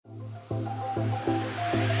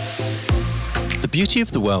Beauty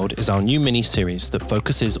of the World is our new mini-series that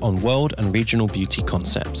focuses on world and regional beauty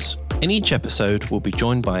concepts. In each episode, we'll be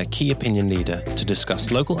joined by a key opinion leader to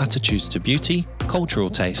discuss local attitudes to beauty, cultural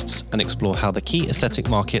tastes, and explore how the key aesthetic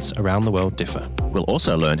markets around the world differ. We'll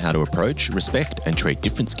also learn how to approach, respect, and treat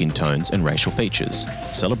different skin tones and racial features,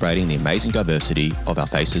 celebrating the amazing diversity of our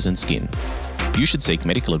faces and skin. You should seek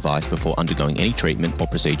medical advice before undergoing any treatment or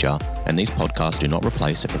procedure, and these podcasts do not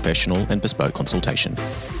replace a professional and bespoke consultation.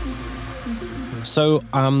 So,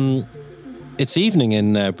 it's evening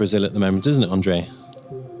in Brazil at the moment, isn't it, Andre?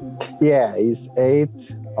 Yeah, it's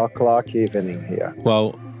 8 o'clock evening here.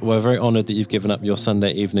 Well, we're very honoured that you've given up your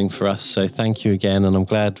Sunday evening for us, so thank you again, and I'm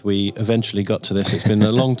glad we eventually got to this. It's been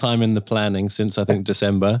a long time in the planning, since I think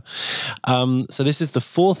December. So this is the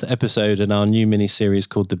 4th episode in our new mini-series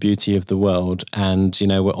called The Beauty of the World, and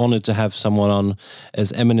we're honoured to have someone on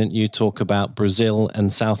as eminent you talk about Brazil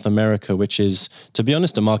and South America, which is, to be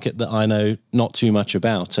honest, a market that I know not too much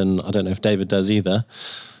about, and I don't know if David does either.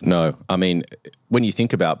 No, I mean, when you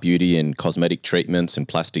think about beauty and cosmetic treatments and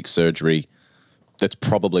plastic surgery, that's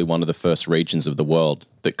probably one of the first regions of the world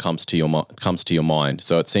that comes to your mind.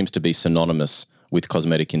 So it seems to be synonymous with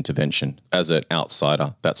cosmetic intervention. As an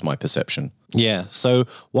outsider, that's my perception. Yeah. So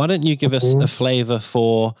why don't you give us a flavour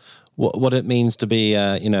for what it means to be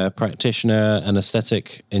a practitioner, an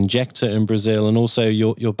aesthetic injector in Brazil, and also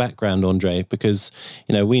your background, Andre, because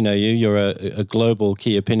we know you're a global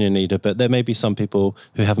key opinion leader, but there may be some people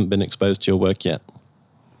who haven't been exposed to your work yet.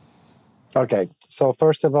 Okay. So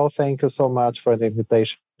first of all, thank you so much for the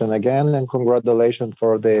invitation again, and congratulations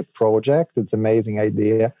for the project. It's an amazing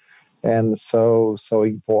idea and so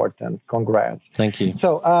important. Congrats. Thank you.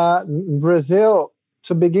 So Brazil,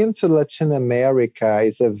 to begin to Latin America,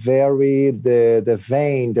 is a very, the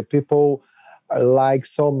vein, the people like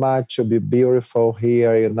so much to be beautiful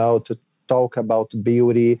here, to talk about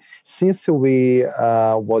beauty. Since we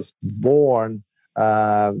was born,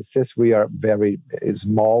 since we are very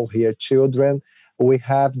small here, children, we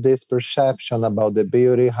have this perception about the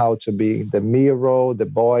beauty, how to be the mirror, the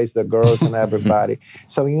boys, the girls, and everybody.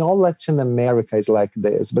 So in all Latin America is like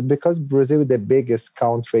this. But because Brazil is the biggest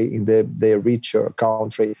country in the richer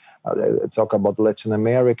country, talk about Latin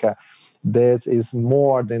America, this is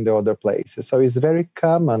more than the other places. So it's very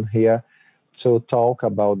common here to talk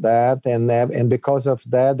about that, and because of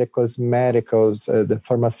that, the cosmeticals, the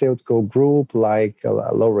pharmaceutical group like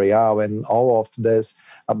L'Oreal and all of this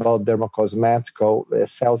about dermocosmetical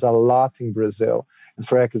sells a lot in Brazil. And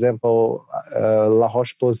for example, La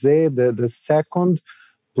Roche-Posay, the second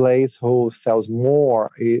place who sells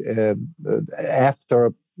more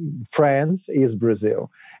after France is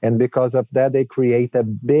Brazil, and because of that, they create a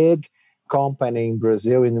big company in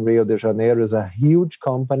Brazil, in Rio de Janeiro. Is a huge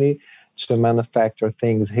company to manufacture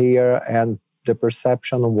things here, and the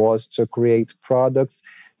perception was to create products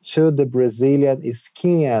to the Brazilian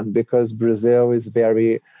skin, because Brazil is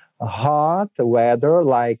very hot weather,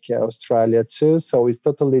 like Australia too, so it's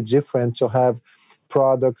totally different to have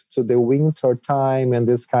products to the winter time and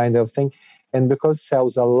this kind of thing. And because it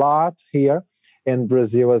sells a lot here, and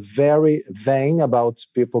Brazil is very vain about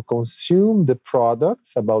people consume the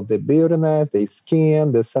products, about the beautiness, the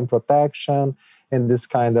skin, the sun protection, and this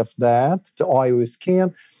kind of that, the oily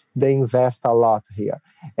skin, they invest a lot here.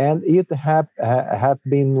 And it have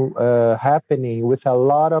been happening with a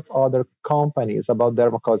lot of other companies about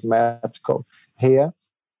dermocosmetical here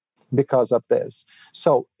because of this.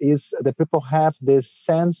 So the people have this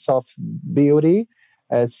sense of beauty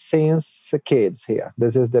since kids here.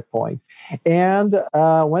 This is the point. And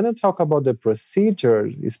when I talk about the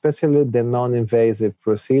procedure, especially the non-invasive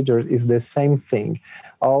procedure, is the same thing.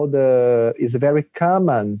 It's very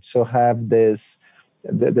common to have this.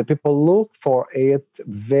 The people look for it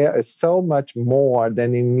so much more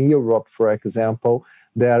than in Europe, for example,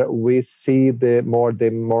 that we see the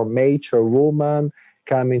more mature woman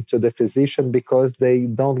coming to the physician because they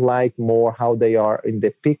don't like more how they are in the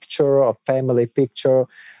picture or family picture.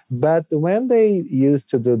 But when they used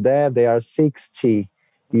to do that, they are 60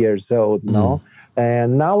 years old, no?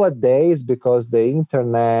 And nowadays, because the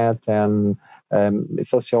internet and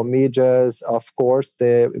social medias, of course,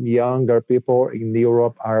 the younger people in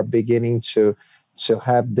Europe are beginning to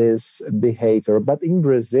have this behavior. But in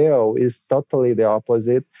Brazil, it's totally the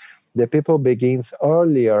opposite. The people begins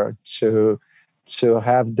earlier to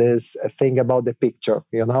have this thing about the picture,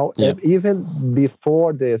 Yeah. Even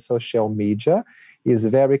before the social media, is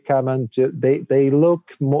very common. They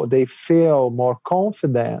look more, they feel more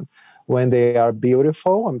confident when they are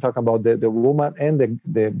beautiful. I'm talking about the woman and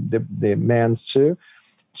the men too,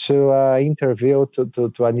 to interview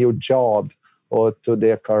to a new job or to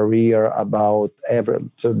their career about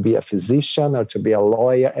to be a physician or to be a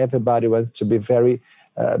lawyer. Everybody wants to be very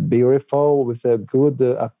beautiful with a good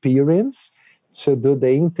appearance to do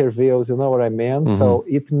the interviews. You know what I mean? Mm-hmm. So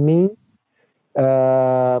it means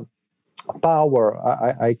power,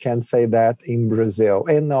 I can say that, in Brazil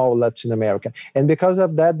and all Latin America. And because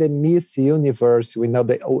of that, the Miss Universe, we know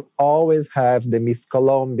they always have the Miss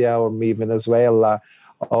Colombia or Miss Venezuela,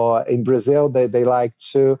 or in Brazil, they like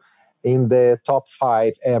to in the top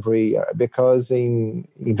 5 every year, because in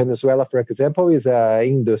Venezuela, for example, is an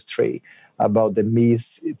industry about the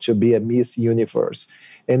Miss, to be a Miss Universe.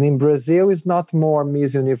 And in Brazil, it's not more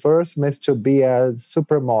Miss Universe, but to be a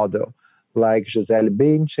supermodel, like Gisele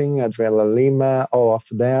Bündchen, Adriana Lima, all of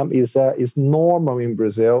them is normal in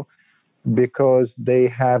Brazil, because they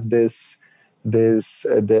have the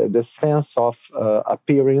sense of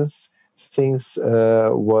appearance since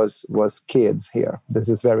was kids here. This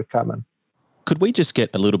is very common. Could we just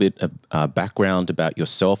get a little bit of background about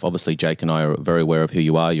yourself? Obviously, Jake and I are very aware of who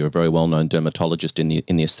you are. You're a very well-known dermatologist in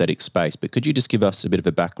the aesthetic space. But could you just give us a bit of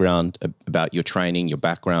a background about your training, your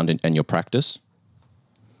background, and your practice?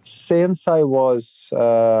 Since I was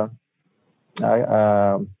a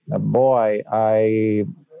boy, to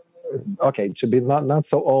be not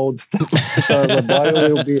so old, because a boy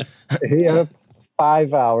will be here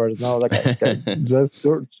 5 hours. No, okay. Just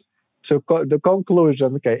to the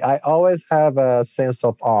conclusion. Okay, I always have a sense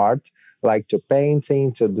of art, like to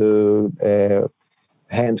painting, to do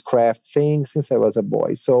handcraft things since I was a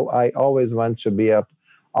boy. So I always want to be a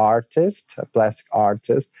plastic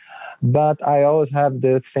artist, but I always have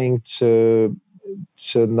the thing to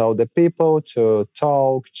know the people, to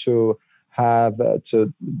talk, to have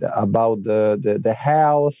about the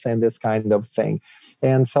health and this kind of thing.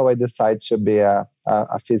 And so I decided to be a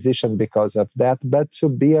physician because of that, but to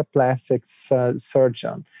be a plastic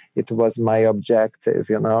surgeon, it was my objective,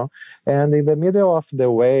 And in the middle of the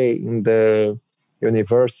way in the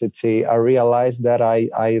university, I realized that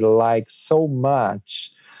I like so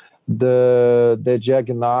much the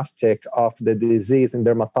diagnostic of the disease in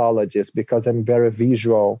dermatologists, because I'm very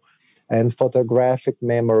visual and photographic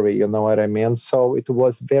memory, you know what I mean? So it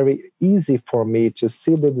was very easy for me to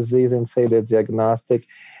see the disease and say the diagnostic.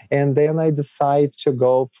 And then I decided to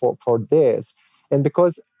go for this. And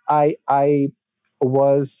because I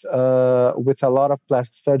was with a lot of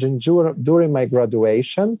plastic surgeons during my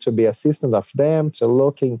graduation, to be assistant of them, to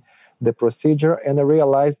looking the procedure, and I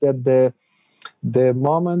realized that the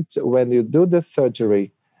moment when you do the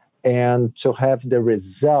surgery and to have the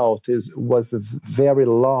result was very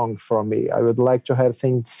long for me. I would like to have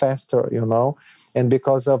things faster, And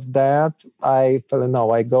because of that, I felt,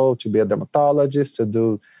 no, I go to be a dermatologist, to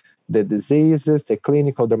do the diseases, the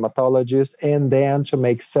clinical dermatologist, and then to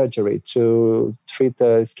make surgery to treat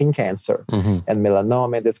skin cancer and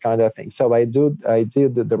melanoma and this kind of thing. So I did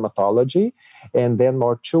the dermatology, and then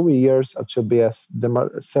more 2 years to be a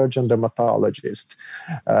surgeon dermatologist,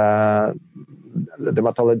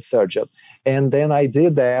 dermatology surgeon. And then I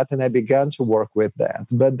did that, and I began to work with that.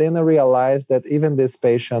 But then I realized that even this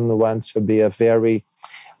patient wants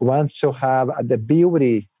to have the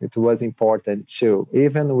beauty. It was important too.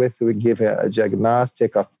 Even with we give a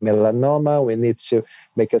diagnostic of melanoma, we need to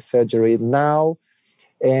make a surgery now.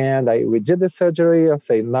 And we did the surgery. I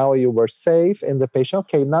say, now you were safe. And the patient,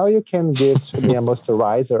 okay, now you can give to me a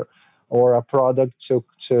moisturizer or a product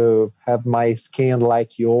to have my skin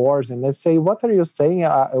like yours. And they say, what are you saying?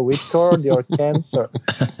 We cured your cancer.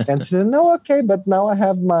 And she said, no, okay, but now I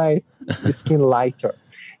have my skin lighter.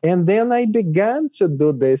 And then I began to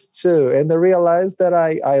do this too. And I realized that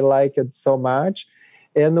I like it so much.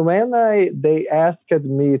 And when they asked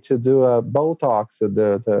me to do a Botox,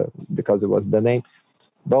 because it was the name,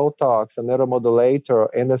 Botox, a neuromodulator,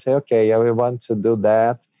 and I say, okay, I want to do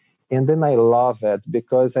that. And then I love it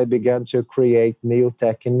because I began to create new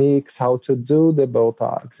techniques, how to do the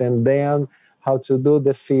Botox, and then how to do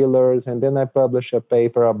the fillers. And then I published a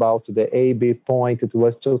paper about the AB point. It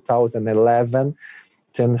was 2011.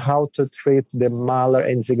 And how to treat the malar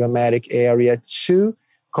and zygomatic area to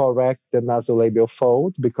correct the nasolabial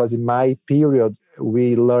fold, because in my period,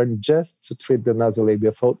 we learned just to treat the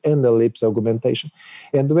nasolabial fold and the lips augmentation.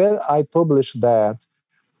 And when I published that,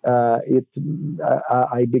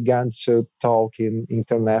 I began to talk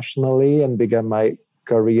internationally and began my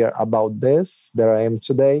career about this. There I am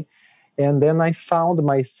today. And then I found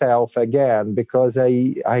myself again, because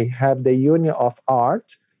I have the union of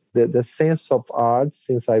art, the sense of art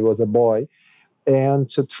since I was a boy, and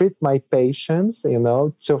to treat my patients,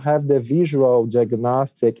 to have the visual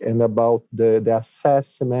diagnostic and about the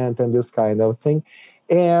assessment and this kind of thing,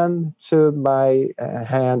 and to my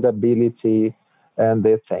hand ability and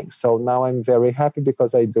the thing. So now I'm very happy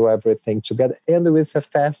because I do everything together, and with a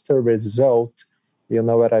faster result. You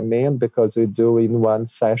know what I mean? Because we do in one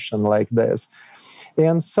session like this.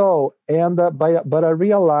 And so, but I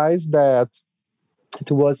realized that it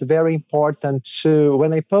was very important to,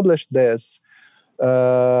 when I published this,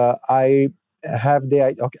 I have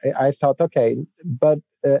okay, I thought, okay, but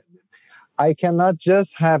I cannot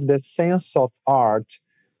just have the sense of art,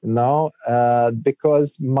 because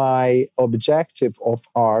my objective of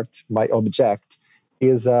art, my object,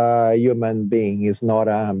 is a human being, is not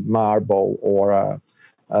a marble or a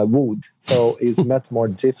wood. So it's much more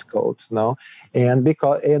difficult, and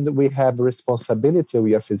we have responsibility.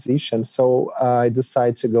 We are physicians, so I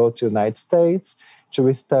decided to go to United States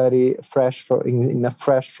to study in a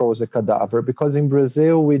fresh frozen cadaver, because in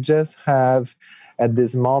Brazil we just have at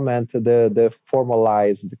this moment the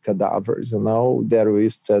formalized cadavers, that we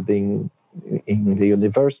studying in the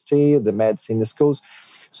university, the medicine schools.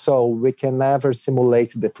 So we can never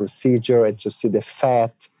simulate the procedure and to see the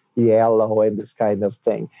fat yellow and this kind of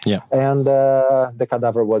thing. Yeah. And the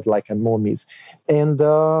cadaver was like a mummies. And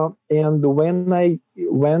when I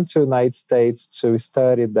went to United States to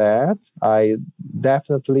study that, I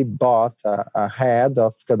definitely bought a head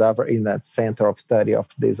of cadaver in the center of study of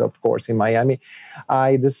this, of course, in Miami.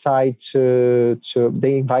 I decided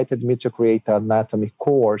they invited me to create an anatomy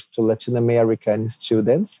course to Latin American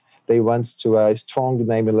students. They went to a strong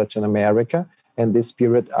name in Latin America. And this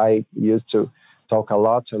period I used to talk a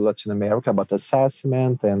lot to Latin America about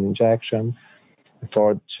assessment and injection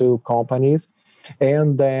for 2 companies.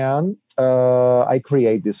 And then I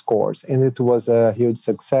create this course, and it was a huge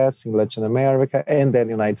success in Latin America and then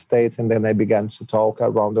United States. And then I began to talk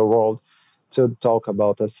around the world to talk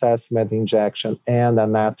about assessment, injection, and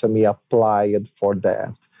anatomy applied for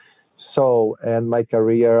that. So, and my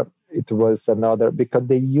career, it was another, because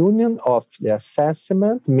the union of the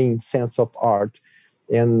assessment means sense of art,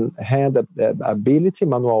 and hand ability,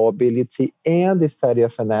 manual ability, and the study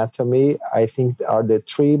of anatomy, I think are the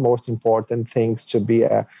 3 most important things to be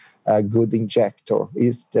a good injector.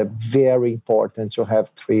 It's very important to have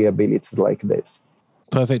 3 abilities like this.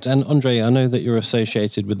 Perfect. And Andre, I know that you're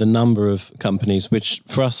associated with a number of companies, which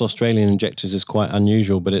for us Australian injectors is quite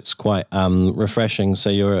unusual, but it's quite refreshing. So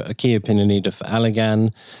you're a key opinion leader for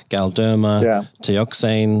Allergan, Galderma,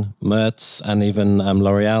 Teoxane, Merz, and even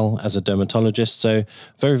L'Oreal as a dermatologist. So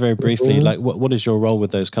very, very briefly, what is your role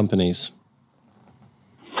with those companies?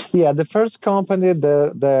 Yeah, the first company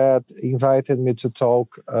that invited me to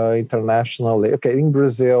talk internationally, in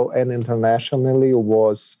Brazil and internationally,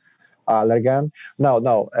 was Allergan.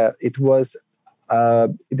 It was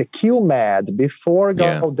the QMed. Before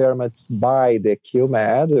Galderma buy the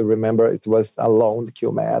QMed, remember it was alone the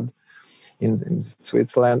QMed in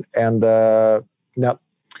Switzerland and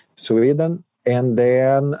Sweden. And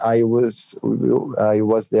then I was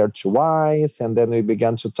there twice, and then we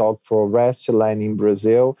began to talk for Restylane in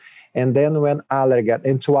Brazil. And then when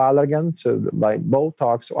Allergan, to my both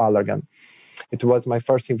talks to Allergan, it was my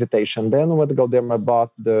first invitation. Then when Galderma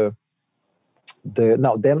bought then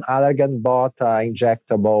Allergan bought an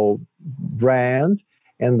injectable brand,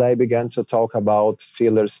 and I began to talk about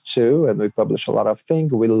fillers too, and we published a lot of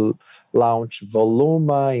things. We'll launch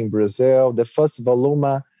Voluma in Brazil. The first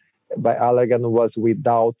Voluma by Allergan was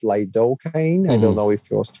without lidocaine. I don't know if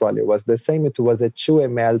in Australia was the same. It was a 2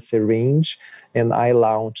 ml syringe, and I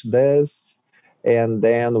launched this. And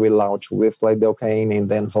then we launched with lidocaine, and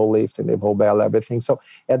then Vollift and Volbel, everything. So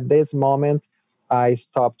at this moment, I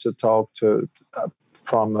stopped to talk by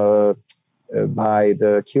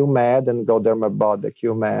the QMed, and Galderma bought the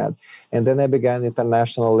QMed. And then I began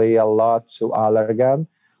internationally a lot to Allergan,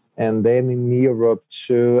 and then in Europe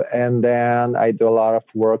too. And then I do a lot of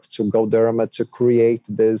work to Galderma to create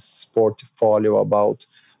this portfolio about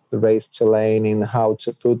the Restylane and how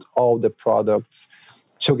to put all the products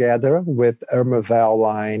together with Ermaval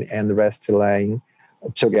line and Restylane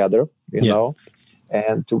together, you know,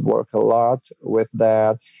 and to work a lot with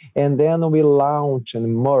that. And then we launched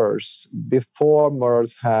Merz. Before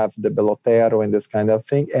Merz have the Belotero and this kind of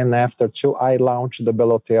thing. And after too, I launched the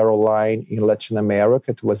Belotero line in Latin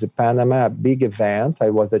America. It was in Panama, a big event.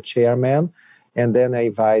 I was the chairman. And then I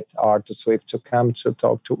invite Arthur Swift to come to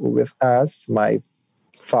talk with us, my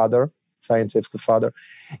father, scientific father.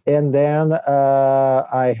 And then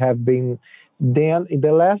I have been... Then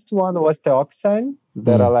the last one was Teoxane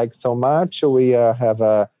that I like so much. We have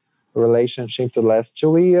a relationship the last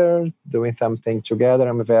 2 years, doing something together.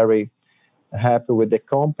 I'm very happy with the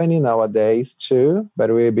company nowadays too,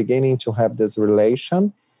 but we're beginning to have this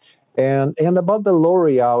relation. And about the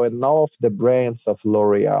L'Oreal and all of the brands of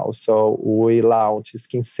L'Oreal. So we launched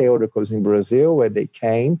SkinCeuticals in Brazil, where they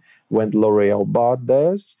came when L'Oreal bought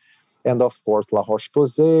us. And of course, La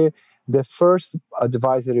Roche-Posay. The first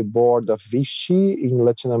advisory board of Vichy in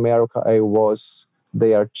Latin America, I was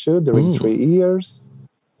there too during 3 years.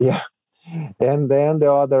 Yeah. And then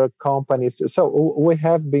the other companies. So we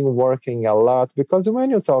have been working a lot, because when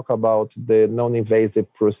you talk about the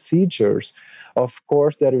non-invasive procedures, of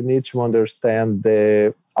course, that you need to understand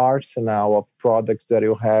the arsenal of products that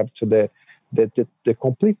you have to the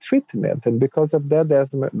complete treatment. And because of that,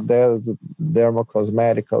 there's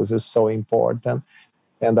dermocosmeticals is so important.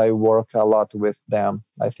 And I work a lot with them.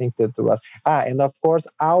 I think that was... and of course,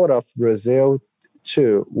 out of Brazil,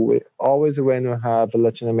 too. We always, when you have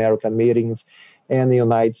Latin American meetings in the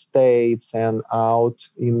United States and out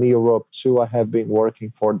in Europe too, I have been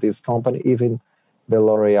working for this company, even the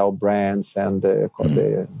L'Oreal brands and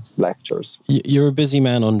the lectures. You're a busy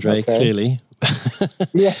man, Andre, clearly.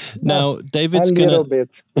 Yeah. Now, David's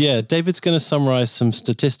going to summarize some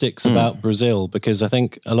statistics about Brazil, because I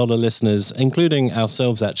think a lot of listeners, including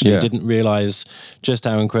ourselves actually, didn't realize just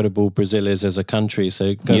how incredible Brazil is as a country.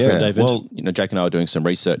 So go for it, David. Well, Jake and I were doing some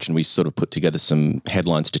research, and we sort of put together some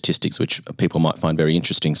headline statistics which people might find very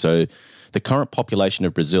interesting. So the current population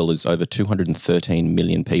of Brazil is over 213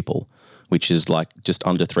 million people, which is like just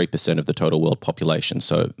under 3% of the total world population.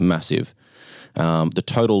 So massive. The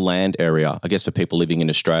total land area, I guess for people living in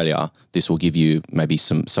Australia, this will give you maybe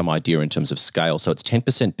some idea in terms of scale. So it's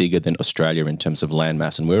 10% bigger than Australia in terms of land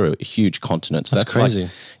mass, and we're a huge continent. So that's crazy.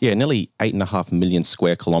 Nearly 8.5 million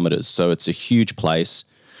square kilometres. So it's a huge place.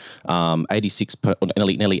 Nearly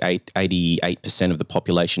 88% of the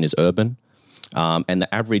population is urban, and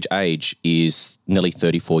the average age is nearly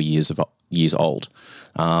 34 years old.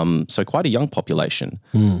 So quite a young population.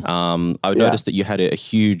 I noticed that you had a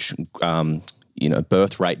huge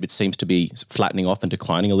birth rate, which seems to be flattening off and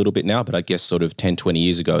declining a little bit now, but I guess sort of 10, 20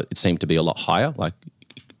 years ago, it seemed to be a lot higher, like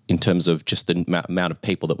in terms of just the amount of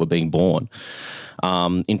people that were being born.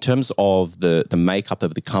 In terms of the makeup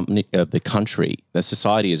of the country, the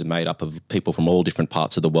society is made up of people from all different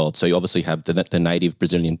parts of the world. So you obviously have the native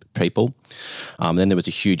Brazilian people. Then there was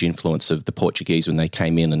a huge influence of the Portuguese when they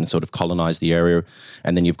came in and sort of colonized the area.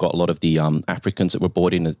 And then you've got a lot of the Africans that were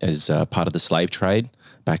brought in as part of the slave trade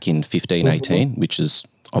back in 1518, which is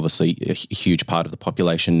obviously a huge part of the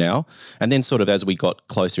population now. And then sort of as we got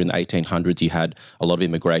closer in the 1800s, you had a lot of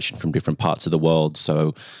immigration from different parts of the world.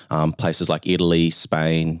 So places like Italy,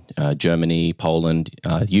 Spain, Germany, Poland,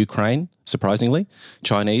 Ukraine, surprisingly,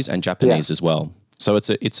 Chinese and Japanese as well. So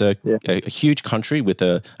it's a huge country with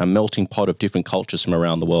a melting pot of different cultures from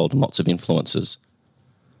around the world and lots of influences.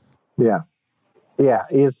 Yeah,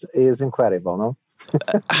 it's incredible, no?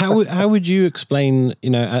 How would you explain,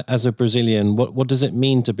 as a Brazilian, what does it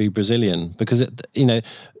mean to be Brazilian? Because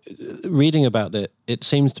reading about it, it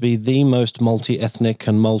seems to be the most multi-ethnic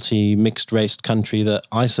and multi-mixed race country that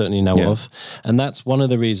I certainly know of, and that's one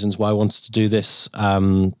of the reasons why I wanted to do this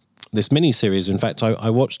this mini series. In fact,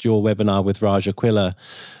 I watched your webinar with Raj Aquila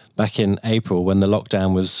back in April when the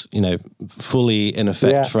lockdown was fully in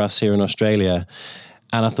effect for us here in Australia.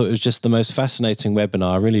 And I thought it was just the most fascinating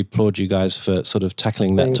webinar. I really applaud you guys for sort of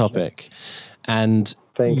tackling that topic. And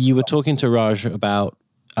you were talking to Raj about,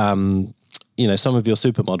 some of your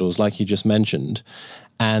supermodels, like you just mentioned.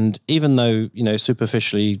 And even though,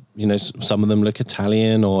 superficially, some of them look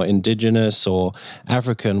Italian or indigenous or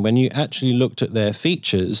African, when you actually looked at their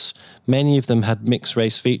features, many of them had mixed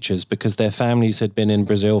race features because their families had been in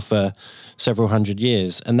Brazil for several hundred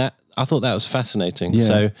years. And I thought that was fascinating. Yeah.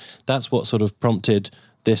 So that's what sort of prompted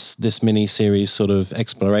this mini series sort of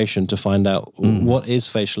exploration to find out what is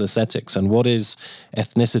facial aesthetics and what is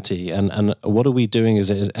ethnicity and what are we doing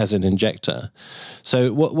as an injector.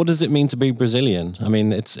 So what does it mean to be Brazilian? I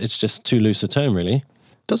mean, it's just too loose a term, really.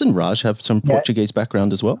 Doesn't Raj have some Portuguese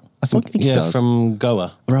background as well? I think he does. From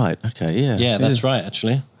Goa. Right. Okay. Yeah. Yeah, that's right.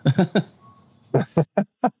 Actually.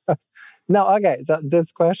 No. Okay. So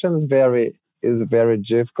this question is very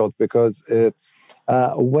difficult because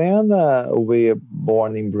when we were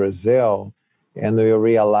born in Brazil and we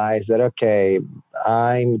realized that, okay,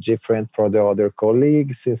 I'm different from the other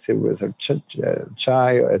colleagues since it was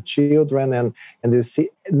children, and you see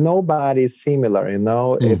nobody is similar,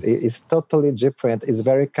 it's totally different. It's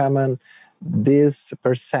very common, this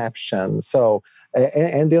perception. So,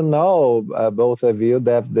 and both of you,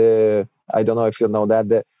 that I don't know if you know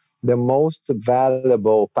that the most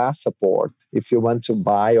valuable passport, if you want to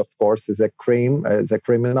buy, of course, is a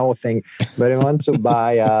criminal thing, but you want to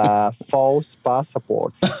buy a false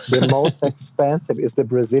passport, the most expensive is the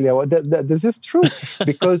Brazilian one. This is true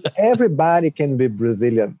because everybody can be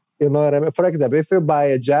Brazilian. You know what I mean? For example, if you buy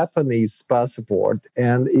a Japanese passport,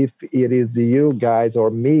 and if it is you guys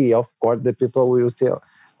or me, of course, the people will say,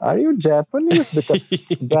 "Are you Japanese?" Because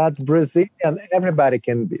but Brazilian, everybody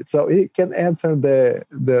can be. So it can answer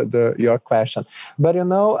the your question. But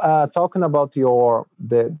talking about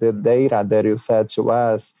the data that you said to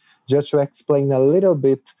us, just to explain a little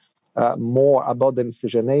bit more about the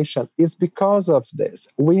miscegenation, is because of this.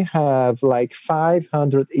 We have like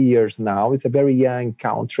 500 years now. It's a very young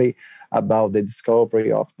country about the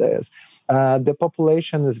discovery of this. The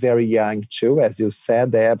population is very young too. As you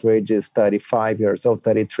said, the average is 35 years old,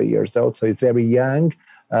 33 years old. So it's very young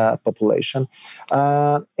population.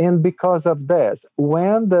 And because of this,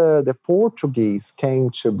 when the Portuguese came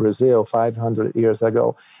to Brazil 500 years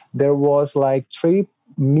ago, there was like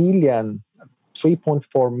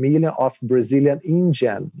 3.4 million of Brazilian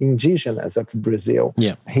indigenous of Brazil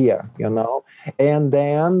here, and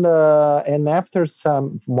then and after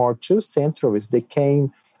some more 2 centuries, they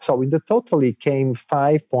came. So in the totally came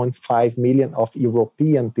 5.5 million of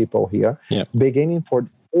European people here, beginning for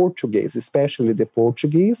Portuguese, especially the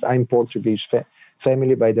Portuguese. I'm Portuguese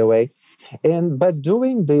family, by the way, but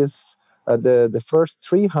during this. The first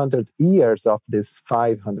 300 years of this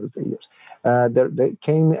 500 years, there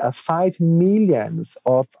came 5 millions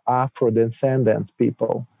of Afro-descendant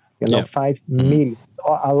people. 5 million.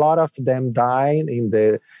 A lot of them died in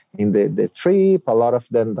the trip. A lot of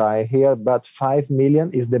them die here, but 5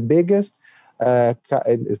 million is the biggest.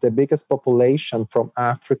 Is the biggest population from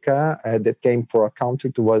Africa that came for a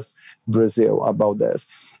country was Brazil about this.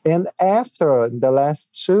 And after the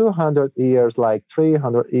last 200 years, like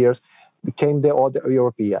 300 years, became the other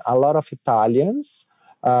European. A lot of Italians,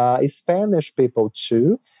 Spanish people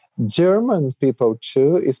too, German people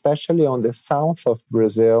too, especially on the south of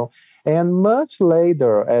Brazil. And much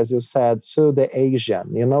later, as you said, to the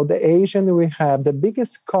Asian. The Asian, we have the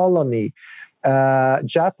biggest colony,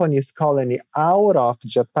 Japanese colony out of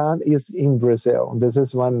Japan is in Brazil. This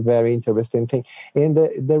is one very interesting thing. And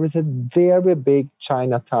there is a very big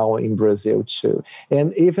Chinatown in Brazil too.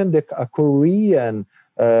 And even the Korean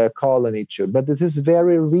colony too, but this is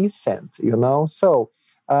very recent, So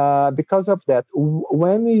because of that,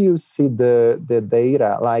 when you see the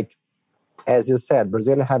data, like as you said,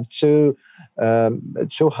 Brazil have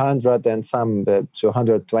 200 and some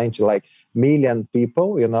 220 like million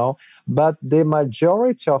people, but the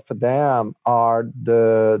majority of them are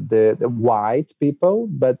the white people.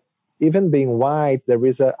 But even being white, there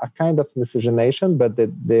is a kind of miscegenation, but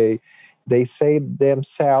they say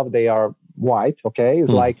themselves they are white, okay? It's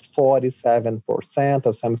like 47%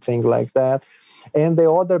 or something like that. And the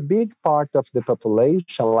other big part of the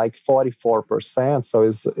population, like 44%, so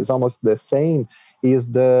it's almost the same,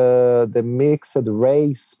 is the mixed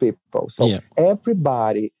race people. So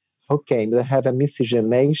everybody who came, they have a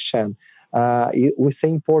miscegenation. We say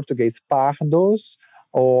in Portuguese, pardos,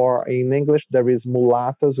 or in English, there is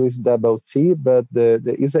mulattoes with double T, but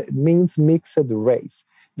it means mixed race,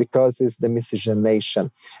 because it's the miscegenation.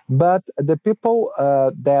 But the people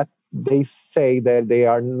that they say that they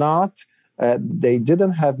are not, they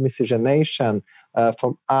didn't have miscegenation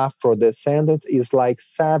from Afro-descendants is like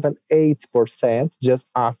 7-8%, just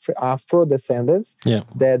Afro-descendants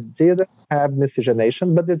that didn't have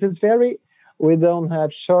miscegenation. But this is we don't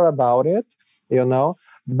have sure about it,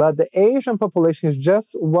 But the Asian population is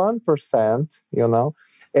just 1%,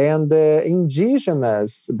 and the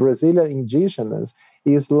indigenous, Brazilian indigenous,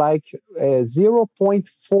 is like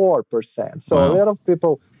 0.4%. So a lot of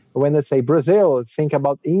people, when they say Brazil, think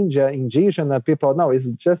about India, indigenous people. No, it's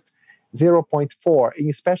just 0.4,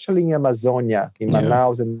 especially in Amazonia, in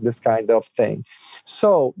Manaus, and this kind of thing.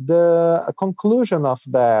 So the conclusion of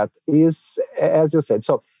that is, as you said,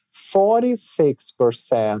 so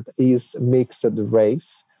 46% is mixed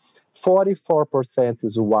race, 44%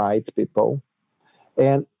 is white people,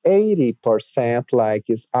 and 80% like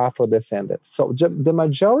is Afro-descendants. So the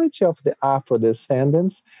majority of the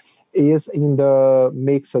Afro-descendants is in the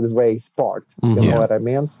mixed race part. You know what I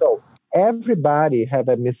mean? So everybody have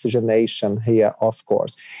a miscegenation here, of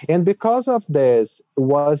course. And because of this,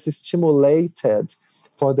 was stimulated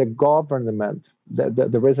for the government.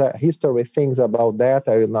 There is a history things about that.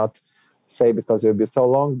 I will not say because it will be so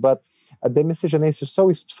long, but the miscegenation is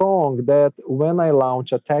so strong that when I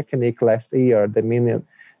launched a technique last year, the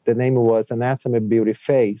name was Anatomy Beauty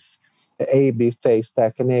Face, AB face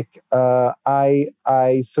technique.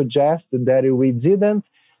 I suggested that we didn't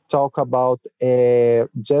talk about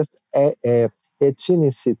just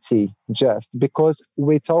ethnicity, just because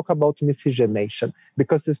we talk about miscegenation,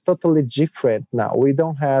 because it's totally different now. We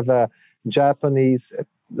don't have a Japanese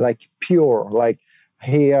like pure, like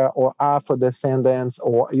here, or Afro descendants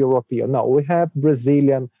or European. No, we have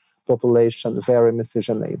Brazilian population, very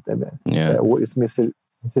miscegenated. With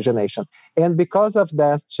miscegenation. And because of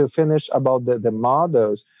that, to finish about the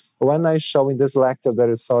models, when I show in this lecture that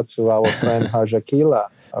I saw to our friend Rajakila,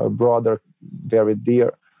 our brother, very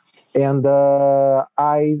dear, and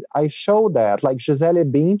I show that, like Gisele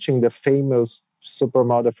Bündchen, the famous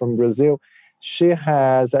supermodel from Brazil, she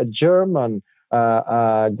has a German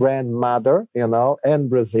grandmother, and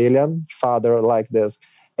Brazilian father like this.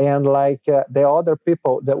 And like the other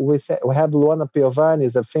people that we have Luana Piovani,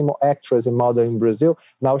 is a female actress and model in Brazil.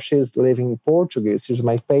 Now she's living in Portugal. She's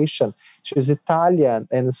my patient. She's Italian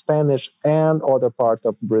and Spanish and other part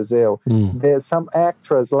of Brazil. There's some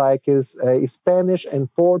actress like is Spanish and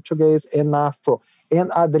Portuguese and Afro. And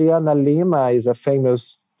Adriana Lima is a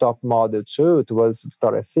famous top model too. It was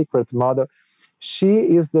Victoria's Secret model. She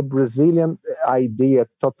is the Brazilian idea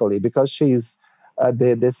totally, because she is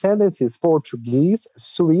the descendants is Portuguese,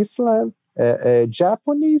 Switzerland,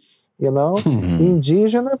 Japanese,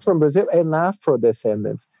 indigenous from Brazil, and Afro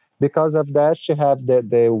descendants. Because of that, she have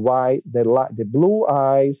the white, the blue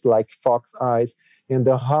eyes, like fox eyes, and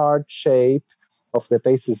the heart shape of the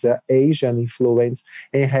face is Asian influence,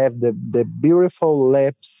 and have the beautiful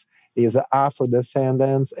lips is Afro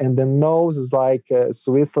descendants, and the nose is like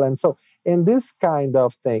Switzerland. So, in this kind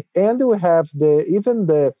of thing, and we have even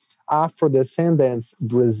the Afro descendants,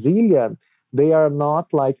 Brazilian, they are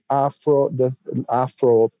not like the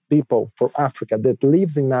Afro people from Africa that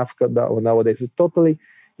lives in Africa nowadays. It's totally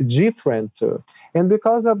different too. And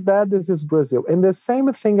because of that, this is Brazil. And the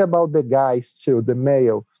same thing about the guys too, the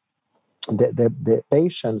male, the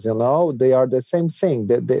patients, they are the same thing.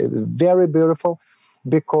 They're very beautiful,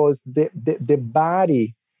 because the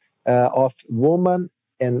body of woman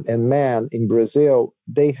and man in Brazil,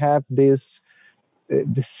 they have this.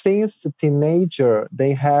 Since the teenager,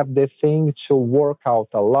 they have the thing to work out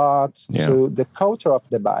a lot, to the culture of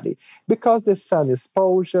the body, because the sun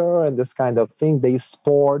exposure and this kind of thing. The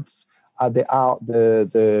sports, the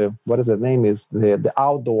what is the name is the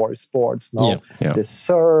outdoor sports, the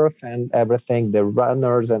surf and everything, the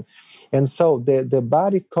runners, and so the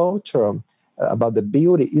body culture about the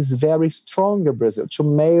beauty is very strong in Brazil, to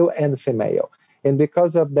male and female. And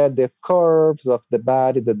because of that, the curves of the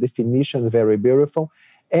body, the definition is very beautiful.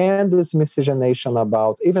 And this miscegenation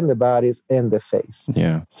about even the bodies and the face.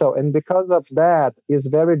 Yeah. So, and because of that, it's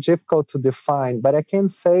very difficult to define. But I can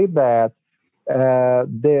say that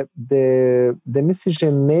the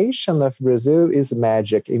miscegenation of Brazil is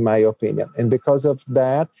magic, in my opinion. And because of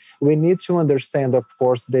that, we need to understand, of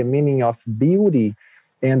course, the meaning of beauty.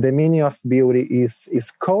 And the meaning of beauty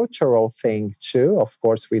is cultural thing too. Of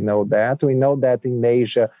course, we know that. We know that in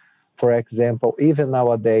Asia, for example, even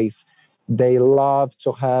nowadays, they love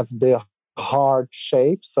to have the heart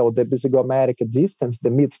shape. So the zygomatic distance,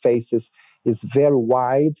 the mid face is very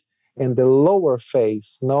wide, and the lower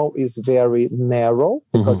face is very narrow,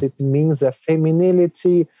 because it means a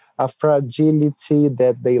femininity, a fragility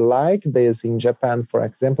that they like. There's in Japan, for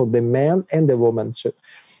example, the man and the woman too.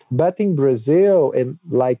 But in Brazil and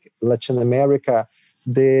like Latin America,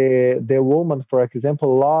 the woman, for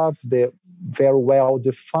example, love the very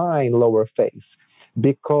well-defined lower face,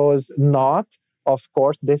 because not, of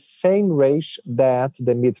course, the same ratio that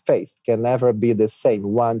the mid-face can never be the same.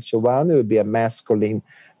 1-to-1 will be a masculine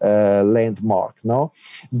landmark, no?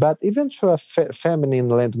 But even to a feminine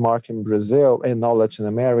landmark in Brazil and all Latin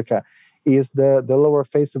America is the lower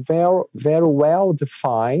face very, very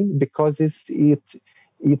well-defined, because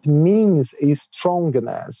it means a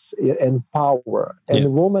strongness and power.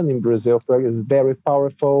 And women in Brazil is very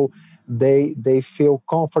powerful. They feel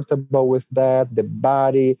comfortable with that, the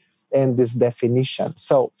body and this definition.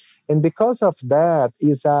 So, and because of that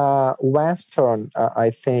is a Western,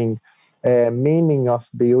 I think, meaning of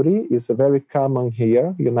beauty is very common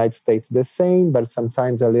here. United States the same, but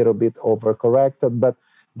sometimes a little bit overcorrected, but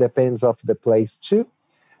depends of the place too.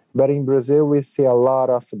 But in Brazil, we see a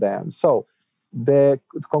lot of them. So, the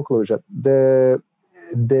conclusion: the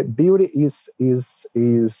beauty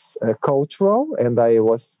is cultural, and I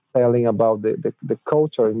was telling about the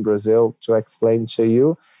culture in Brazil to explain to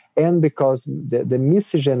you, and because the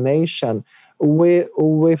miscegenation,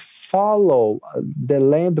 we follow the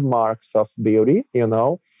landmarks of beauty,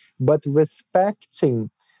 but respecting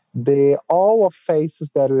all of faces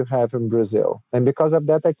that we have in Brazil, and because of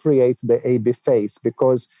that, I create the AB face,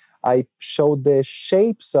 because I show the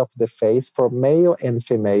shapes of the face for male and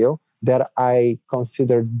female that I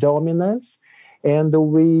consider dominance, and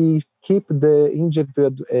we keep the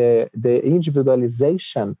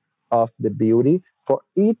individualization of the beauty for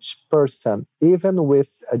each person, even with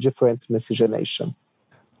a different miscegenation.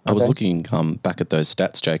 I was looking back at those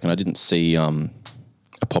stats, Jake, and I didn't see a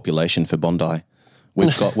population for Bondi.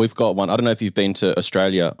 We've got one. I don't know if you've been to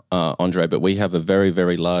Australia, Andre, but we have a very,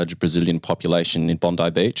 very large Brazilian population in Bondi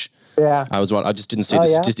Beach. Yeah, I just didn't see the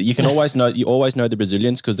statistic. You always know the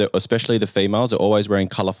Brazilians because especially the females are always wearing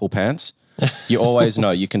colourful pants. You always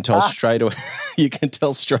know. You can tell straight away. You can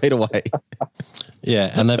tell straight away.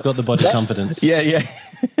 Yeah, and they've got the body confidence. Yeah.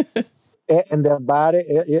 And their body.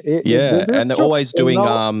 And they're true. always doing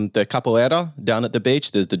the capoeira down at the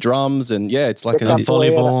beach. There's the drums, and it's like The a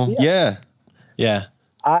volleyball. Yeah.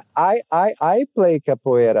 I play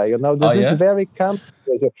capoeira. This is very common.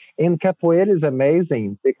 In capoeira is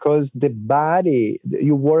amazing because the body,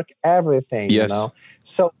 you work everything. Yes.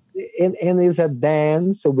 So and it's a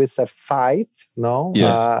dance with a fight.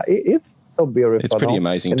 Yes. It's so beautiful. It's pretty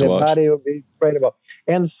amazing and to the watch. body will be incredible.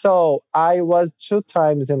 And so I was 2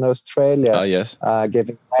 times in Australia. Oh yes.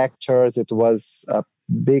 Giving lectures. It was a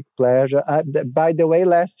big pleasure. By the way,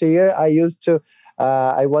 last year I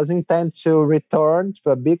was intent to return to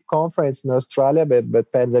a big conference in Australia,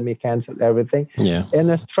 but pandemic canceled everything. Yeah.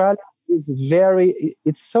 And Australia is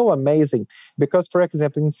it's so amazing because, for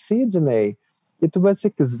example, in Sydney, it was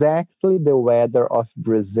exactly the weather of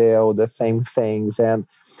Brazil, the same things. And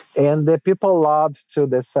the people love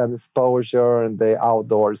the sun exposure and the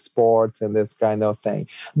outdoor sports and this kind of thing.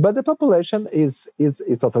 But the population is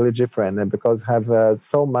totally different because have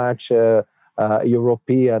so much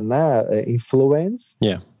European influence.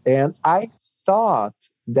 Yeah. And I thought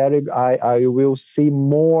that I will see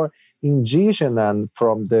more indigenous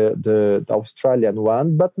from the Australian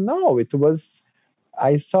one, but no,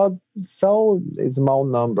 I saw so small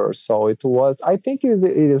numbers. So I think it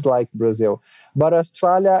is like Brazil. But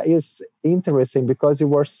Australia is interesting because you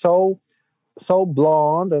were so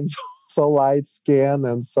blonde and so light skin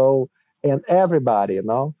and everybody,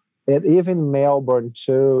 And even Melbourne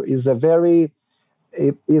too is it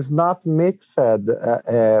is not mixed,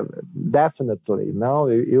 definitely. No,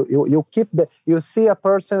 you keep you see a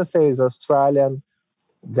person says Australian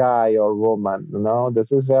guy or woman.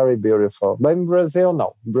 This is very beautiful. But in Brazil,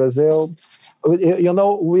 no. Brazil,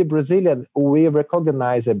 we Brazilian, we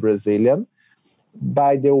recognize a Brazilian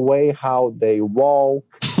by the way how they walk,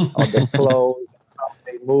 or the clothes, how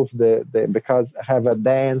they move because have a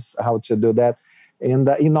dance, how to do that.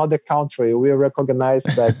 In other country, we recognize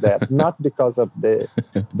that not because of the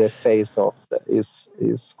face of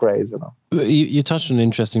is crazy. You touched on an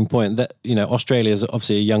interesting point that Australia is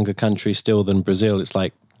obviously a younger country still than Brazil. It's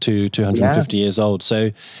like 250 years old.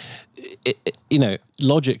 So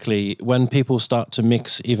logically, when people start to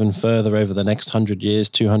mix even further over the next 100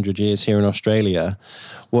 years, 200 years here in Australia,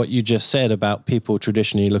 what you just said about people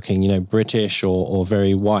traditionally looking British or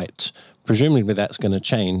very white, presumably that's going to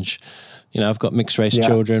change. I've got mixed race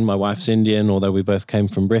children. My wife's Indian, although we both came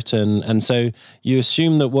from Britain. And so you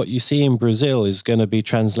assume that what you see in Brazil is going to be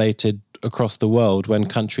translated across the world when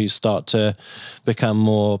countries start to become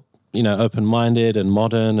more, open-minded and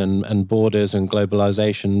modern and borders and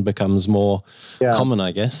globalization becomes more common,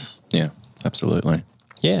 I guess. Yeah, absolutely.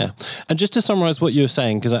 Yeah. And just to summarize what you were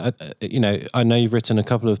saying, because I know you've written a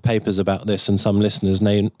couple of papers about this and some listeners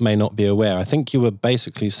may not be aware. I think you were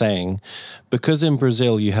basically saying, because in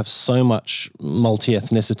Brazil you have so much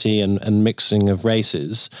multi-ethnicity and mixing of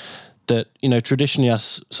races, that, traditionally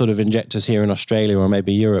us sort of injectors here in Australia or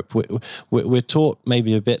maybe Europe, we're taught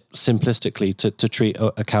maybe a bit simplistically to treat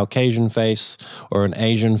a Caucasian face or an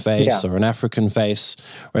Asian face or an African face.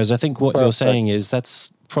 Whereas I think what you're saying is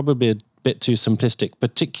that's probably a bit too simplistic,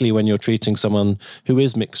 particularly when you're treating someone who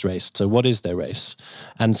is mixed race. So what is their race?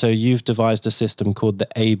 And so you've devised a system called the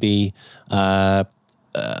AB, I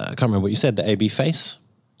can't remember what you said, the AB face?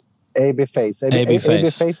 AB face. AB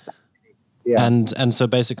face. Yeah. And so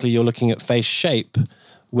basically you're looking at face shape,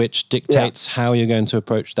 which dictates how you're going to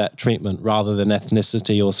approach that treatment rather than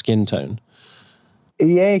ethnicity or skin tone.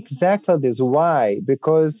 Yeah, exactly. This why?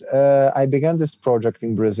 Because I began this project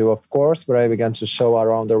in Brazil, of course, where I began to show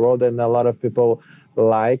around the world, and a lot of people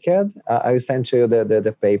like it. I will send you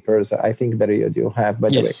the papers. I think that you have, by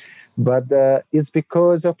the way. But it's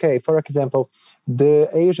because, for example, the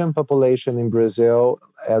Asian population in Brazil,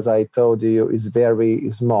 as I told you, is very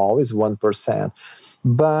small, is 1%.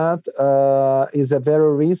 but is a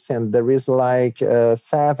very recent. There is like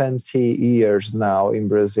 70 years now in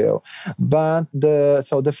Brazil. But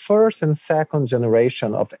the first and second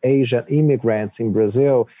generation of Asian immigrants in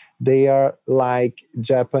Brazil, they are like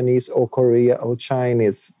Japanese or Korea or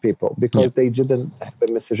Chinese people because they didn't have a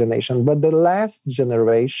miscegenation. But the last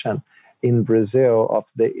generation in Brazil of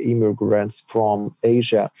the immigrants from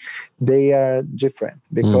Asia, they are different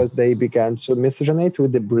because they began to miscegenate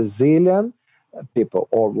with the Brazilian people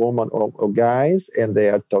or women or guys, and they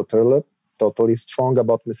are totally strong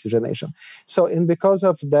about miscegenation. So, and because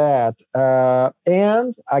of that,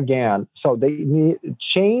 and again, so they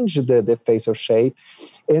change the facial shape,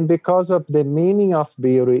 and because of the meaning of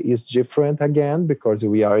beauty is different again, because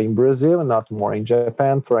we are in Brazil, not more in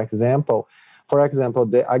Japan, for example.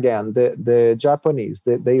 The Japanese,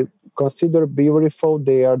 they consider beautiful,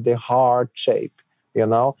 they are the heart shape,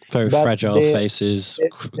 Very but fragile faces,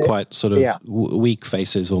 quite sort of weak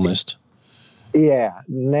faces almost. Yeah,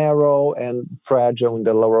 narrow and fragile in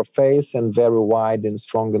the lower face and very wide and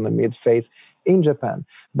strong in the mid face in Japan.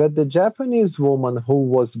 But the Japanese woman who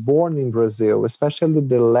was born in Brazil, especially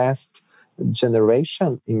the last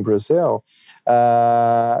generation in Brazil,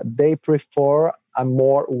 they prefer a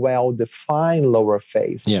more well-defined lower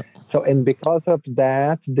face. Yeah. So, and because of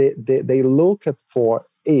that, they look for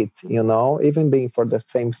it, even being for the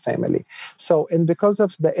same family. So, but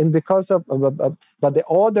the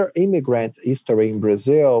other immigrant history in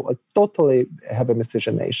Brazil totally have a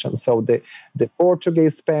miscegenation. So the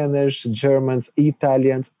Portuguese, Spanish, Germans,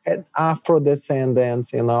 Italians, and Afro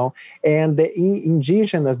descendants, and the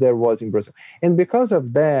indigenous there was in Brazil. And because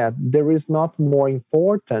of that, there is not more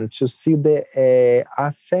important to see the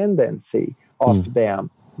ascendancy of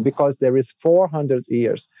them, because there is 400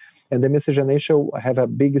 years. And the miscegenation have a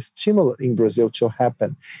big stimulus in Brazil to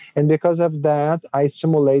happen. And because of that, I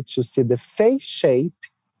stimulate to see the face shape,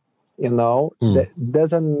 that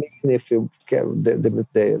doesn't mean if you get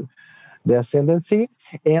the ascendancy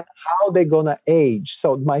and how they're going to age.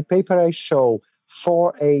 So my paper, I show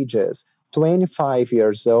 4 ages. 25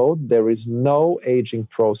 years old, there is no aging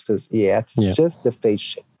process yet, it's just the face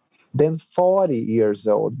shape. Then 40 years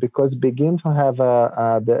old, because begin to have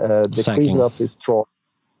the decrease of estrogen.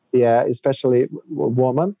 Yeah, especially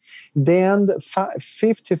woman. Then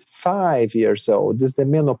 55 years old is the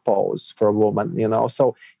menopause for a woman,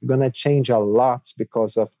 so you're going to change a lot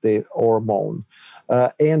because of the hormone.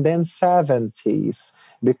 And then 70s,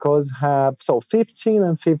 because 15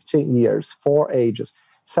 and 15 years, 4 ages.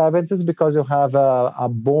 70s because you have a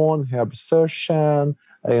bone absorption,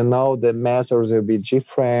 the measures will be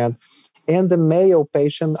different. And the male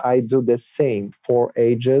patient, I do the same, 4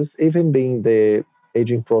 ages, even being the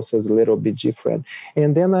aging process a little bit different.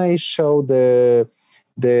 And then I show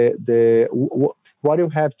what you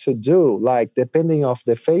have to do, like depending of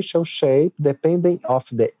the facial shape, depending of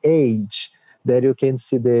the age, that you can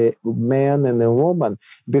see the man and the woman,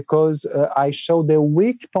 because I show the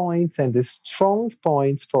weak points and the strong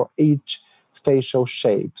points for each facial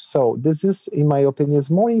shape. So this is, in my opinion, is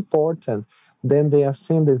more important than the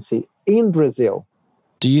ascendancy in Brazil.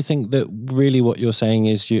 Do you think that really what you're saying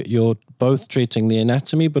is you're both treating the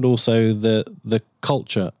anatomy, but also the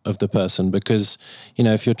culture of the person? Because,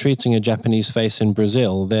 if you're treating a Japanese face in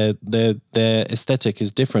Brazil, their aesthetic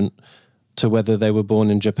is different to whether they were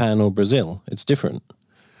born in Japan or Brazil. It's different.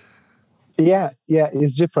 Yeah,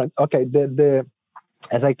 it's different. Okay,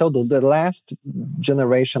 as I told you, the last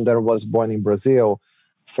generation that was born in Brazil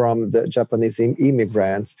from the Japanese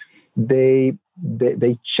immigrants, they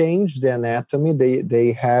changed the anatomy.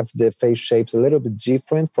 They have the face shapes a little bit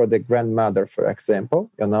different for the grandmother, for example.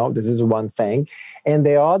 This is one thing. And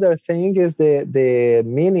the other thing is the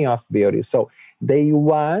meaning of beauty. So they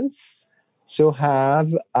want to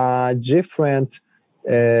have a different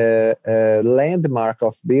landmark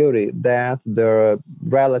of beauty that their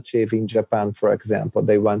relative in Japan, for example,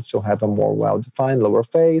 they want to have a more well-defined lower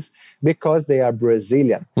face because they are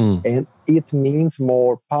Brazilian. And it means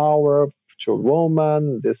more power to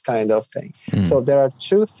woman, this kind of thing. So there are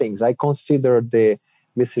 2 things. I consider the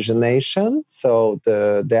miscegenation, so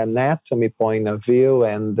the anatomy point of view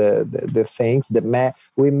and the things,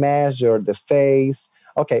 we measure the face.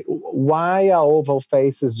 Okay, why a oval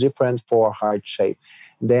face is different for heart shape.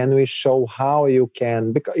 Then we show how you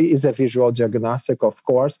can, because it's a visual diagnostic, of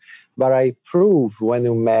course, but I prove when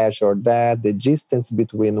you measure that the distance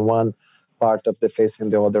between one part of the face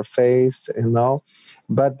and the other face,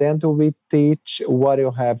 But then we teach what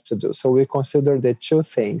you have to do. So we consider the 2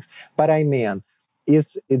 things. But I mean,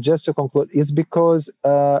 it's just to conclude, it's because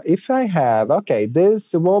if I have,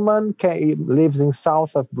 this woman lives in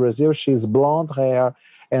south of Brazil, she's blonde hair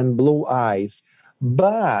and blue eyes.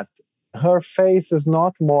 but her face is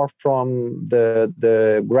not more from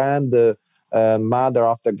the grand mother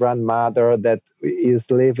of the grandmother that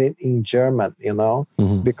is living in Germany,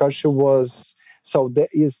 because she was. So there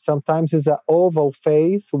is sometimes is an oval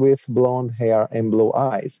face with blonde hair and blue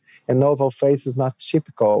eyes. An oval face is not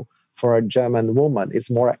typical for a German woman. It's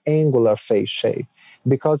more angular face shape.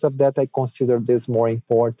 Because of that, I consider this more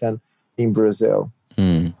important in Brazil.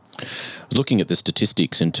 I was looking at the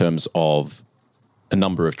statistics in terms of a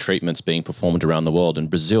number of treatments being performed around the world, and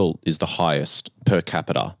Brazil is the highest per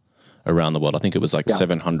capita around the world. I think it was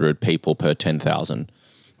 700 people per 10,000,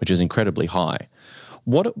 which is incredibly high.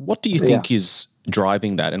 What do you think is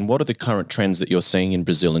driving that, and what are the current trends that you're seeing in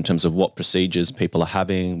Brazil in terms of what procedures people are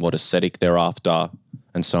having, what aesthetic they're after,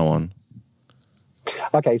 and so on?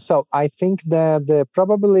 Okay, so I think that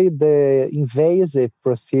probably the invasive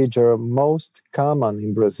procedure most common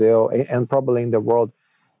in Brazil and probably in the world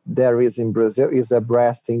there is in Brazil is a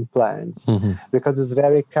breast implants, because it's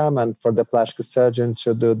very common for the plastic surgeon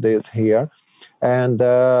to do this here. And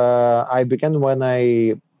I began when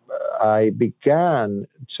I began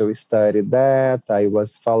to study that. I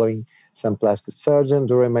was following some plastic surgeon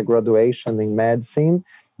during my graduation in medicine.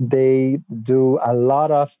 They do a lot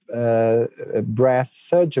of breast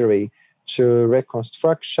surgery to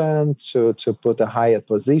reconstruction, to put a higher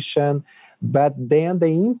position. But then the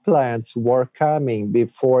implants were coming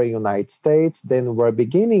before United States, then were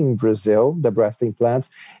beginning in Brazil, the breast implants,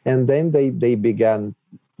 and then they began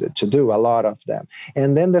to do a lot of them.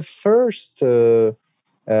 And then the first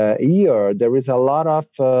year, there is a lot of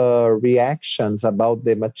reactions about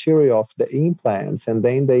the material of the implants, and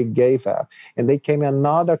then they gave up. And they came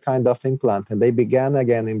another kind of implant, and they began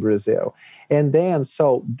again in Brazil. And then,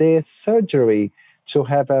 so the surgery to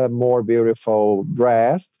have a more beautiful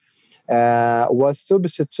breast was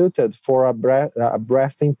substituted for a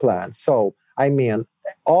breast implant. So, I mean,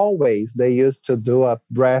 always they used to do a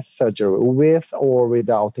breast surgery with or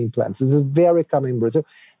without implants. This is very common in Brazil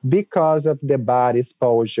because of the body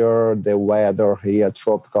exposure, the weather here,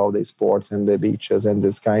 tropical, the sports and the beaches and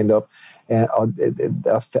this kind of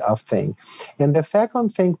thing. And the second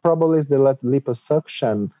thing probably is the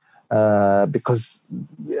liposuction, because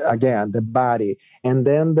again, the body. And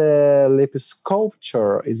then the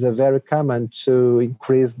liposculpture is a very common to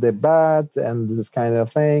increase the butt and this kind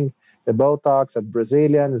of thing. The Botox at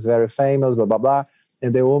Brazilian is very famous, blah, blah, blah.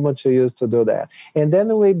 And the woman she used to do that. And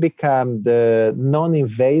then we become the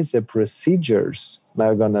non-invasive procedures. Now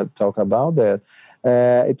we're going to talk about that.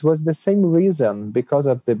 It was the same reason because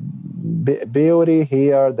of the beauty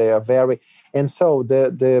here. They are very... And so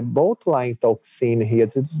the botulinum toxin here,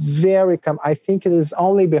 it's very I think it is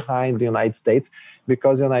only behind the United States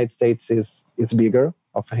because the United States is bigger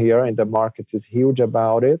of here and the market is huge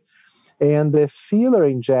about it. And the filler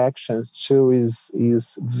injections too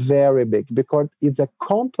is very big because it's a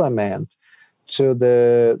complement to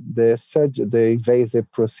the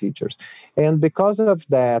invasive procedures. And because of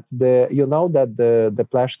that, the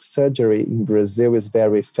plastic surgery in Brazil is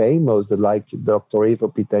very famous, like Dr. Ivo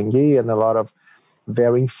Pitangui and a lot of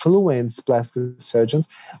very influenced plastic surgeons,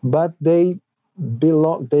 but they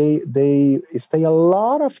stay a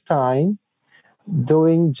lot of time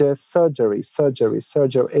doing just surgery.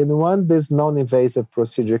 And when this non-invasive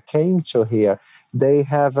procedure came to here, they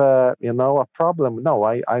have a problem. No,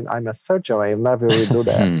 I'm a surgeon. I never will do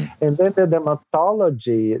that. And then the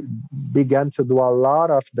dermatology began to do a lot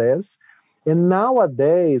of this. And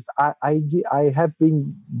nowadays, I have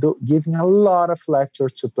been giving a lot of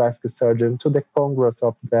lectures to plastic surgeons, to the Congress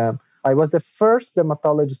of them. I was the first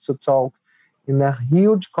dermatologist to talk in a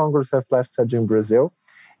huge Congress of plastic surgery in Brazil.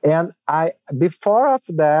 And before of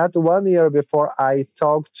that, 1 year before, I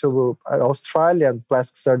talked to Australian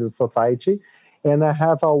Plastic Surgery Society, and I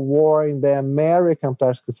have a war in the American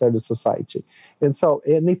Plastic Surgery Society. And so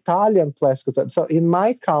in Italian plastic surgery. So in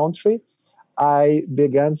my country, I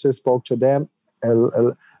began to speak to them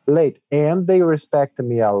late, and they respect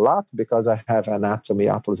me a lot because I have anatomy,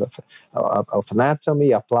 atlas of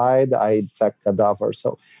anatomy applied. I dissect cadaver.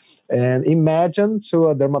 So, and imagine to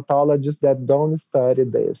a dermatologist that don't study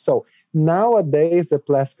this. So nowadays, the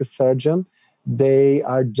plastic surgeon, they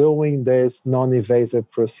are doing this non-invasive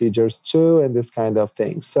procedures too, and this kind of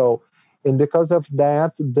thing. So, and because of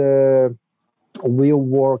that,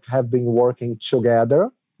 have been working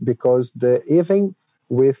together because even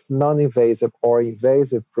with non-invasive or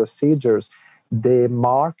invasive procedures, the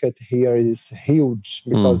market here is huge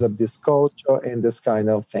because of this culture and this kind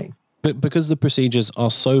of thing. But because the procedures are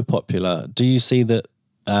so popular, do you see that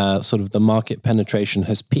sort of the market penetration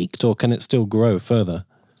has peaked, or can it still grow further?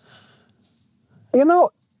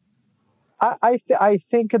 I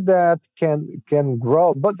think that can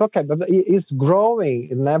grow, but okay, but it's growing.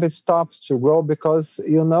 It never stops to grow because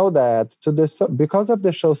you know that because of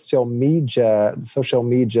the social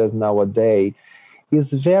medias nowadays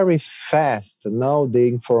is very fast. Now the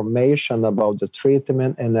information about the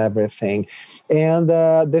treatment and everything, and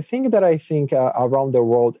the thing that I think around the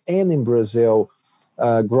world and in Brazil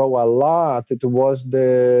grow a lot, it was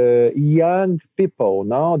the young people,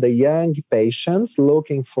 no, the young patients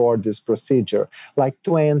looking for this procedure, like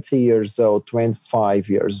 20 years old, 25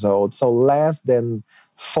 years old, so less than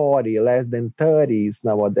 40, less than 30s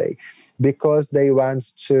nowadays, because they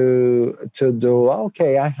want to do,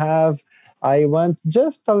 okay, I want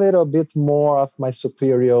just a little bit more of my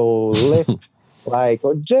superior lip, like,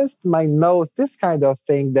 or just my nose, this kind of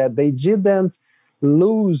thing that they didn't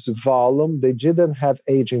lose volume, they didn't have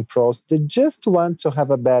aging process, they just want to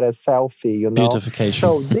have a better selfie, you know. Beautification.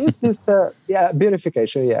 So this is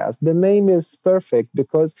beautification, yes. The name is perfect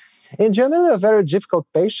because in general a very difficult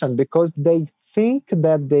patient because they think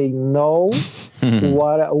that they know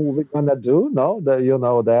what we're gonna do. No, you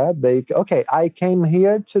know that they okay. I came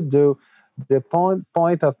here to do the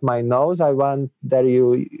point of my nose. I want that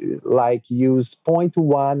you like use 0.1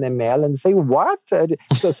 ml and say what?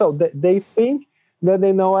 So they think that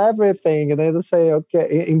they know everything, and they say,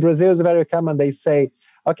 okay. In Brazil, it's very common. They say,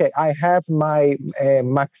 okay, I have my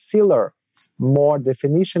maxillar, more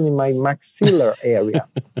definition in my maxillar area,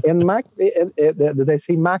 and they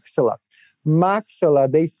say maxilla. Maxilla,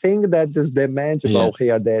 they think that is the mandible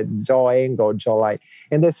here, the jaw angle, jawline.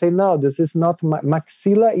 And they say, no, this is not,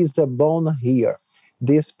 maxilla is the bone here.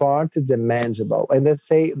 This part is the mandible. And they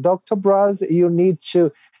say, Dr. Braz, you need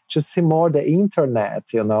to see more the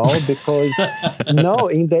internet, you know, because no,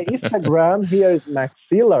 in the Instagram here is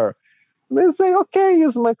maxillar. They say, okay,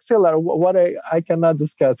 use maxillar. What I cannot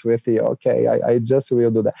discuss with you. Okay, I just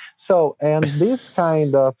will do that. So, and this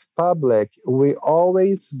kind of public, we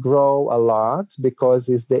always grow a lot because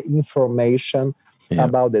it's the information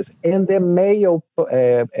about this. And the male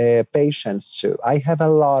patients too. I have a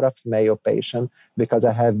lot of male patients because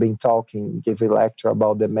I have been giving lecture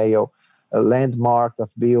about the male landmark of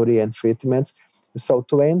beauty and treatments. So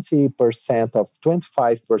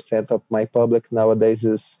 25% of my public nowadays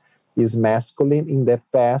is masculine. In the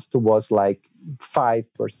past was like 5%.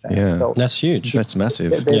 Yeah. So that's huge. That's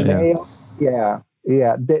massive. They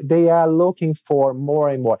are looking for more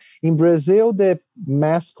and more. In Brazil, the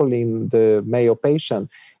male patient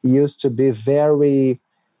used to be very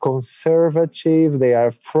conservative. They are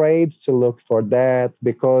afraid to look for that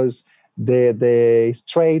because the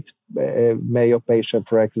straight male patient,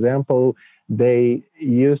 for example, they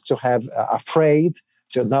used to have afraid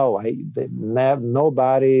to know.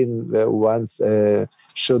 Nobody wants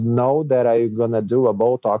should know that I'm gonna do a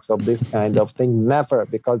Botox of this kind of thing. Never,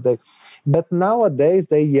 because they. But nowadays,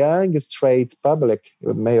 the young straight public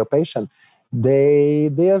male patient, they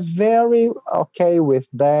are very okay with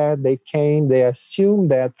that. They assume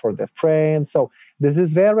that for their friends. So this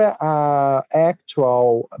is very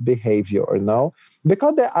actual behavior, you know.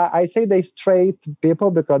 Because I say they straight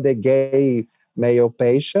people because they gay male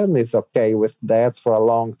patient is okay with that for a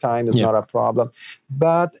long time. It's not a problem.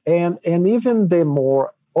 But and even the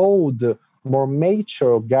more old, more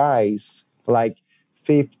mature guys like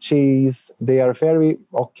 50s, they are very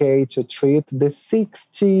okay to treat. The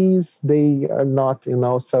 60s, they are not, you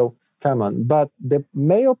know, so common. But the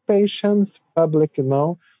male patients, public, you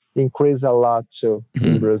know, increase a lot too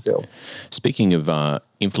in Brazil. Speaking of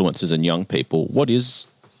influencers and young people, what is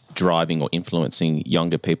driving or influencing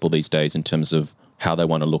younger people these days in terms of how they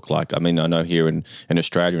want to look like? I mean, I know here in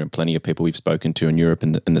Australia and plenty of people we've spoken to in Europe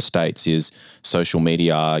and in the States is social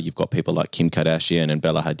media. You've got people like Kim Kardashian and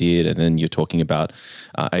Bella Hadid, and then you're talking about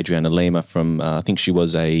Adriana Lima from, I think she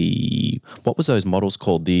was what was those models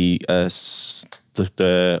called? Gosh,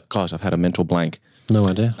 I've had a mental blank. No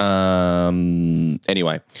idea.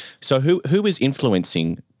 Anyway, so who is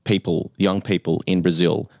influencing people, young people in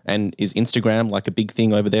Brazil? And is Instagram like a big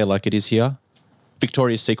thing over there like it is here?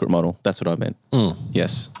 Victoria's Secret model. That's what I meant.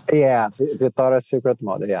 Yes. Yeah, Victoria's Secret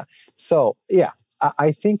model. Yeah. So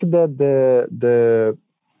I think that the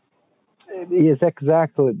is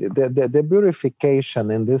exactly the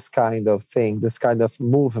beautification in this kind of thing, this kind of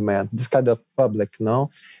movement, this kind of public,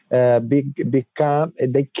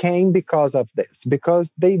 they came because of this,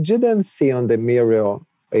 because they didn't see on the mirror,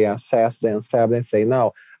 assess themselves and say,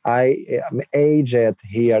 no, I am aged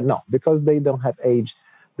here. No, because they don't have age.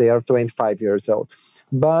 They are 25 years old.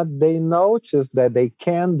 But they notice that they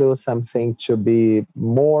can do something to be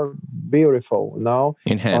more beautiful,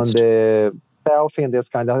 enhanced. selfie and this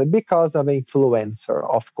kind of, because of influencer,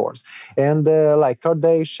 of course, and like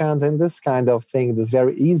Kardashians and this kind of thing that's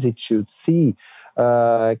very easy to see,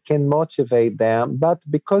 can motivate them. But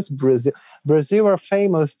because Brazil are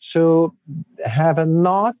famous to have a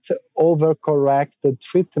not overcorrected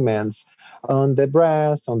treatments on the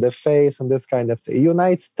breast, on the face, on this kind of thing.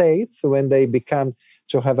 United States, when they become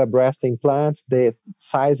to have a breast implant, the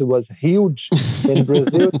size was huge. In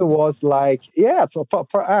Brazil, it was like, yeah,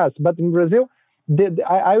 for us. But in Brazil,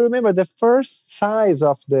 I remember the first size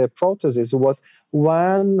of the prosthesis was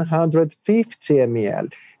 150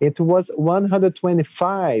 ml. It was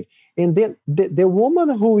 125. And then the woman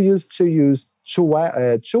who used to use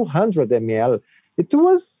 200 ml, it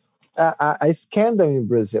was a scandal in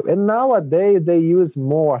Brazil. And nowadays they use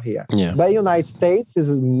more here. Yeah. But United States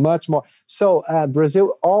is much more. So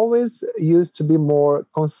Brazil always used to be more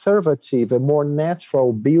conservative and more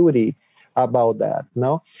natural beauty about that,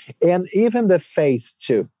 no? And even the face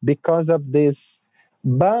too, because of this.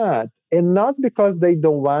 But, and not because they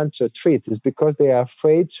don't want to treat, it's because they are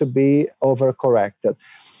afraid to be overcorrected.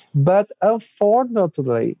 But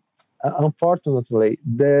unfortunately,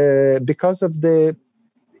 because of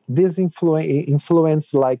this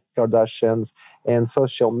influence like Kardashians and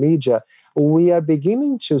social media, we are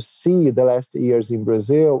beginning to see the last years in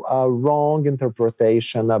Brazil a wrong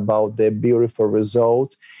interpretation about the beautiful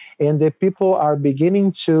result. And the people are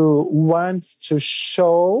beginning to want to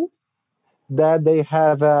show that they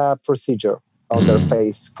have a procedure on their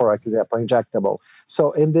face, for example, injectable.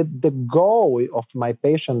 So, and the goal of my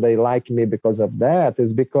patient, they like me because of that,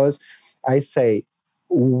 is because I say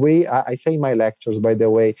in my lectures, by the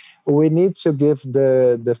way, we need to give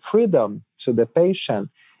the freedom to the patient.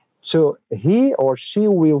 So he or she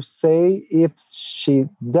will say if she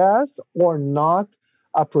does or not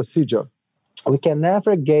a procedure. We can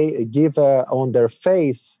never give on their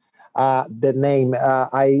face the name,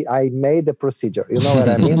 I made the procedure. You know what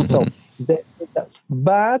I mean? So,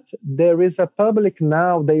 but there is a public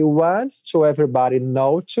now, they want to everybody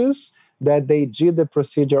notice that they did the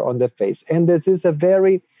procedure on the face. And this is a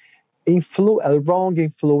very wrong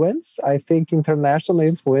influence, I think, international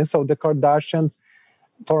influence. So the Kardashians,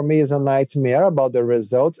 for me, is a nightmare about the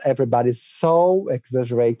results. Everybody's so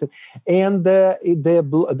exaggerated. And the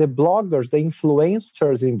bloggers, the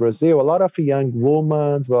influencers in Brazil, a lot of young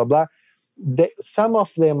women, blah, blah, some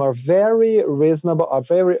of them are very reasonable, are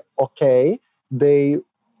very okay. They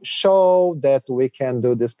show that we can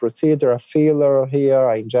do this procedure, a filler here,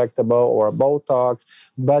 a injectable or a Botox,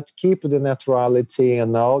 but keep the naturality, you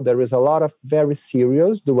know. There is a lot of very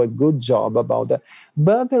serious, do a good job about that.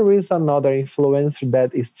 But there is another influence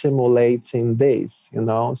that is stimulating this, you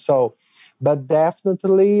know. So, but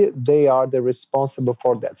definitely they are the responsible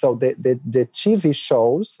for that. So the TV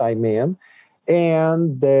shows, I mean,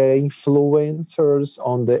 and the influencers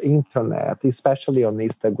on the internet, especially on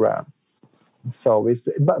Instagram. So it's,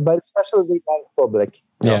 but especially the public.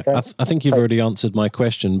 Yeah, okay? I think you've already answered my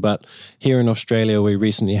question. But here in Australia, we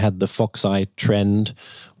recently had the fox eye trend,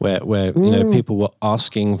 where you know, people were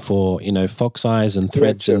asking for, you know, fox eyes and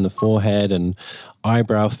threads in the forehead and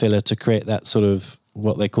eyebrow filler to create that sort of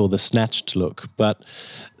what they call the snatched look. But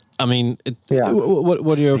I mean,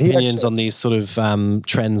 what are your opinions on these sort of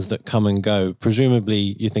trends that come and go?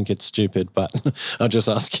 Presumably, you think it's stupid, but I'll just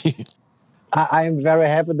ask you. I'm very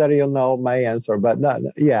happy that you know my answer, but no,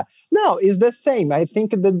 it's the same. I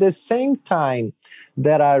think that the same time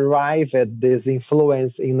that I arrive at this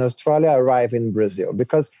influence in Australia, I arrive in Brazil.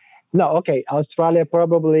 Because, Australia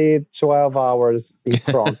probably 12 hours in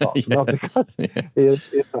front of,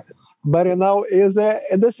 but is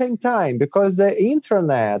at the same time, because the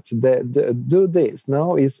internet, do this,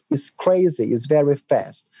 is crazy, it's very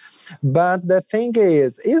fast. But the thing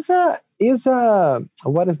is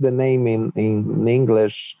what is the name in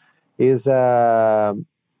English? Is a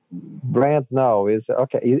brand? No, is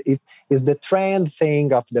okay. It is the trend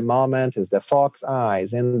thing of the moment. Is the fox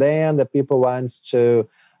eyes, and then the people wants to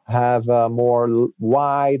have more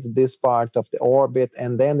wide this part of the orbit,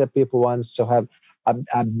 and then the people wants to have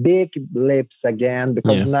a big lips again,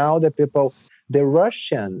 because now the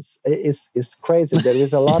Russians is crazy. There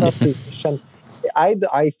is a lot of physicians.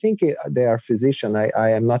 I think they are physicians.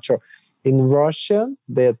 I am not sure. In Russia,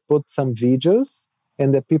 they put some videos,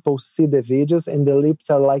 and the people see the videos, and the lips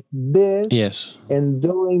are like this. Yes. And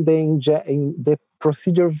doing the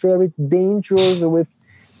procedure very dangerous with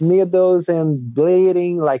needles and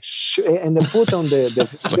bleeding, and they put on the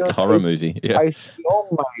it's like a horror movie. Yeah. Oh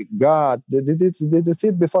my God, did you see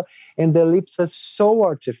it before? And the lips are so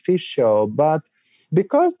artificial, but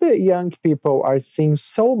because the young people are seeing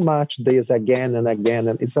so much this again and again,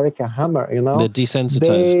 and it's like a hammer, you know. They're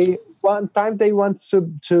desensitized. one time they want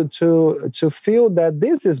to feel that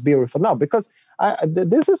this is beautiful. No, because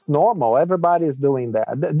this is normal. Everybody is doing that.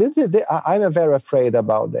 I'm very afraid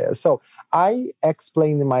about this. So I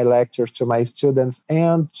explain in my lectures to my students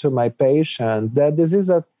and to my patients that this is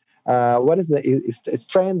it's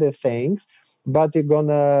trendy things, but you're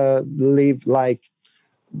gonna live like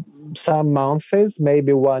some months,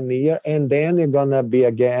 maybe 1 year, and then you're gonna be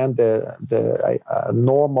again the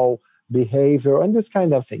normal behavior and this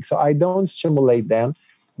kind of thing. So I don't stimulate them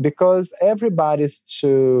because everybody's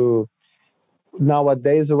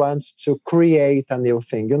nowadays wants to create a new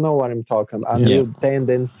thing. You know what I'm talking about? A new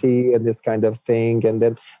tendency and this kind of thing. And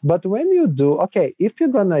then, but when you do, okay, if you're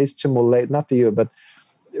gonna stimulate, not you, but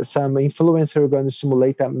some influencer are going to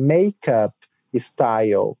stimulate a makeup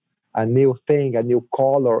style, a new thing, a new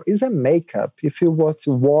color, is a makeup. If you want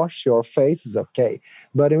to wash your face, it's okay.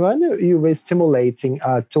 But when you are stimulating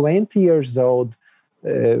a 20 years old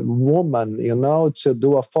woman, to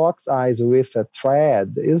do a fox eyes with a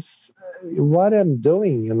thread, is what I'm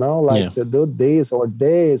doing, to do this or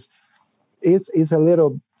this. It's a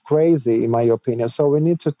little crazy, in my opinion. So we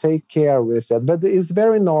need to take care with that. But it's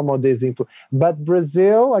very normal, But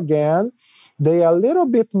Brazil, again, they are a little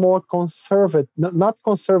bit more conservative, not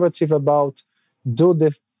conservative about do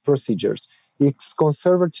the procedures. It's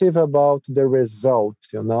conservative about the result,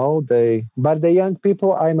 But the young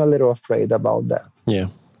people, I'm a little afraid about that. Yeah.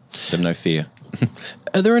 They have no fear.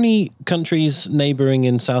 Are there any countries neighboring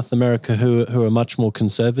in South America who are much more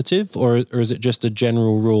conservative, or is it just a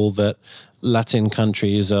general rule that Latin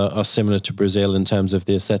countries are similar to Brazil in terms of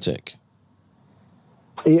the aesthetic?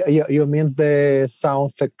 You mean the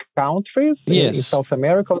South countries in South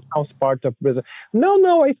America, or South part of Brazil?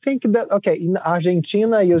 No, I think that, okay, in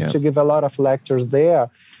Argentina, I used to give a lot of lectures there.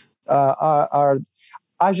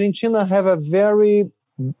 Argentina have a very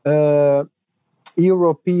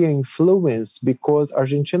European influence because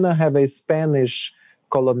Argentina have a Spanish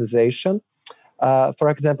colonization. For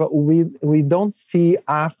example, we don't see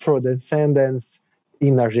Afro descendants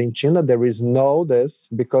in Argentina. There is no this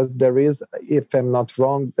because there is, if I'm not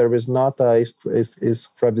wrong, there is not a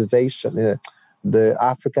esclavization. The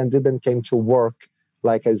African didn't came to work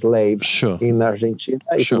like a slave in Argentina.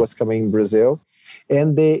 It was coming in Brazil.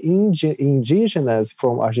 And the indigenous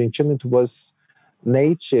from Argentina, it was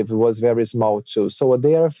native, was very small too. So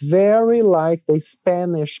they are very like the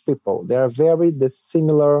Spanish people. They are very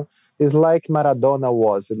similar. It's like Maradona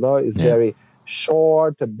was, It's very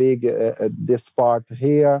short, a big, this part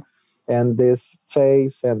here, and this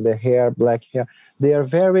face and the hair, black hair. They are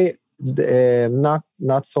very not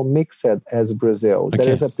so mixed as Brazil. Okay.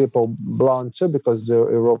 There is a people blonde too because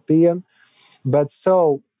they're European. But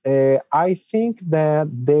so I think that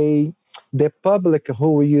the public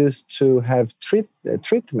who used to have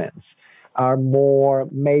treatments are more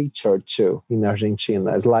mature too in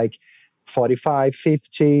Argentina. It's like 45,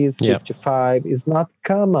 50s, 55. It's not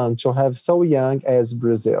common to have so young as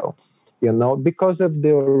Brazil, because of the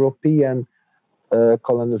European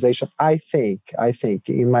colonization. I think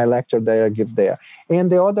in my lecture that I give there. And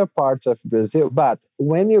the other parts of Brazil, but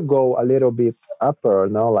when you go a little bit upper,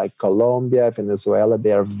 like Colombia, Venezuela,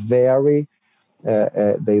 they are very,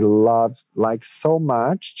 they love like so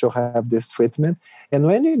much to have this treatment. And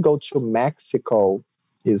when you go to Mexico,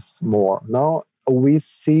 is more, we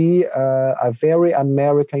see a very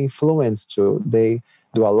American influence too. They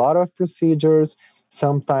do a lot of procedures.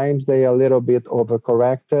 Sometimes they are a little bit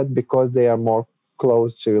overcorrected because they are more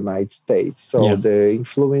close to United States. So the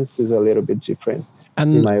influence is a little bit different,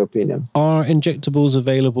 in my opinion. Are injectables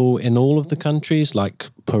available in all of the countries, like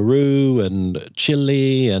Peru and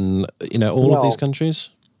Chile and, all of these countries?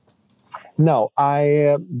 No,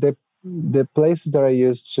 the places that I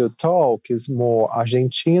used to talk is more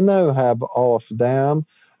Argentina. You have all of them.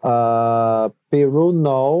 Peru,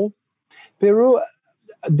 no. Peru,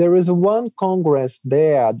 there is one congress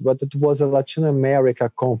there, but it was a Latin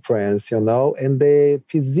America conference, and the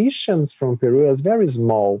physicians from Peru is very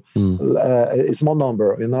small, a small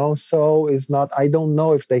number, So it's not. I don't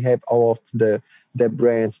know if they have all of the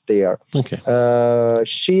brands there. Okay.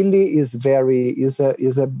 Chile is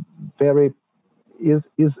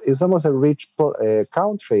almost a rich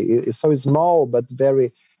country. It's so small, but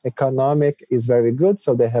very economic, is very good.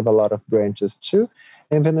 So they have a lot of branches too.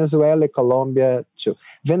 And Venezuela, Colombia too.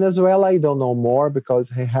 Venezuela, I don't know more because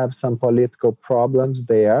they have some political problems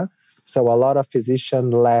there. So a lot of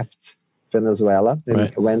physicians left Venezuela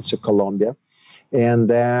and went to Colombia. And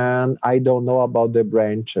then I don't know about the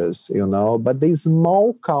branches, But these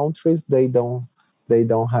small countries, they don't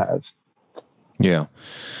have. Yeah.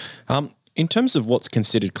 In terms of what's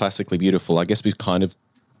considered classically beautiful, I guess we've kind of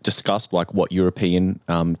discussed like what European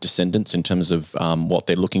descendants in terms of what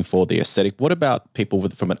they're looking for, the aesthetic. What about people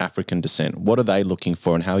from an African descent? What are they looking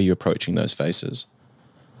for, and how are you approaching those faces?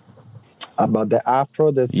 About the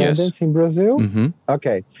Afro descendants in Brazil? Mm-hmm.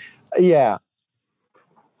 Okay. Yeah.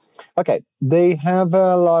 Okay. They have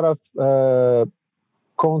a lot of oh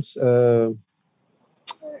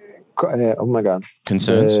my God.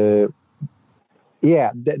 Concerns?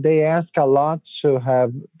 They ask a lot to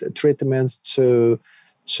have treatments to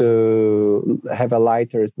have a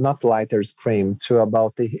not lighter skin, to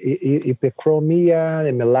about the hyperchromia,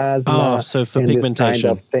 the melasma, so for and pigmentation. This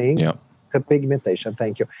kind of thing. Yeah. The pigmentation,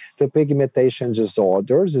 thank you. The pigmentation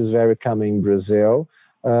disorders is very common in Brazil.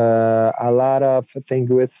 A lot of things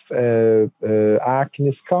with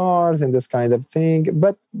acne scars and this kind of thing,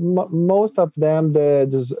 but most of them,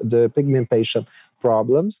 the pigmentation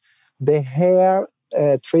problems. The hair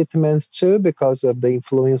treatments too, because of the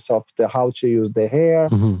influence of how to use the hair,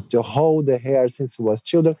 to hold the hair since we was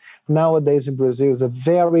children. Nowadays in Brazil is a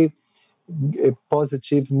very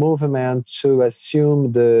positive movement to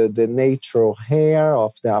assume the natural hair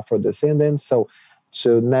of the Afro descendants. So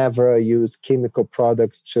to never use chemical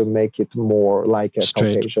products to make it more like a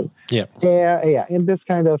straight Caucasian hair, and this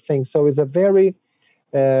kind of thing. So it's a very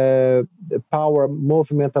power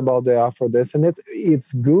movement about the Afro descendants.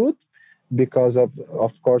 It's good because of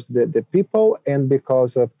course, the people, and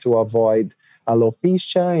because of to avoid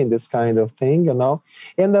alopecia and this kind of thing,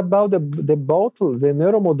 And about the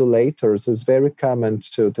neuromodulators is very common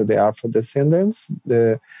to the Afro descendants.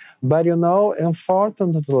 But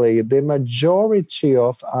unfortunately, the majority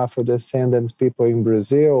of Afro descendant people in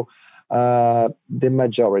Brazil, the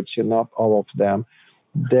majority, not all of them,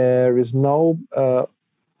 there is no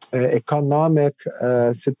economic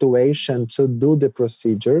situation to do the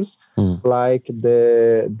procedures like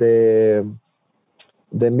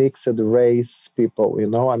the mixed race people.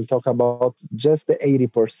 I'm talking about just the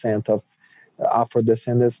 80% of Afro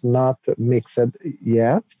descendants not mixed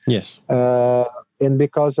yet. Yes. And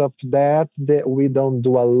because of that, we don't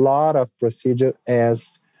do a lot of procedure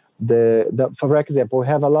as for example, we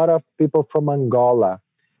have a lot of people from Angola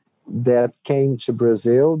that came to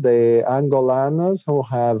Brazil. The Angolanos who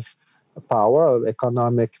have power,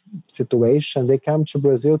 economic situation, they come to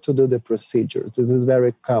Brazil to do the procedures. This is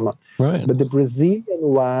very common. Right. But the Brazilian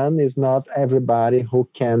one is not everybody who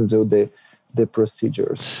can do the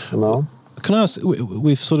procedures, Can I ask,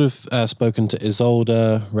 we've sort of spoken to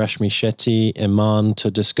Isolda, Rashmi Shetty, Iman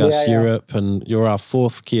to discuss Europe, and you're our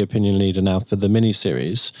fourth key opinion leader now for the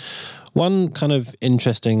mini-series. One kind of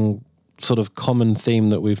interesting sort of common theme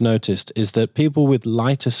that we've noticed is that people with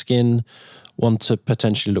lighter skin want to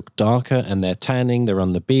potentially look darker, and they're tanning, they're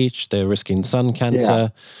on the beach, they're risking sun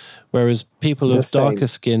cancer, whereas people of darker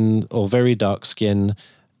skin or very dark skin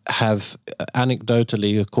have,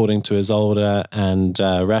 anecdotally, according to Isolda and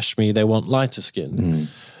Rashmi, they want lighter skin.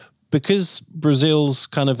 Because Brazil's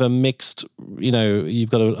kind of a mixed, you've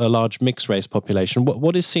got a large mixed race population,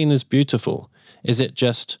 what is seen as beautiful? Is it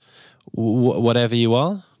just whatever you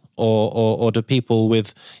are? Or do people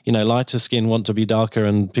with, lighter skin want to be darker,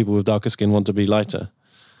 and people with darker skin want to be lighter?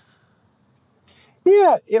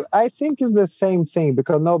 Yeah, I think it's the same thing,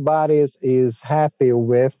 because nobody is happy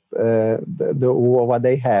with what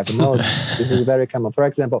they have. This is very common. For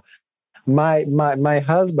example, my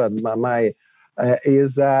husband,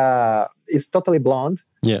 is totally blonde.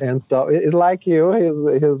 Yeah, and it's like you.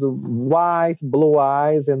 He's white, blue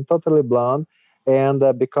eyes, and totally blonde. And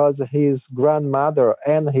because his grandmother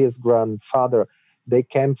and his grandfather, they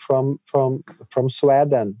came from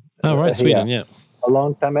Sweden. Oh, right, Sweden, yeah. A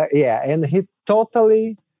long time, and he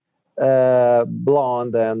totally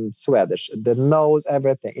blonde and Swedish. The nose,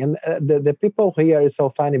 everything. And the people here is so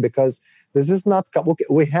funny, because this is not,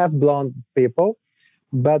 we have blonde people,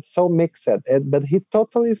 but so mixed. But he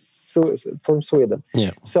totally from Sweden.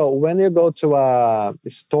 Yeah. So when you go to a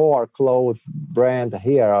store, clothes brand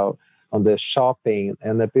here, on the shopping,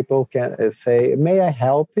 and the people can say, "May I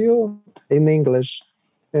help you?" in English,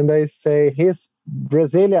 and they say, "He's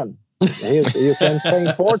Brazilian." You can say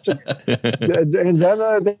in Portuguese. In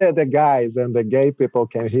general, the guys and the gay people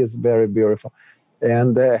he's very beautiful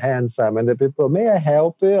and handsome, and the people, "May I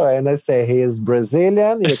help you?" and I say, "He is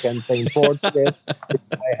Brazilian." You can say in Portuguese,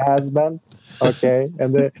 "My husband," okay,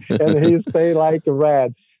 and he stay like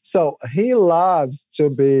red. So he loves to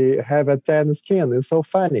have a tan skin. It's so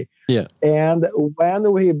funny. Yeah. And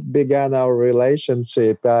when we began our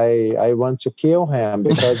relationship, I want to kill him,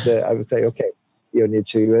 because I would say, "Okay, you need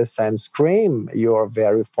to use sunscreen. You're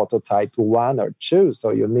very phototype 1 or 2,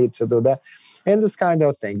 so you need to do that." And this kind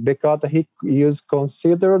of thing, because he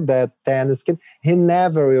consider that tan skin, he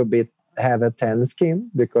never will be have a tan skin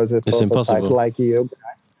because a It's phototype impossible. like you,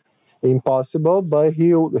 impossible, but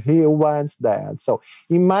he wants that. So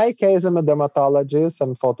in my case, I'm a dermatologist.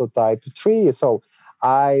 I'm phototype 3. So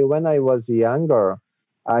when I was younger,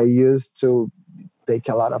 I used to take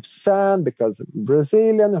a lot of sun because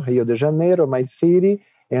Brazilian, Rio de Janeiro, my city,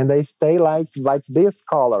 and I stay like this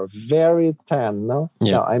color, very tan.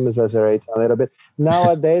 Yeah. No, I'm exaggerating a little bit.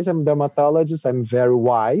 Nowadays, I'm dermatologist. I'm very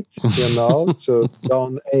white, to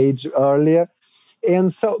don't age earlier.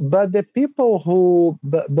 And so, but the people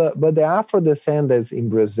but the Afro descendants in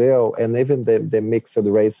Brazil and even the mixed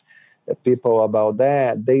race people about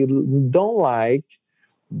that, they don't like,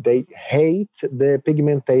 they hate the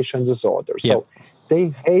pigmentation disorder. So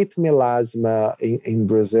they hate melasma in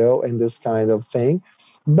Brazil and this kind of thing,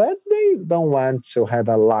 but they don't want to have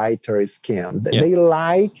a lighter skin. They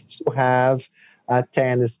like to have a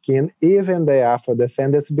tan skin, even the Afro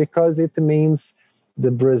descendants, because it means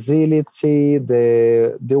the Brazility,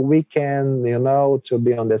 the weekend, to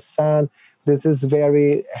be on the sun. This is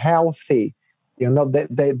very healthy.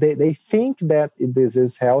 They think that this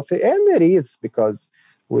is healthy, and it is, because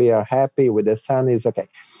we are happy with the sun, is okay.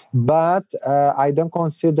 But I don't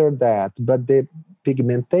consider that. But the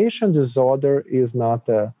pigmentation disorder is not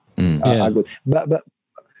a good. But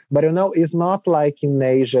it's not like in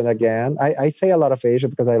Asia again. I say a lot of Asia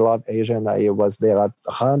because I love Asia, and I was there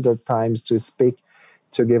 100 times to speak,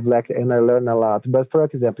 to give lecture, and I learn a lot. But for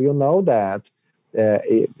example, that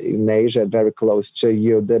in Asia, very close to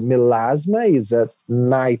you, the melasma is a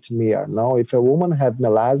nightmare. No, if a woman have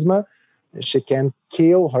melasma, she can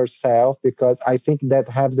kill herself, because I think that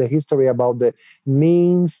have the history about the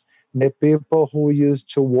means, the people who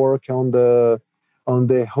used to work on the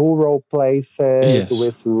rural places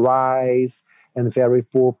with rice, and very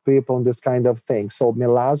poor people and this kind of thing. So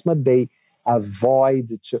melasma, they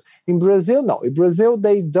avoid to. In Brazil, no. In Brazil,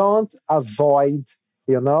 they don't avoid.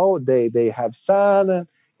 They have sun.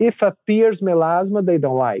 If appears melasma, they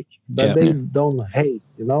don't like, but they don't hate.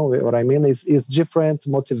 You know what I mean? It's different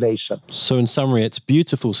motivation. So in summary, it's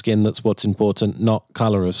beautiful skin that's what's important, not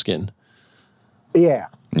color of skin. Yeah.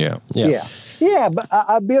 But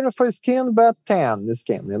a beautiful skin, but tan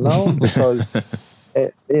skin. Because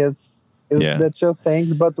it's the two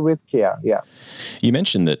things, but with care. Yeah. You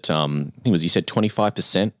mentioned that I think you said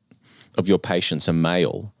 25% of your patients are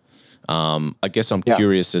male. I guess I'm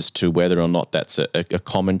curious as to whether or not that's a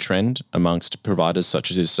common trend amongst providers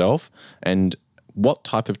such as yourself, and what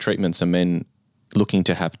type of treatments are men looking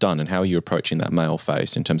to have done, and how are you approaching that male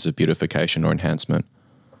face in terms of beautification or enhancement?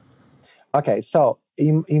 Okay, so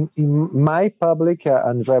in my public,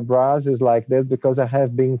 Andre Braz is like this because I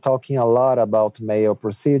have been talking a lot about male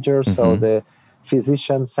procedures. Mm-hmm. So the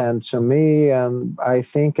physician sent to me, and I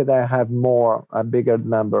think that I have a bigger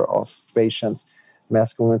number of patients,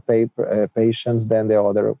 masculine patients, than the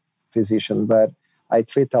other physician, but I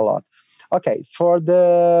treat a lot. Okay, for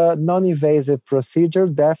the non-invasive procedure,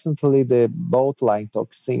 definitely the botulinum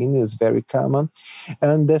toxin is very common,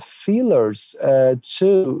 and the fillers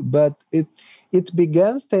too. But it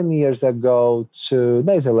began 10 years ago to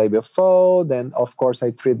nasolabial fold, and of course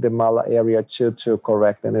I treat the malar area too to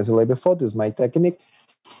correct the nasolabial fold. This is my technique.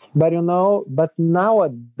 But but now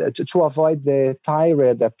to avoid the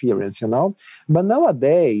thyroid appearance, But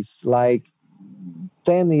nowadays, like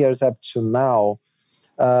 10 years up to now,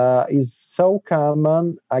 is so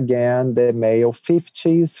common, again, the male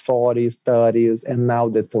 50s, 40s, 30s, and now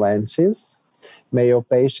the 20s, male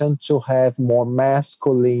patient to have more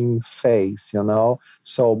masculine face,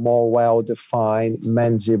 so more well-defined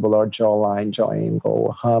mandibular jawline, jaw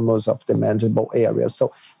angle, humerus of the mandible area.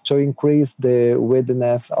 So to increase the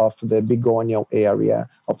widthness of the bigonial area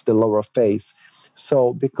of the lower face.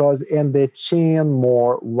 So and the chin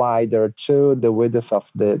more wider too, the width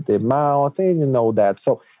of the mouth, and that.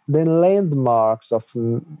 So the landmarks of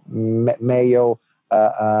male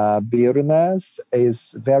beautiness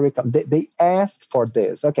is very. They ask for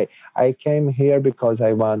this. Okay, I came here because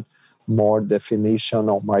I want more definition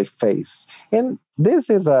on my face, and this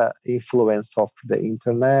is a influence of the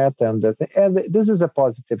internet, and this is a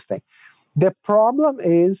positive thing. The problem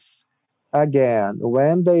is, again,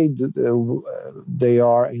 when they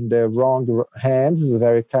are in the wrong hands, it's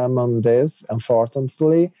very common. This,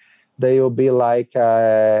 unfortunately, they will be like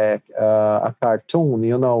a cartoon.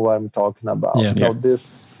 You know what I'm talking about.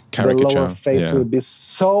 This caricature. The lower face will be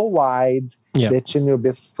so wide, the chin will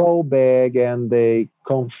be so big, and they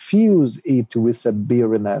confuse it with a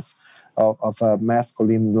beautiness of a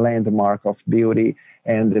masculine landmark of beauty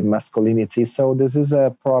and the masculinity. So this is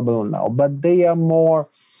a problem now. But they are more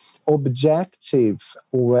objective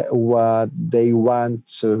what they want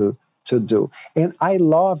to to do. And I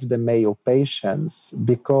love the male patients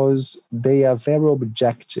because they are very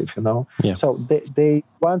objective, you know. Yeah. So they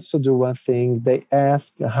want to do one thing, they ask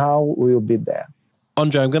how will be that.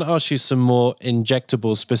 Andre, I'm going to ask you some more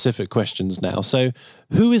injectable specific questions now. So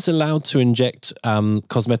who is allowed to inject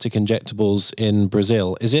cosmetic injectables in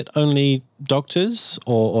Brazil? Is it only doctors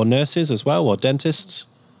or nurses as well, or dentists?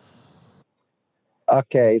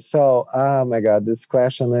 Okay, so, oh my God, this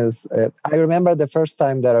question is, I remember the first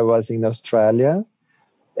time that I was in Australia,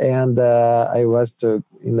 and I was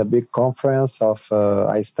in a big conference of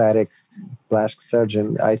aesthetic plastic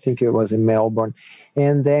surgeon. I think it was in Melbourne.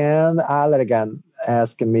 And then Allergan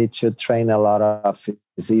asked me to train a lot of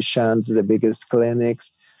physicians, the biggest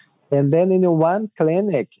clinics. And then in one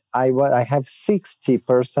clinic, I have 60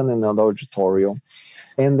 person in an auditorium.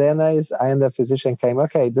 And then the physician came,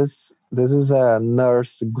 okay, this is a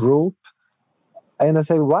nurse group. And I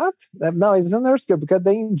say, what? No, it's a nurse group because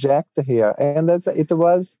they inject here. And it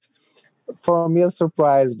was, for me, a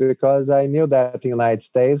surprise because I knew that in the United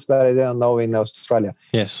States, but I didn't know in Australia.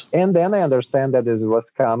 Yes. And then I understand that this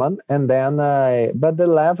was common. And then but the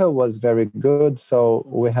level was very good. So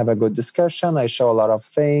we have a good discussion. I show a lot of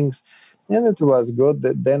things and it was good.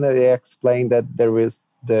 Then I explained that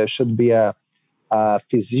there should be a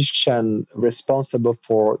physician responsible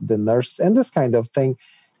for the nurse and this kind of thing.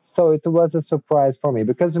 So it was a surprise for me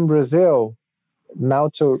because in Brazil, now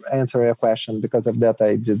to answer your question, because of that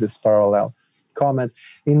I did this parallel comment.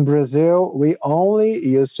 In Brazil, we only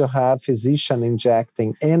used to have physician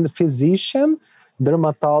injecting and physician,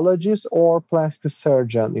 dermatologist or plastic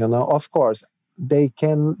surgeon. You know, of course, they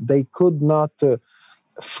could not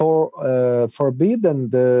forbidden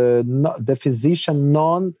the physician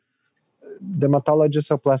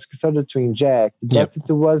non-dermatologist or plastic surgeon to inject, but Yep. it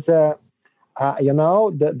was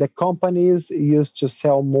the companies used to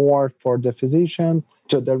sell more for the physician,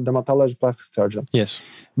 to the dermatologist, plastic surgeon. Yes.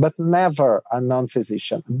 But never a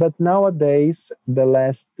non-physician. But nowadays, the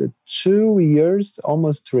last 2 years,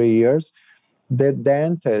 almost 3 years, the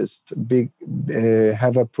dentists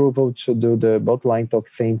have approval to do the botulinum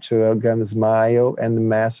toxin to gum smile and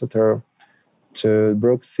masseter to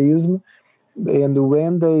bruxism. And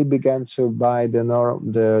when they began to buy the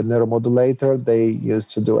neuromodulator, they used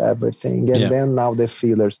to do everything. And then now the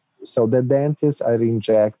fillers. So the dentists are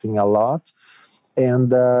injecting a lot.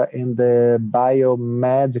 And in the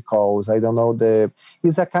biomedicals, I don't know,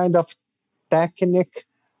 it's a kind of technique.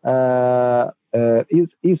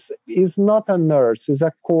 Is not a nurse. It's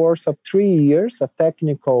a course of 3 years, a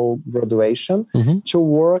technical graduation to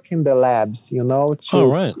work in the labs, you know,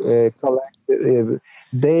 to collect.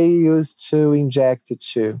 They used to inject it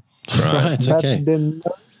too. Right, but okay.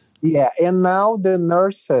 And now the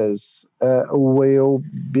nurses will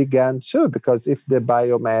begin too, because if the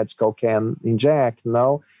biomedical can inject,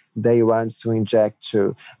 they want to inject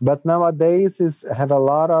too. But nowadays have a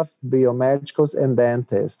lot of biomedicals and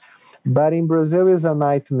dentists. But in Brazil is a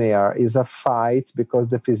nightmare, is a fight because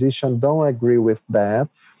the physician don't agree with that,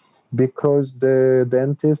 because the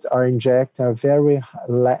dentists are injecting a very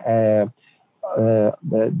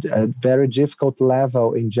very difficult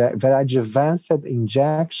level, very advanced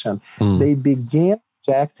injection. They begin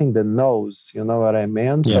injecting the nose, you know what I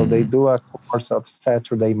mean? So they do a course of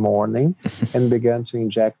Saturday morning and begin to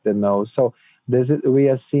inject the nose. So we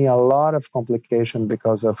are seeing a lot of complication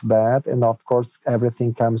because of that. And of course,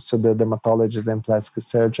 everything comes to the dermatologist and plastic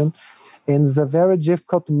surgeon. And it's a very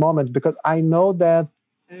difficult moment because I know that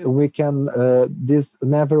we can, this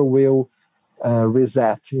never will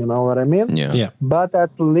reset, you know what I mean? Yeah. But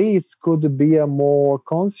at least could be a more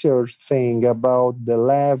conscious thing about the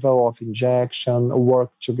level of injection,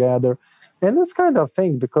 work together, and this kind of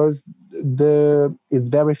thing, because it's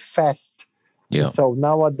very fast. Yeah. So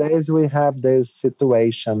nowadays we have this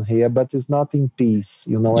situation here, but it's not in peace.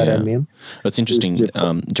 You know what I mean? It's interesting.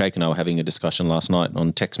 Jake and I were having a discussion last night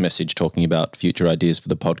on text message talking about future ideas for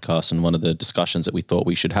the podcast, and one of the discussions that we thought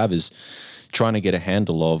we should have is trying to get a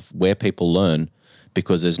handle of where people learn,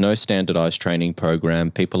 because there's no standardized training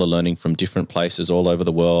program. People are learning from different places all over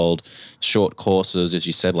the world, short courses, as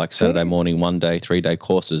you said, like Saturday morning, 1 day, 3-day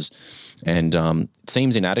courses. And it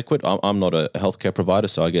seems inadequate. I'm not a healthcare provider,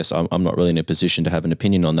 so I guess I'm not really in a position to have an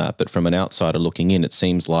opinion on that. But from an outsider looking in, it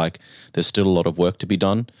seems like there's still a lot of work to be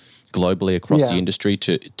done globally across the industry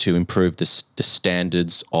to improve the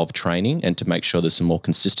standards of training and to make sure there's some more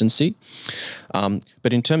consistency.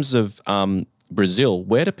 But in terms of Brazil,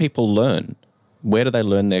 where do people learn? Where do they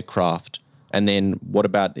learn their craft? And then what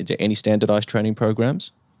about, is there any standardized training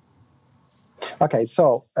programs? Okay,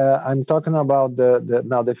 so I'm talking about the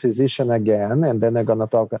now the physician again, and then I'm gonna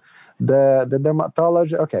talk the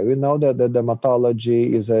dermatology. Okay, we know that the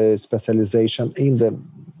dermatology is a specialization in the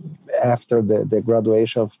after the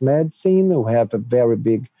graduation of medicine. We have a very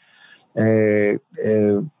big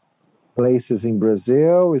places in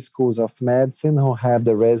Brazil, schools of medicine who have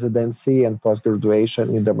the residency and post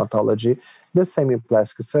graduation in dermatology. The same in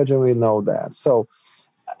plastic surgery, we know that. So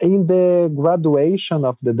in the graduation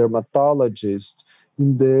of the dermatologist,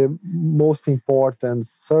 in the most important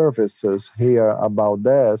services here about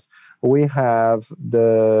this, we have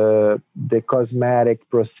the cosmetic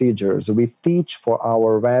procedures. We teach for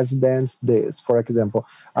our residents this. For example,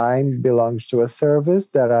 I belongs to a service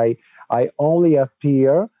that I only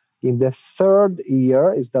appear in the third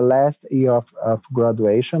year, is the last year of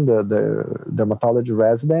graduation, the dermatology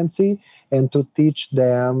residency, and to teach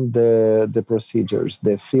them the procedures,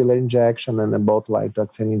 the filler injection and the botulinum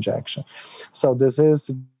toxin injection. So this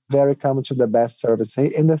is very common to the best service,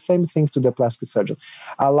 and the same thing to the plastic surgeon.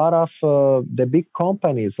 A lot of the big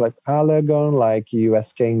companies like Allergan, like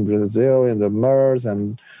USK in Brazil, and the MERS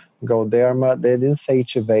and Galderma, they didn't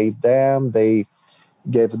sativate them. They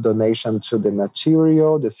gave donation to the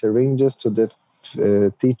material, the syringes, to the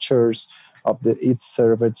teachers of each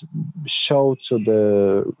service, show to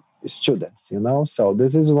the students, So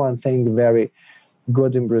this is one thing very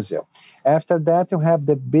good in Brazil. After that, you have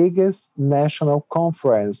the biggest national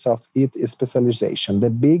conference of each specialization. The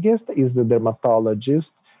biggest is the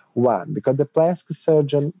dermatologist one, because the plastic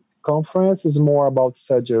surgeon conference is more about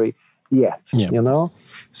surgery yet,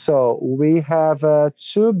 So we have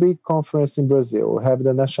two big conferences in Brazil. We have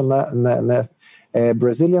the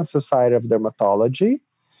Brazilian Society of Dermatology.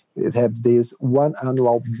 We have this one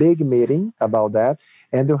annual big meeting about that.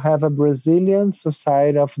 And you have a Brazilian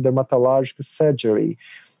Society of Dermatologic Surgery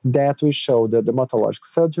that we show the dermatologic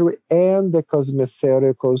surgery and the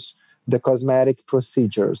cosmeceuticals, the cosmetic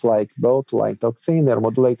procedures like botulinum toxin,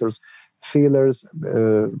 neuromodulators, fillers,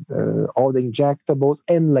 all the injectables,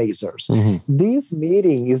 and lasers. Mm-hmm. This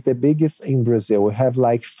meeting is the biggest in Brazil. We have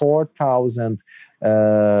like 4,000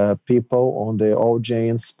 people on the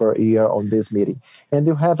audience per year on this meeting. And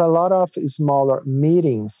you have a lot of smaller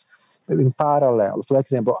meetings in parallel. For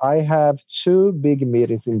example, I have two big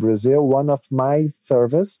meetings in Brazil. One of my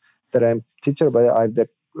service that I'm teacher, but I have the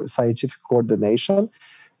scientific coordination,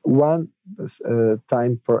 one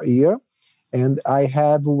time per year. And I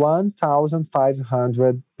have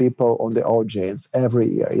 1,500 people on the audience every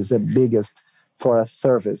year. It's the biggest for a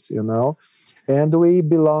service, And we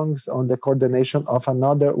belong on the coordination of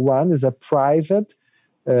another one, is a private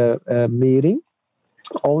meeting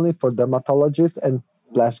only for dermatologists and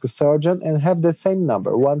plastic surgeon, and have the same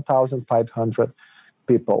number, 1,500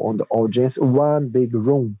 people on the audience, one big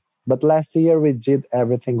room. But last year we did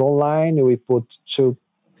everything online. We put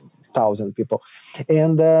 2,000 people.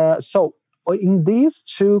 And so in these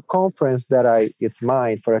two conferences it's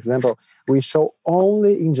mine, for example, we show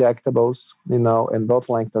only injectables, and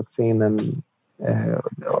botulinum toxin and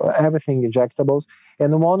everything injectables.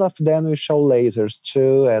 And one of them we show lasers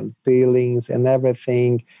too, and peelings and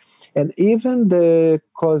everything. And even the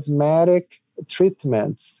cosmetic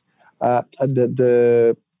treatments,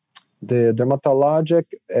 the dermatologic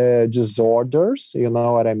disorders, you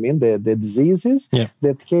know what I mean, the diseases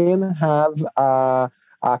that can have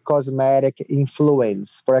a cosmetic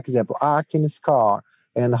influence. For example, acne scar,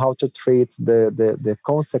 and how to treat the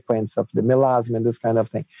consequence of the melasma and this kind of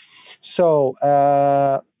thing. So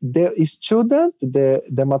the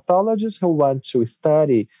dermatologists who want to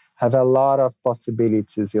study have a lot of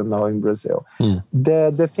possibilities, in Brazil. Mm.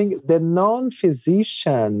 The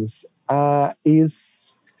non-physicians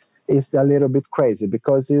is a little bit crazy,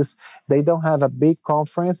 because they don't have a big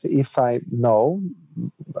conference, if I know,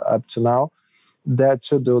 up to now, that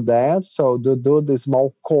to do that. So to do the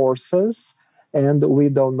small courses, and we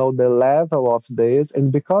don't know the level of this.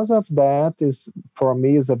 And because of that, for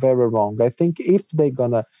me, is a very wrong. I think if they're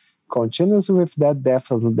going to continue with that,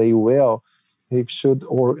 definitely they will. It should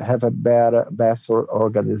have a better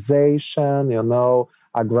organization,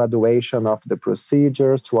 a graduation of the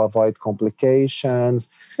procedures to avoid complications,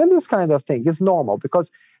 and this kind of thing is normal, because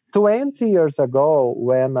 20 years ago,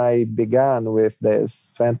 when I began with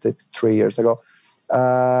this, 23 years ago,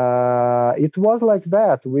 it was like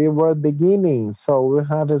that. We were beginning, so we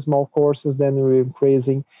have small courses, then we're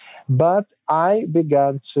increasing. But I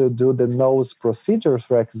began to do the nose procedures,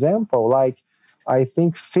 for example, like I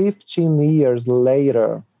think 15 years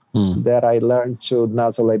later that I learned to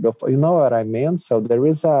nasolabial. You know what I mean? So there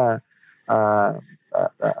is a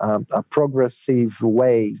progressive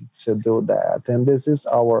way to do that, and this is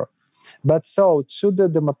our But so to the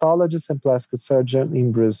dermatologist and plastic surgeon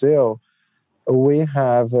in Brazil, we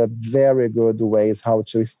have very good ways how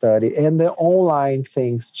to study, and the online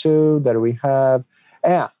things too that we have.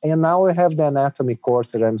 And now we have the anatomy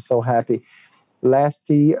course that I'm so happy. Last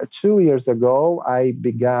year, 2 years ago, I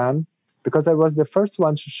began, because I was the first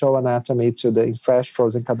one to show anatomy to the fresh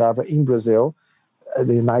frozen cadaver in Brazil,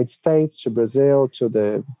 the United States, to Brazil, to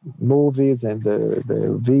the movies and the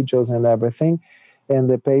videos and everything, and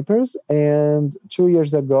the papers. And 2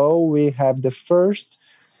 years ago, we have the first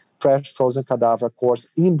fresh frozen cadaver course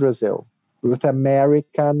in Brazil with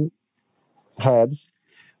American heads,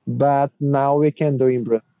 but now we can do in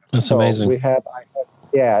Brazil. That's amazing.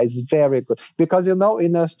 Yeah, it's very good. Because,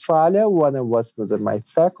 in Australia, when it was my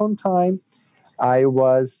second time, I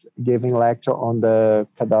was giving lecture on the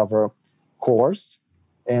cadaver course,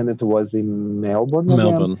 and it was in Melbourne.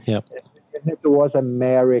 Melbourne, yeah. And it was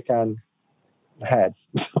American heads.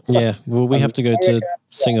 Yeah, well, we have to go to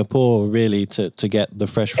Singapore really to get the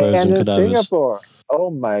fresh frozen cadavers. Singapore, oh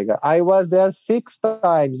my God, I was there 6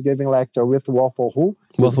 times giving lecture with Waffle Who.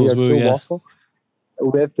 Waffles Woo, yeah. Waffle,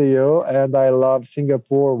 with you, and I love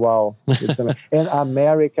Singapore. Wow, it's and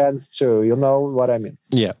Americans too. You know what I mean?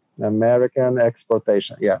 Yeah. American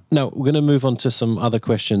exportation. Yeah. Now we're going to move on to some other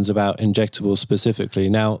questions about injectables specifically.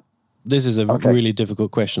 Now, this is a really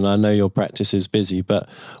difficult question. I know your practice is busy, but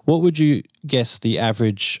what would you guess the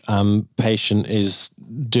average patient is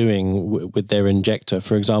doing with their injector?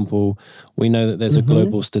 For example, we know that there's a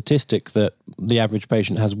global statistic that the average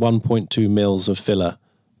patient has 1.2 mils of filler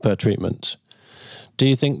per treatment. Do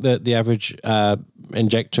you think that the average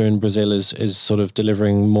injector in Brazil is sort of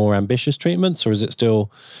delivering more ambitious treatments, or is it still,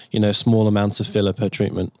 small amounts of filler per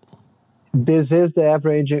treatment? This is the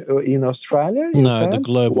average in Australia? No, the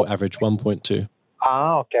global average, 1.2.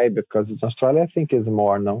 Okay, because in Australia, I think is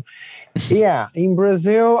more, no? Yeah, in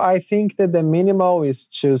Brazil, I think that the minimal is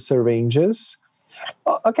 2 syringes.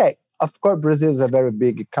 Okay, of course, Brazil is a very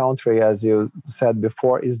big country, as you said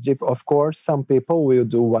before. Of course, some people will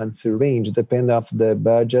do 1 syringe, depending on the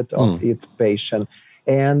budget of each patient.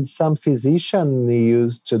 And some physicians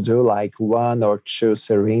used to do like 1 or 2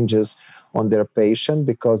 syringes on their patient,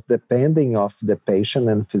 because depending of the patient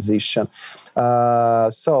and physician.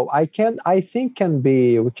 So we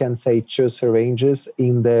can say 2 syringes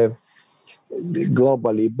in the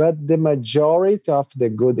globally, but the majority of the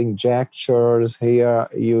good injectors here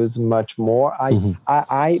use much more.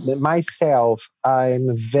 I myself,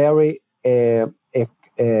 I'm very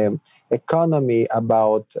economy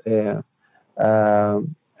about the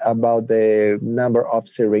number of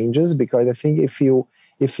syringes, because I think if you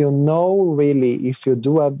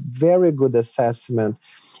do a very good assessment,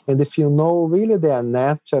 and if you know really the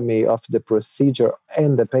anatomy of the procedure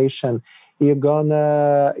and the patient, you're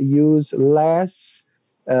gonna use less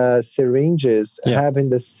syringes, having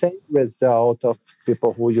the same result of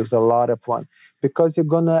people who use a lot of one, because you're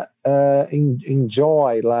gonna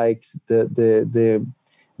enjoy like the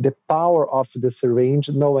power of the syringe,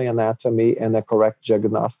 knowing anatomy and a correct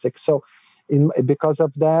diagnostic. So because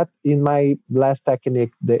of that, in my last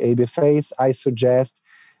technique, the AB face, I suggest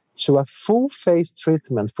to a full face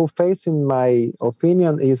treatment. Full face, in my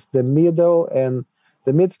opinion, is the middle and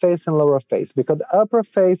the mid face and lower face, because the upper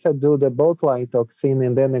face I do the botulinum toxin,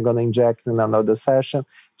 and then I'm going to inject in another session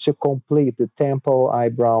to complete the temple,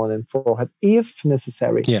 eyebrow, and forehead if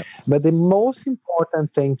necessary. Yeah. But the most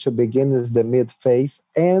important thing to begin is the mid face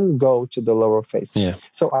and go to the lower face. Yeah.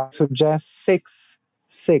 So I suggest 6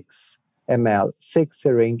 ml, 6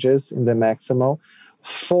 syringes in the maximal,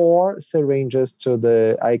 4 syringes to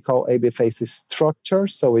the, I call AB face structure.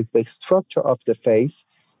 So it's the structure of the face,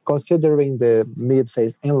 considering the mid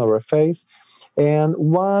face and lower face, and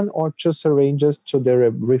 1 or 2 syringes to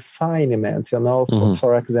the refinement,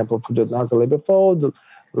 for example, for the nasolabial fold, the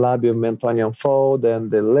labial meiotonian fold, and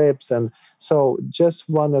the lips. And so just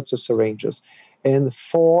 1 or 2 syringes, and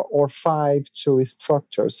 4 or 5 to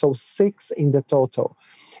structure. So 6 in the total.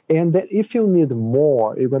 And then if you need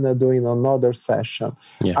more, you're going to do in another session.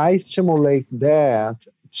 Yeah. I stimulate that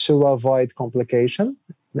to avoid complication.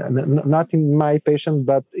 Not in my patient,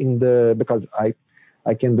 but because I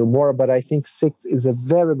can do more, but I think 6 is a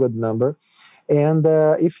very good number. And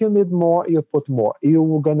if you need more, you put more.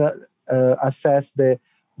 You're going to assess the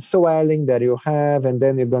swelling that you have, and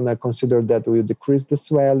then you're going to consider that will decrease the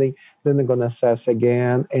swelling. Then you're going to assess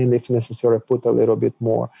again, and if necessary, put a little bit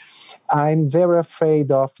more. I'm very afraid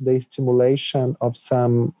of the stimulation of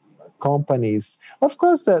some companies. Of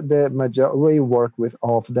course, the majority, we work with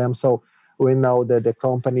all of them, so we know that the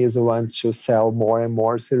companies want to sell more and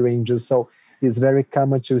more syringes, so it's very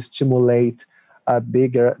common to stimulate a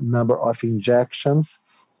bigger number of injections.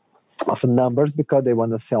 of numbers because they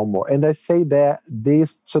want to sell more. And I say that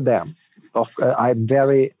this to them. I'm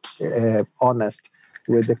very honest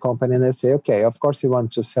with the company, and I say, okay, of course you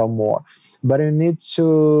want to sell more, but you need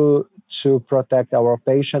to protect our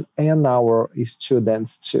patient and our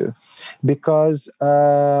students too, because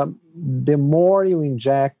the more you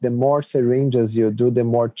inject, the more syringes you do, the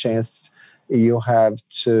more chance you have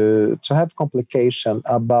to have complication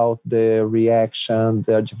about the reaction,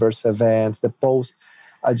 the adverse events, the post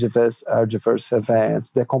adverse events,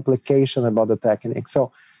 the complication about the technique.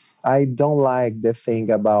 So I don't like the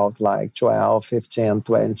thing about like 12, 15,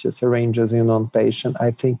 20 syringes in one patient.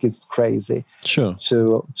 I think it's crazy Sure.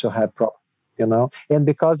 to have problems, you know. And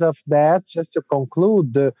because of that, just to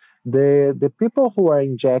conclude, the people who are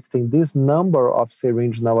injecting this number of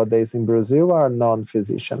syringes nowadays in Brazil are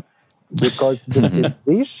non-physician. Because the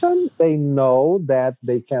physician, they know that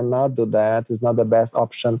they cannot do that. It's not the best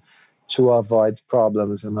option to avoid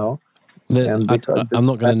problems, you know. I'm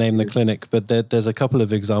not going to name the clinic, but there's a couple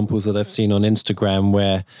of examples that I've seen on Instagram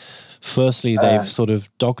where, firstly, they've sort of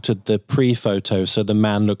doctored the pre-photo, so the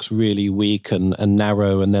man looks really weak and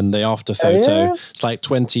narrow, and then the after photo, it's like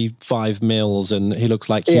 25 mils, and he looks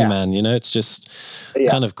like He-Man. You know, it's just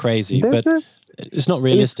kind of crazy, but it's not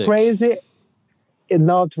realistic. It's crazy.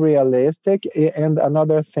 Not realistic. And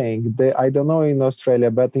another thing, I don't know in Australia,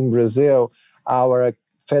 but in Brazil, our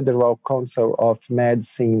Federal Council of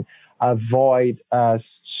Medicine is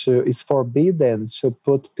forbidden to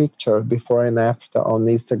put picture before and after on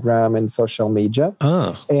Instagram and social media.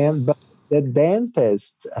 But the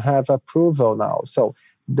dentists have approval now, so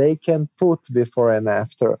they can put before and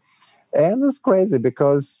after. And it's crazy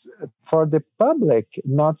because for the public,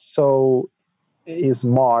 not so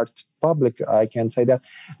smart public, I can say that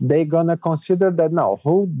they're gonna consider that now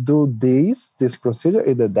who do this procedure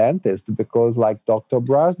is the dentist, because like Dr.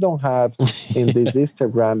 Braz don't have in this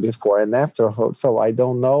Instagram before and after, so I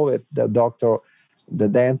don't know if the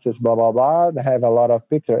dentist blah blah blah, they have a lot of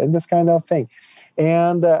picture and this kind of thing.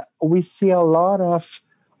 And we see a lot of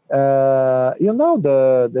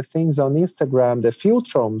the things on Instagram, the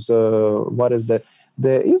filtrums, what is there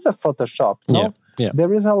is a Photoshop, no? Yeah.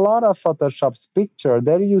 There is a lot of Photoshop's picture.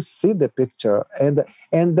 There you see the picture and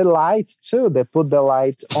the light too. They put the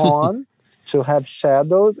light on to have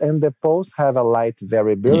shadows, and the posts have a light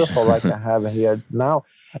very beautiful, like I have here now.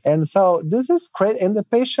 And so this is great, and the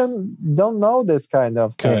patient don't know this kind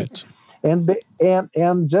of thing. Correct.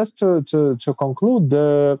 And just to conclude,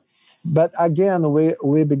 but again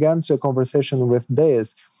we began to conversation with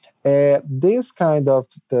this. This kind of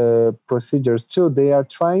the procedures too, they are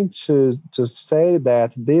trying to say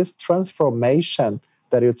that this transformation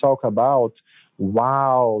that you talk about,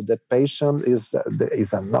 wow, the patient is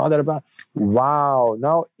another, wow,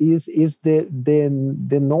 now is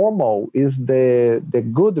the normal, is the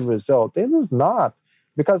good result. It is not,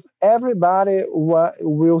 because everybody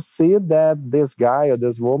will see that this guy or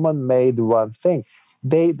this woman made one thing.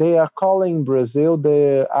 They are calling Brazil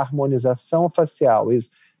the harmonização facial,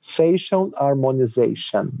 is facial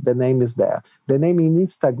harmonization. The name is that. The name in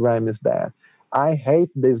Instagram is that. I hate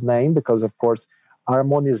this name because, of course,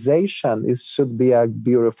 harmonization should be a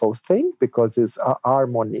beautiful thing because it's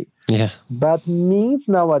harmony. Yeah. But means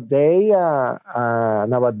nowadays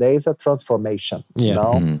a transformation. Yeah. You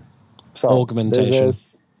know? So augmentation.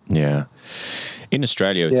 Yeah. In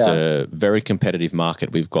Australia, it's a very competitive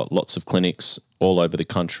market. We've got lots of clinics all over the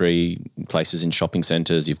country, places in shopping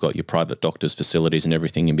centres. You've got your private doctors' facilities and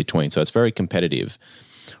everything in between. So it's very competitive.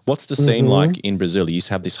 What's the scene like in Brazil? You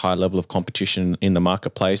have this high level of competition in the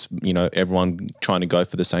marketplace, you know, everyone trying to go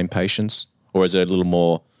for the same patients? Or is it a little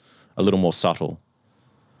more subtle?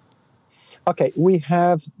 Okay, we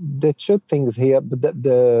have the two things here. But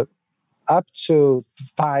the up to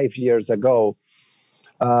 5 years ago,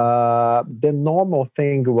 the normal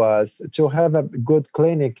thing was to have a good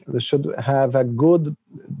clinic, should have a good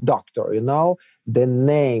doctor, you know, the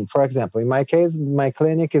name. For example, in my case, my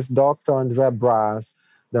clinic is Dr. André Braz,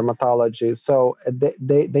 dermatology. So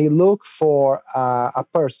they look for a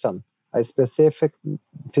person, a specific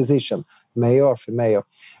physician, male or female.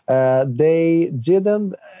 They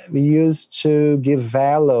didn't used to give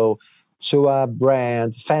value to a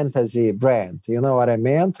brand, fantasy brand. You know what I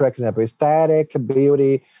mean? For example, aesthetic,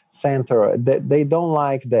 beauty center. They don't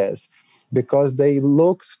like this because they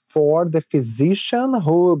look for the physician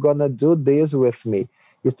who gonna do this with me.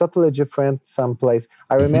 It's totally different someplace.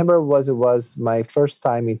 I remember it was my first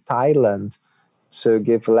time in Thailand to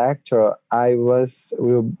give lecture. We will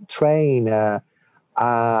train. It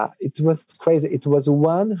was crazy. It was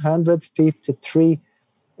 153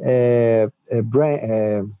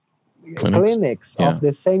 clinics of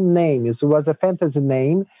the same name. It was a fantasy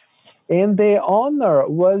name, And the owner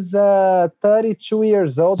was a 32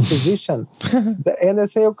 years old physician. And I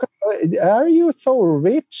say, okay, are you so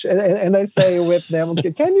rich? And I say with them,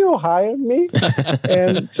 can you hire me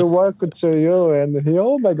and to work to you? And he,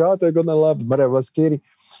 oh my God, they're going to love it. But I was kidding.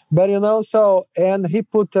 But, and he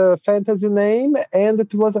put a fantasy name, and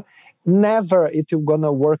it was never it going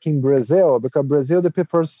to work in Brazil, because Brazil, the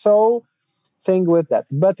people are so thing with that.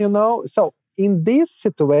 But, so in this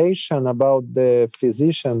situation about the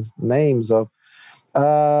physicians' names of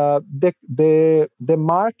the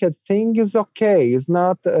market thing is okay. It's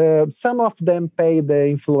not. Some of them pay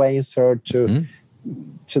the influencer to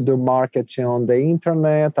do marketing on the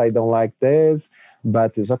internet. I don't like this,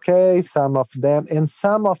 but it's okay. Some of them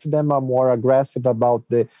are more aggressive about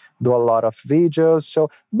do a lot of videos.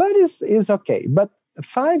 So, but it's okay. But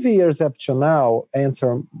 5 years up to now,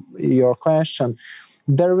 answer your question,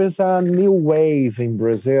 there is a new wave in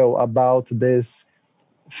Brazil about this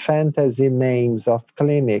fantasy names of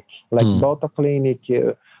clinic, like Botox Clinic,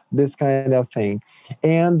 this kind of thing.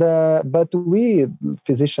 And but we,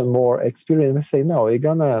 physician more experienced, we say, no, you're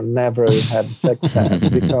gonna never have success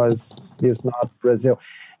because it's not Brazil.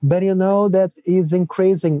 But that is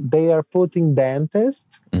increasing. They are putting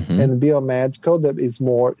dentists and biomedical that is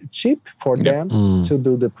more cheap for them to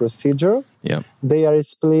do the procedure. Yeah, they are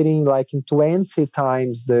splitting like in 20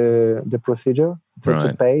 times the procedure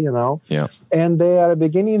to pay. Yeah, and they are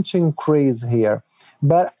beginning to increase here.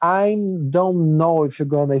 But I don't know if you're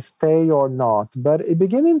gonna stay or not. But it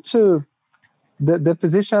beginning to. The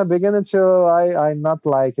physician are beginning to, I'm not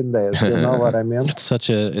liking this. You know what I mean? It's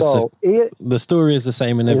the story is the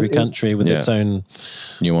same in every country with its own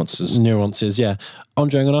nuances. Yeah.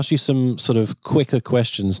 Andre, I'm going to ask you some sort of quicker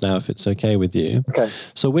questions now, if it's okay with you. Okay.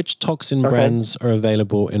 So which toxin brands are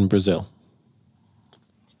available in Brazil?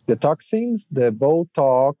 The toxins, the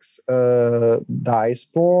Botox,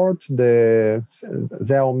 Dysport, the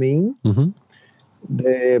Xelmin,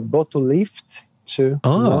 the Botulift.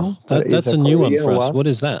 That's a new one for us. What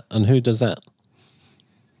is that, and who does that?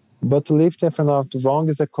 Botulift, if I'm not wrong,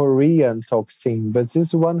 is a Korean toxin, but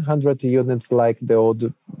this 100 units like the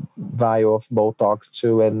old vial of Botox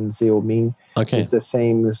 2 and Xelmin is the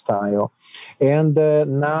same style. And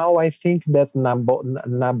now I think that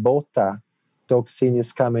Nabota toxin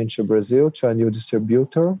is coming to Brazil to a new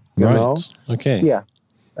distributor. You know? Okay. Yeah,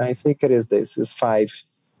 I think it is this. It's 5. Yeah.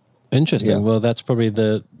 Interesting. Well, that's probably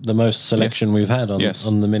the most selection we've had on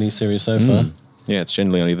the mini-series so far. Yeah, it's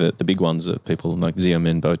generally only the big ones that people like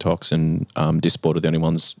Xeomin, Botox, and Dysport are the only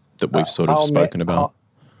ones that we've sort of spoken about.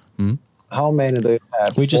 How many do you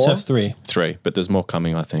have? We just have 3. 3, but there's more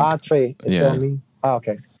coming, I think. 3. It's only.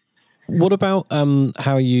 Okay. What about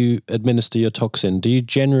how you administer your toxin? Do you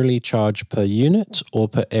generally charge per unit or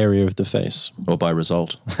per area of the face? Or by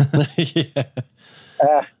result?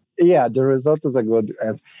 Yeah, the result is a good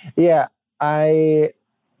answer. Yeah, I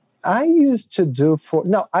used to do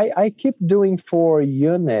I keep doing 4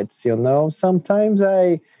 units, Sometimes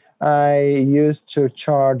I used to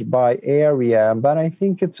charge by area, but I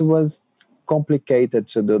think it was complicated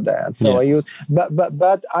to do that. So I use,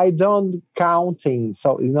 but I don't counting.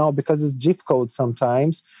 So, because it's difficult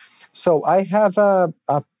sometimes. So I have a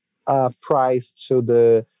price to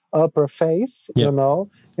the upper face,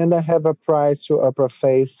 and I have a price to upper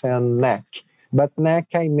face and neck. But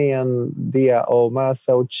neck, I mean the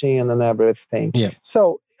muscle, chin, and everything. Yeah.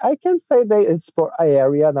 So I can say that it's for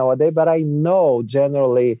area nowadays, but I know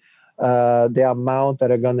generally the amount that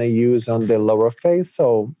I'm going to use on the lower face.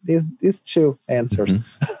 So these 2 answers.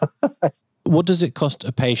 What does it cost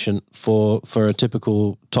a patient for a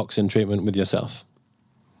typical toxin treatment with yourself?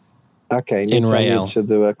 Okay, in real. I need to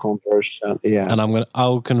do a conversion. Yeah, and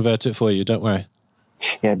I'll convert it for you. Don't worry.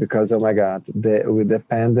 Yeah, because, oh my God, with the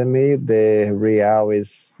pandemic, the real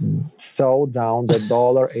is so down, the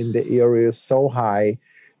dollar and the euro is so high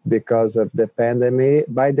because of the pandemic.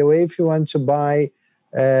 By the way, if you want to buy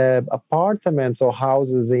apartments or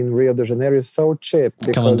houses in Rio de Janeiro, it's so cheap.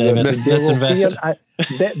 Because come on, David, let's invest.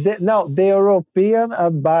 The European are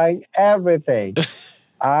buying everything.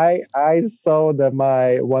 I saw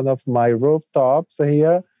one of my rooftops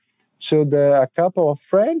here to a couple of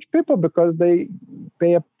French people because they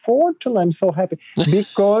pay a fortune. I'm so happy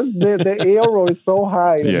because the euro is so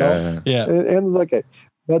high. You know? Yeah. And it's okay.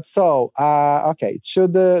 But so to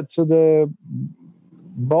the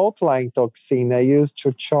Botuline toxin, I used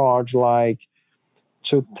to charge like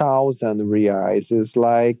 2,000 reais. It's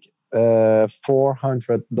like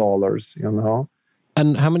 $400. You know.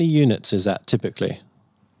 And how many units is that typically?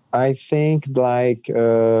 I think like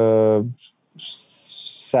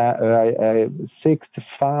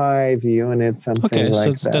 65 units, something Okay,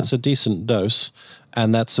 like so that. that's a decent dose,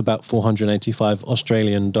 and that's about 485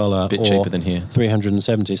 Australian dollar, A bit or cheaper than here.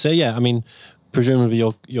 370. So yeah, I mean, presumably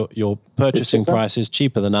your purchasing cheaper? price is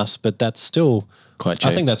cheaper than us, but that's still Quite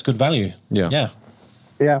cheap. I think that's good value. Yeah. Yeah.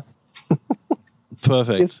 Yeah.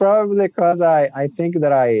 Perfect. It's probably because I think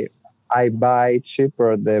that I buy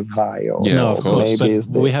cheaper the vial. Yeah, No, of of course. Maybe But it's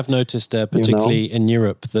we this. have noticed, particularly in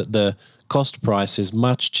Europe, that the cost price is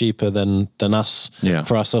much cheaper than us. Yeah.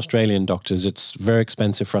 For us Australian doctors, it's very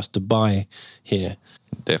expensive for us to buy here.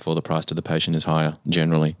 Therefore, the price to the patient is higher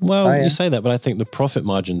generally. Well, Oh, yeah. you say that, but I think the profit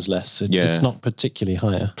margin's less. Yeah. It's not particularly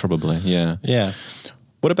higher. Probably, yeah. Yeah.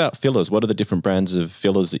 What about fillers? What are the different brands of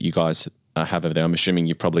fillers that you guys have over there? I'm assuming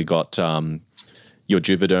you've probably got your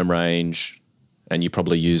Juvederm range, and you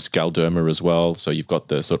probably used Galderma as well. So you've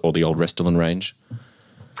got or the old Restylane range.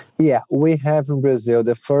 Yeah, we have in Brazil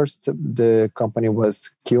the company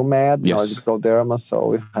was QMed, Yes. now it's Galderma. So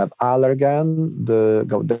we have Allergan, the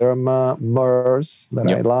Galderma, MERS that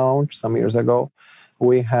I Yep. launched some years ago.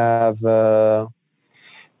 We have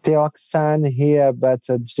Teoxane here, but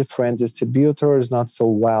a different distributor, is not so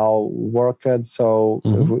well worked. So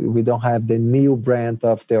we don't have the new brand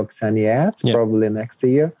of Teoxane yet, Yeah. probably next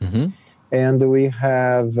year. Mm-hmm. And we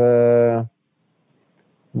have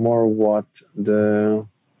more what?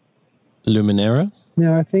 Luminera.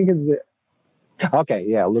 No, I think it's okay.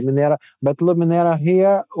 Yeah, Luminera. But Luminera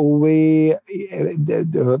here,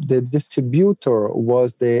 the distributor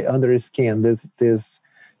was the Underskin. This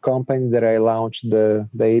company that I launched the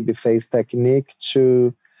AB Face technique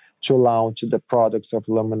to launch the products of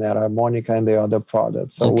Luminera, Monica, and the other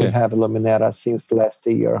products. So Okay. we have Luminera since last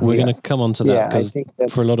year. We're here. going to come on to that Yeah, I because think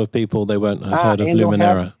that- for a lot of people, they won't have heard of and you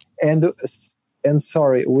Luminera. And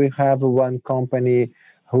sorry, we have one company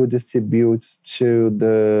who distributes to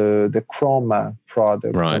the Chroma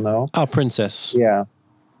product, Right. you know? Princess. Yeah.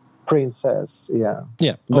 Princess, yeah.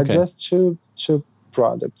 Yeah. But Okay. just two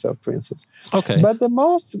products of Princess. Okay. But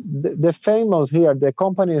the famous here, the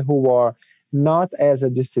company who are not as a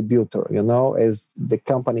distributor, you know, as the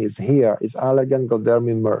companies here is Allergan,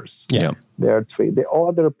 Galderma, MERS. Yeah. There are three. The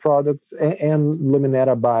other products and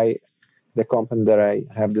Luminera by the company that I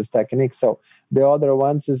have this technique. So the other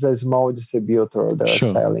ones is a small distributor that Sure.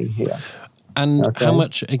 are selling here. And Okay. how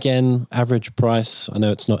much, again, average price? I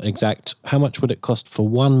know it's not exact. How much would it cost for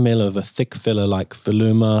 1 ml of a thick filler like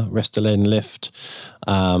Voluma, Restylane Lift,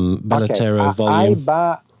 Belotero Volume?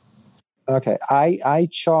 I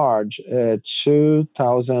charge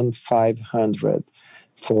 2,500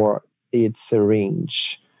 for each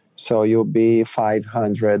syringe, so you'll be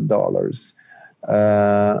 $500.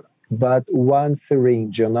 But one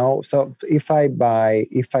syringe, you know. So if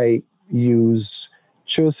I use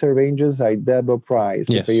 2 syringes, I double price.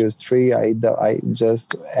 Yes. If I use 3, I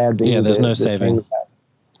just add in. Yeah, there's no the saving. same-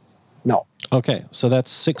 No. Okay, so that's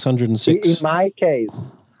 606. In my case,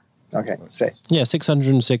 okay, say. Yeah,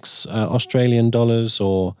 606 Australian dollars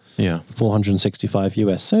or Yeah. 465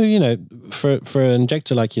 US. So, you know, for an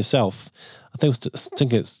injector like yourself, I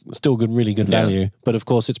think it's still good, really good Yeah. value. But of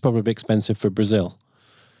course, it's probably expensive for Brazil.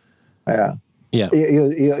 Yeah. Yeah.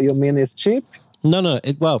 You mean it's cheap? No.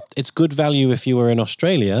 It's good value if you were in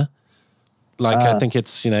Australia. Like, I think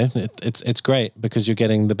it's, you know, it's great because you're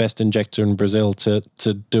getting the best injector in Brazil to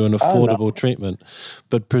do an affordable treatment.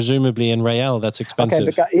 But presumably in Real, that's expensive.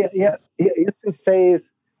 Okay, because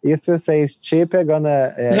if you say it's cheap, I'm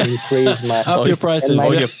gonna increase my Up your prices.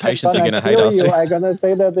 all your patients are gonna hate us. I'm gonna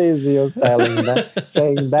say that is you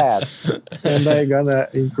saying that, and I'm gonna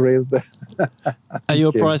increase the. Are your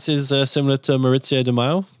Okay. prices similar to Maurizio de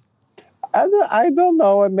Maio? I don't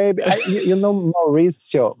know. Maybe you know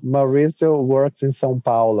Mauricio. Mauricio works in São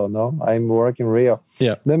Paulo. No, I'm working Rio.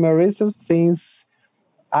 Yeah. The Mauricio since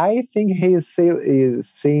I think he's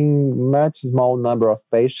seeing much small number of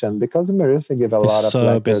patients because Mauricio give a lot of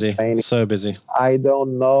So busy. training. So busy. I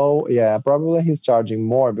don't know. Yeah, probably he's charging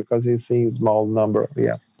more because he's seeing small number.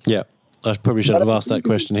 Yeah. Yeah. I probably shouldn't have asked that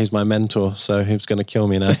question. He's my mentor, so he's going to kill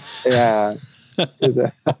me now. Yeah.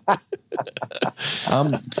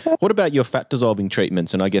 What about your fat dissolving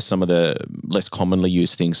treatments? And I guess some of the less commonly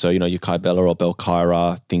used things. So, you know, your Kybella or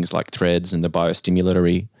Belkyra, things like threads and the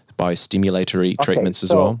biostimulatory treatments as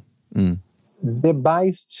so well. The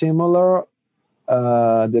biostimular,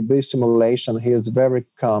 the biostimulation here is very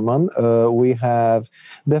common. We have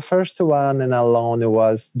the first one and alone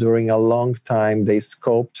was during a long time the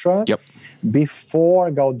Sculptra. Yep. Before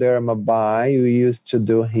Galderma buy, we used to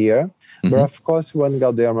do here. But of course, when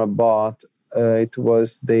Galderma bought,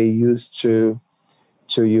 they used to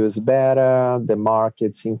to use better. The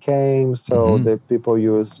marketing came, so the people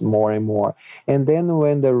use more and more. And then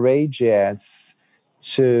when the Rayjets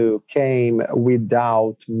 2 came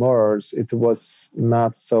without MERS, it was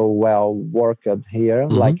not so well worked here,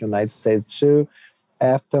 like United States too.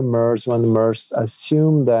 After MERS, when MERS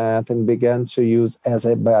assumed that and began to use as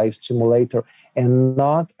a biostimulator and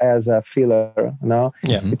not as a filler,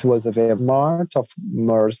 it was a very smart of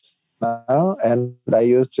MERS. And I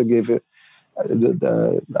used to give it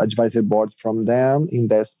the advisory board from them in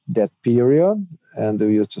that period, and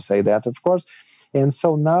we used to say that, of course. And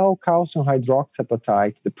so now calcium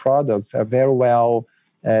hydroxyapatite, the products are very well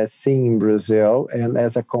seen in Brazil and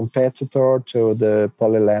as a competitor to the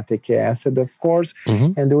polylactic acid, of course.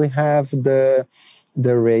 And we have the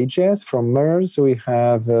Rages from MERS. We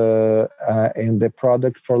have and the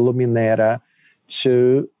product for Luminera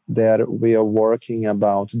 2 that we are working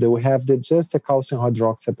about. Then we have just a calcium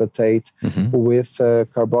hydroxyapatite with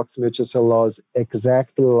carboxymethylcellulose,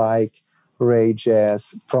 exactly like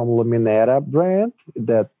Rages from Luminera brand,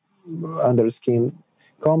 that under skin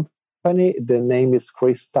company. The name is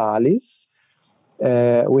Crystalis.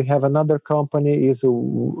 We have another company is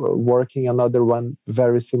working another one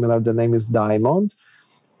very similar. The name is Diamond.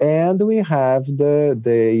 And we have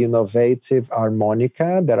the innovative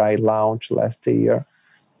Harmonica that I launched last year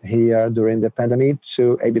here during the pandemic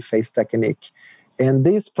to Abiface Technique. And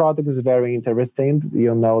this product is very interesting,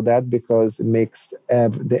 you know that, because it mixed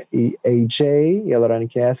the AJ,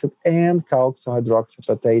 hyaluronic acid, and calcium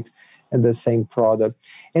hydroxyapatite in the same product.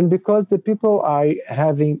 And because the people are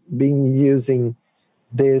been using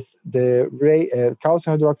the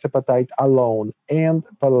calcium hydroxyapatite alone and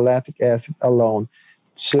polylactic acid alone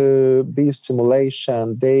to be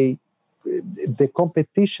stimulation, the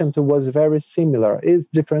competition was very similar. It's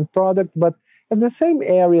different product, but in the same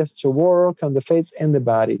areas to work on the face and the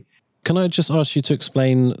body. Can I just ask you to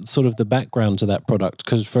explain sort of the background to that product?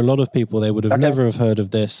 Because for a lot of people, they would have never have heard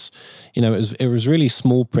of this. You know, it was really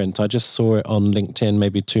small print. I just saw it on LinkedIn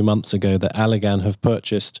maybe 2 months ago that Allergan have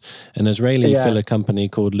purchased an Israeli filler company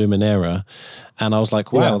called Luminera. And I was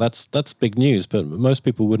like, wow, that's big news. But most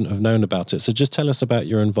people wouldn't have known about it. So just tell us about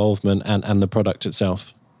your involvement and the product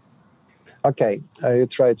itself. Okay, I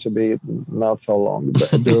try to be not so long.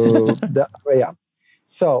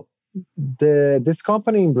 So this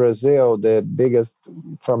company in Brazil, the biggest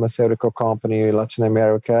pharmaceutical company in Latin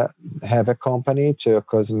America, have a company to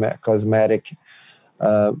cosmetic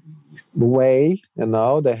way. You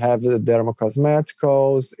know, they have the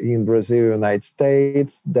Dermocosméticos in Brazil, United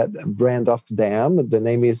States. That brand of them, the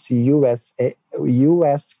name is USK.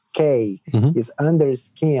 Is under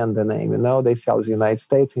skin. The name, you know, they sell in the United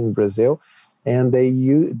States, in Brazil. And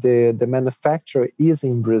the manufacturer is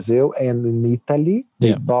in Brazil and in Italy.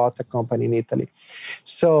 They bought a company in Italy.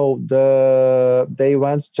 So they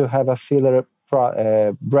want to have a filler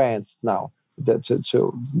brands now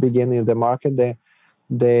to begin in the market.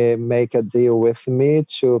 They make a deal with me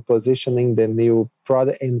to positioning the new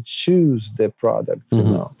product and choose the products, you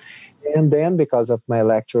know. And then because of my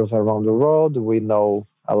lectures around the world, we know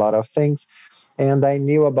a lot of things. And I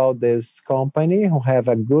knew about this company who have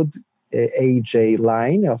a good AJ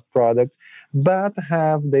line of products, but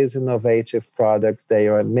have these innovative products. They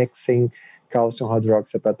are mixing calcium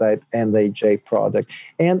hydroxyapatite and AJ product.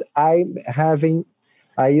 And I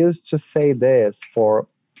used to say this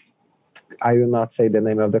I will not say the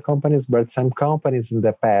name of the companies, but some companies in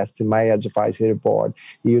the past, in my advisory board,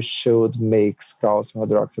 you should mix calcium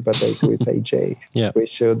hydroxyapatite with AJ. We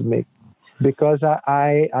should mix. Because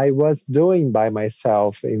I was doing by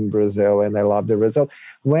myself in Brazil and I love the result.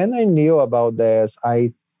 When I knew about this,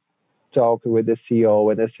 I talked with the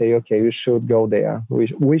CEO and I say, okay, we should go there.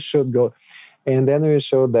 We should go. And then we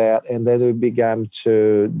showed that, and then we began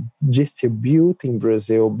to distribute in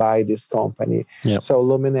Brazil by this company. So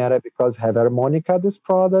Luminera, because have Harmonica, this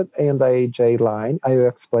product, and the AJ line. I will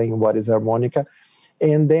explain what is Harmonica.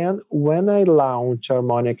 And then when I launch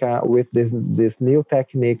Harmonica with this new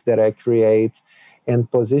technique that I create and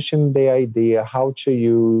position the idea how to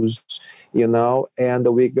use, you know, and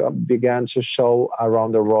we began to show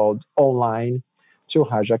around the world online to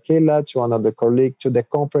Rajaquila, to another colleague, to the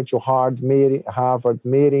conference, to Harvard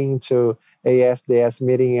meeting, to ASDS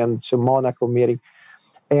meeting, and to Monaco meeting.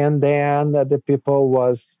 And then the people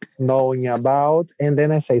was knowing about, and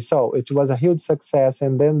then I say, so it was a huge success.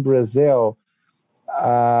 And then Brazil,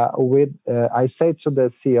 I say to the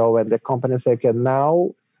CEO and the company, say, okay,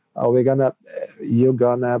 now you're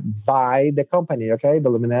gonna buy the company, okay, the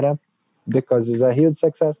Luminera, because it's a huge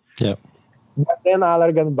success. But then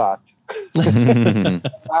Allergan bought.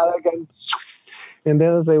 Allergan, and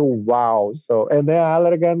then I say, wow. So, and then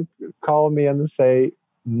Allergan called me and say,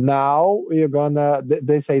 now you're gonna,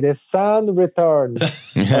 they say the sun returns. I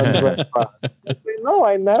say, no,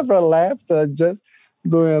 I never left, just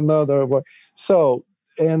doing another work. So,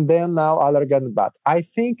 and then now Allergan Bat. I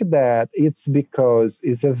think that it's because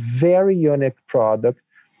it's a very unique product.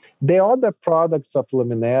 The other products of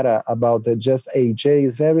Luminera about the just AJ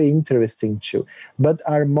is very interesting too. But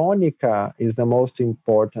Harmonica is the most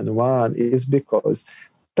important one, is because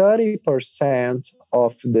 30%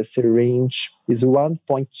 of the syringe is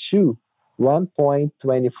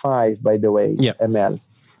 1.25, by the way, ml,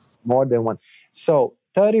 more than one. So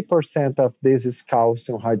 30% of this is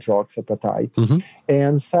calcium hydroxyapatite,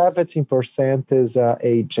 and 17% is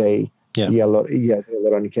AJ,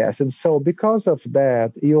 hyaluronic acid. So because of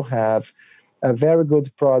that, you have a very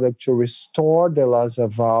good product to restore the loss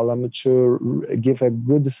of volume, to give a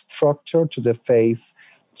good structure to the face,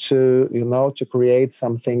 to create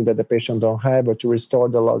something that the patient don't have, or to restore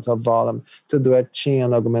the loss of volume, to do a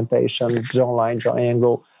chin augmentation, jawline, jaw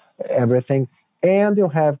angle, everything. And you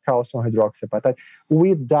have calcium hydroxyapatite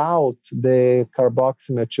without the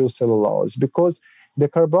carboxymethylcellulose, because the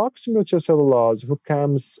carboxymethylcellulose who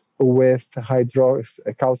comes with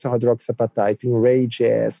calcium hydroxyapatite in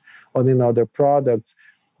Radiesse or in other products,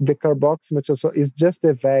 the carboxymethylcellulose is just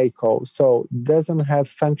a vehicle, so doesn't have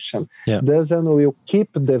function. Will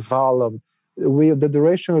keep the volume. The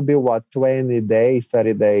duration will be 20 days,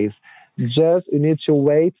 30 days. Just you need to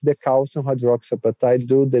wait the calcium hydroxyapatite,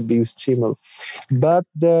 do the biostimulus. But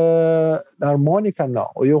the Harmonica,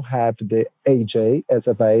 no, you have the AJ as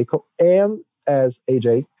a vehicle and as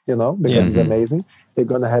AJ, because it's amazing. They're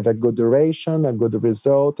going to have a good duration, a good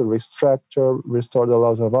result, restructure, restore the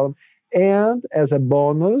loss of volume. And as a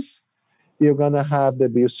bonus, you're going to have the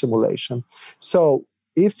biostimulation. So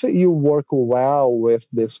if you work well with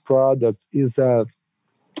this product, is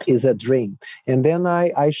a dream. And then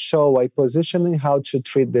I positioning how to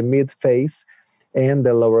treat the mid face and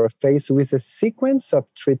the lower face with a sequence of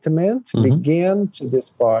treatment. Begin to this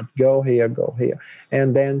part, go here,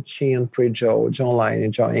 and then chin, pre-jaw, jawline,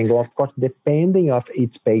 and jaw angle. Of course, depending of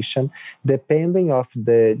each patient, depending of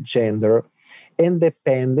the gender, and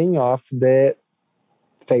depending of the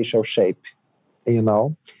facial shape,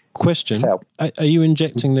 Question, So, are you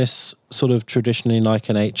injecting this sort of traditionally like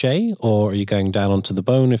an HA, or are you going down onto the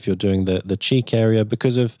bone if you're doing the cheek area?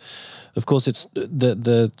 Because of course, it's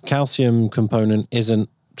the calcium component isn't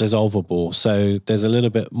dissolvable, so there's a little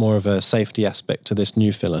bit more of a safety aspect to this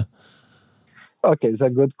new filler. okay, it's a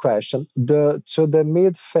good question. To the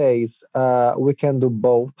mid face, we can do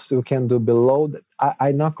both. We can do below.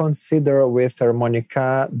 I not consider with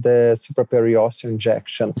Harmonica the supraperiosteal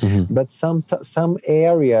injection, but some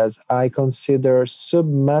areas I consider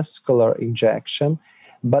submuscular injection,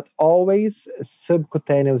 but always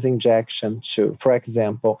subcutaneous injection too. For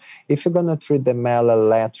example, if you're gonna treat the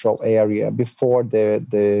malolateral area before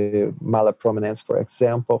the malar prominence, for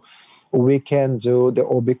example, we can do the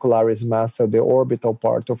orbicularis muscle, the orbital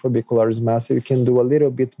part of orbicularis muscle. You can do a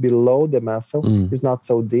little bit below the muscle. It's not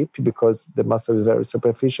so deep because the muscle is very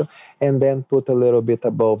superficial. And then put a little bit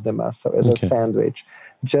above the muscle as a sandwich,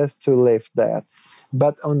 just to lift that.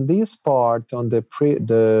 But on this part, on the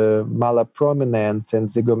malar prominent and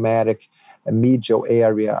zygomatic medial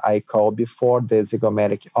area, I call before the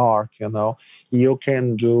zygomatic arc, you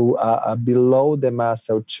can do below the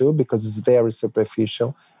muscle too, because it's very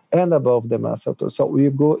superficial, and above the muscle too. So we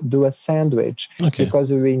go do a sandwich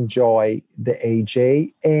because we enjoy the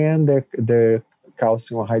AJ and the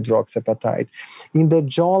calcium hydroxyapatite. In the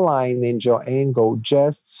jawline and jaw angle,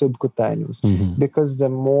 just subcutaneous, because the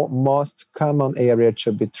most common area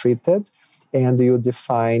to be treated, and you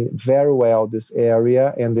define very well this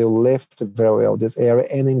area, and you lift very well this area,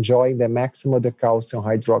 and enjoy the maximum of the calcium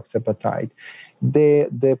hydroxyapatite.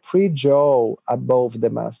 The pre-jaw above the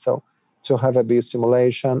muscle, to have a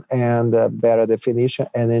biostimulation and a better definition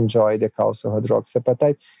and enjoy the calcium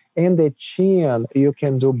hydroxyapatite. And the chin, you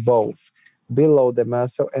can do both, below the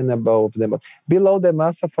muscle and above the muscle. Below the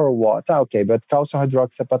muscle for what? Okay, but calcium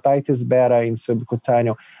hydroxyapatite is better in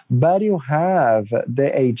subcutaneous. But you have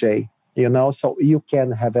the AJ, so you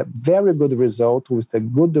can have a very good result with a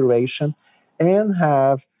good duration and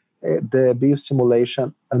have the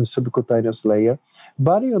biostimulation and subcutaneous layer.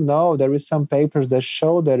 But there is some papers that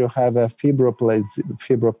show that you have a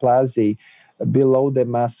fibroplasy below the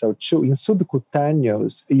muscle too. In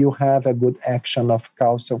subcutaneous, you have a good action of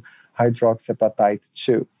calcium hydroxyapatite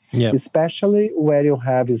too, especially where you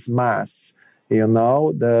have is mass,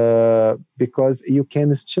 because you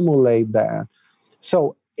can stimulate that.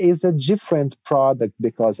 So it's a different product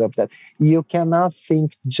because of that. You cannot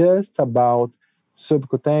think just about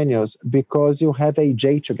subcutaneous because you have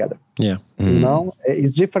AJ together. Yeah. You know,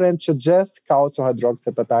 it's different to just calcium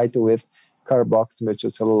hydroxyapatite with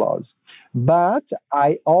carboxymethylcellulose. But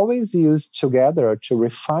I always use together to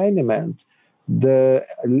refinement the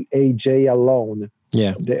AJ alone.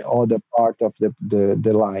 Yeah. The other part of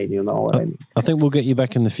the line, you know. I think we'll get you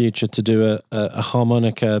back in the future to do a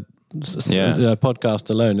harmonica podcast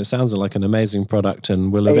alone. It sounds like an amazing product,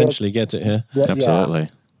 and we'll eventually get it here. Absolutely.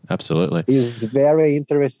 Absolutely. It's a very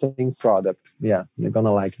interesting product. Yeah, you're going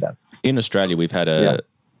to like that. In Australia, we've had a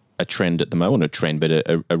trend at the moment, but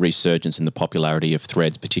a resurgence in the popularity of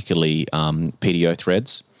threads, particularly PDO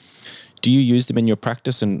threads. Do you use them in your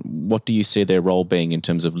practice, and what do you see their role being in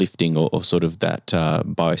terms of lifting or sort of that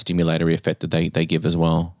biostimulatory effect that they give as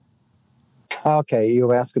well? Okay,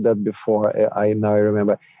 you asked that before. I now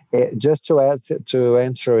remember. Just to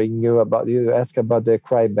answering you asked about the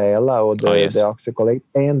Crybella or the oxycolate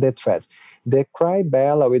and the threads. The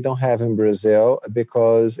Crybella we don't have in Brazil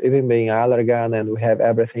because even being Allergan and we have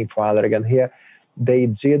everything for Allergan here, they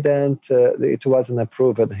didn't. It wasn't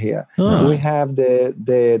approved here. Oh. We have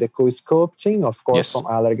the co-sculpting, of course, from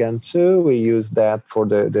Allergan too. We use that for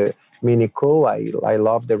the mini co. I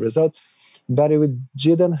love the result, but we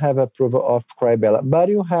didn't have approval of Crybella. But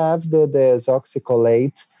you have the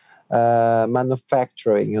oxycolate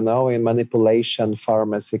manufacturing, you know, in manipulation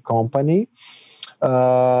pharmacy company.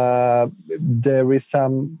 There is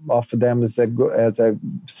some of them as a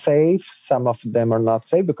safe, some of them are not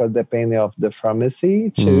safe because depending of the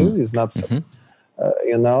pharmacy too is not so,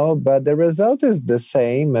 you know, but the result is the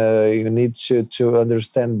same. You need to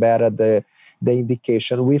understand better the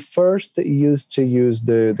indication. We first used to use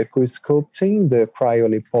the co-sculpting, the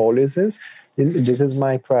cryolipolysis. This is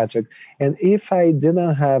my project. And if I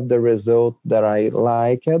didn't have the result that I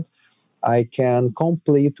liked, I can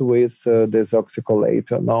complete with this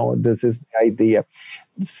oxycolate. No, this is the idea.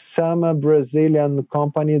 Some Brazilian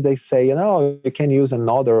company, they say, you know, you can use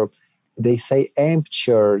another, they say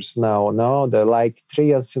amptures now, no, they're like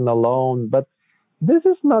triacinolone, but this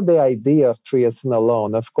is not the idea of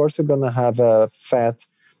triacinolone. Of course, you're going to have a fat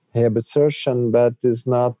reabsorption, but it's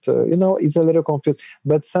not, you know, it's a little confused.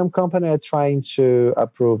 But some companies are trying to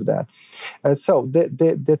approve that. So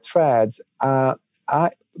the threads, I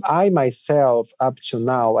myself, up to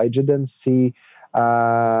now, I didn't see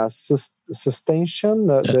sustention,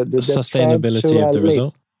 the sustainability of the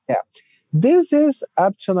result. Yeah. This is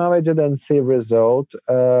up to now, I didn't see result.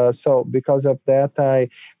 So because of that,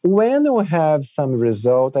 when we have some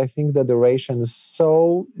result, I think the duration is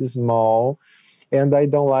so small and I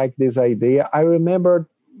don't like this idea. I remember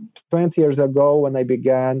 20 years ago when I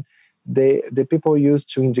began, the people used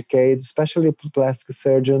to indicate, especially plastic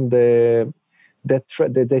surgeon, they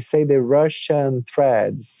say the Russian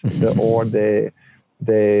threads or they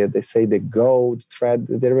say the gold thread.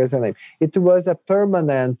 There is a name. It was a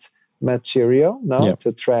permanent material,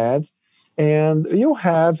 to threads, and you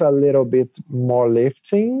have a little bit more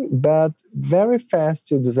lifting, but very fast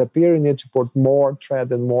you disappear. You need to put more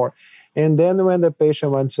thread and more, and then when the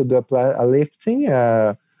patient wants to do a lifting,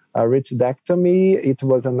 a rachidectomy, it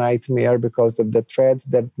was a nightmare because of the threads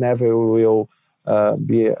that never will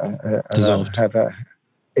be dissolved.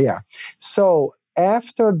 So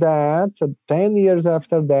after that, 10 years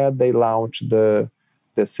after that, they launched the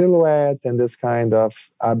silhouette and this kind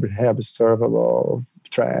of observable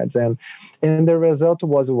threads, and the result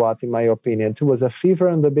was what, in my opinion, it was a fever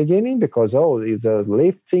in the beginning because it's a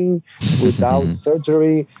lifting without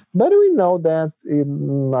surgery, but we know that it's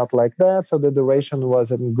not like that. So the duration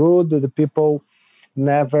wasn't good. The people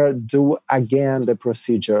never do again the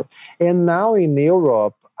procedure, and now in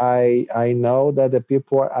Europe, I know that the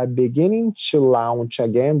people are beginning to launch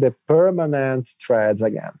again the permanent threads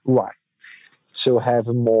again. Why? To have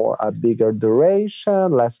a bigger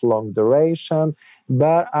duration, less long duration.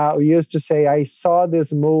 But I used to say, I saw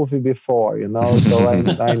this movie before, you know, so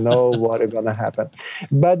I know what is going to happen.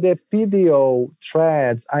 But the PDO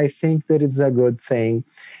threads, I think that it's a good thing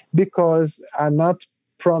because I'm not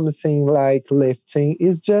promising like lifting.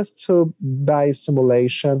 It's just to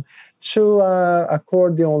biostimulation, to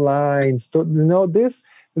accordion lines, to, you know, this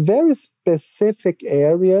very specific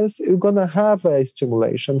areas, you're going to have a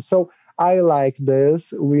stimulation. So I like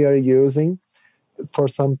this. We are using for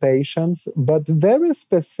some patients, but very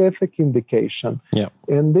specific indication. Yeah.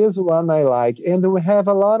 And this one I like. And we have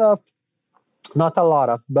but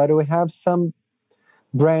we have some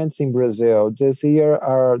brands in Brazil. This year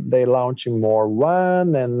they launching more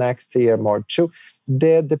one, and next year more two.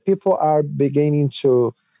 The people are beginning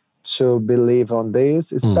to believe on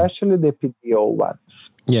this, especially the PDO one.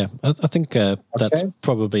 Yeah, I think that's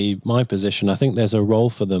probably my position. I think there's a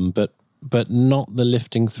role for them, but but not the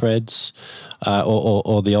lifting threads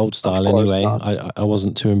or the old style anyway. I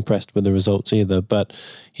wasn't too impressed with the results either. But,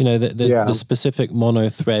 you know, the specific mono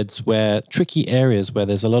threads where tricky areas where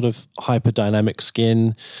there's a lot of hyperdynamic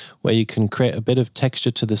skin, where you can create a bit of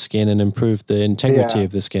texture to the skin and improve the integrity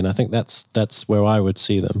of the skin. I think that's where I would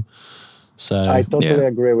see them. So I totally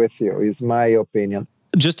agree with you. Is my opinion.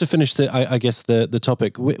 Just to finish the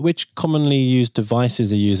topic, which commonly used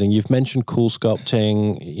devices are you using? You've mentioned cool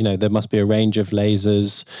sculpting. You know, there must be a range of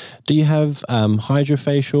lasers. Do you have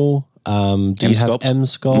hydrofacial? Do you have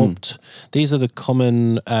M-Sculpt? These are the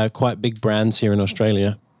common, quite big brands here in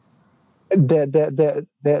Australia. The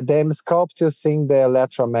M-Sculpt using the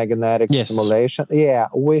electromagnetic simulation. Yeah,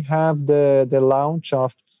 we have the launch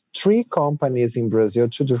of 3 companies in Brazil,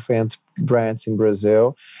 2 different brands in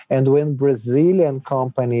Brazil. And when Brazilian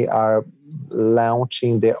company are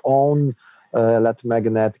launching their own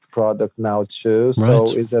electromagnetic product now too. So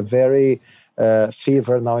it's a very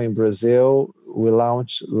fever now in Brazil. We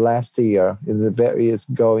launched last year. It's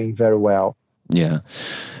going very well. Yeah.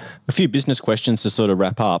 A few business questions to sort of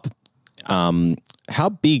wrap up. How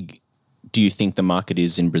big do you think the market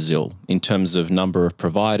is in Brazil in terms of number of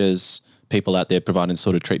providers, people out there providing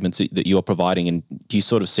sort of treatments that you're providing, and do you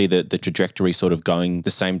sort of see the trajectory sort of going the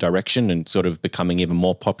same direction and sort of becoming even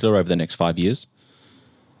more popular over the next 5 years?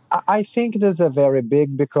 I think there's a very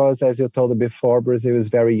big, because as you told before, Brazil is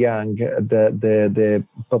very young. The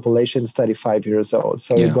population is 35 years old.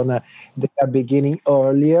 So they are beginning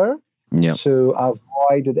earlier to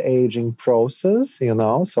avoid the aging process, you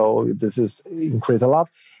know, so this is increased a lot.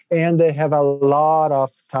 And they have a lot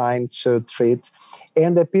of time to treat.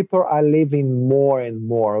 And the people are living more and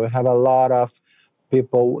more. We have a lot of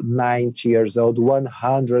people 90 years old,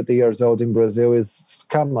 100 years old in Brazil is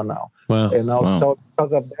common now. Wow. You know, so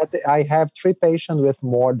because of that, I have 3 patients with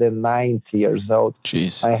more than 90 years old.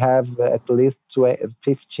 Jeez. I have at least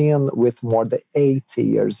 15 with more than 80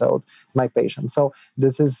 years old, my patients. So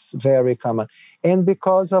this is very common. And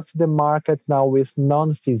because of the market now with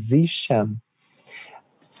non-physician,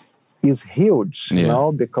 is huge, you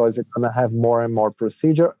know, because it's going to have more and more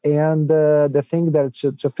procedure. And the thing that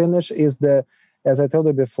to finish is as I told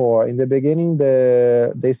you before, in the beginning,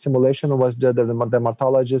 the stimulation was the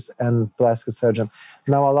dermatologist and plastic surgeon.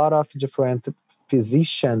 Now, a lot of different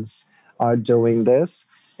physicians are doing this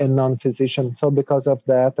and non-physicians. So because of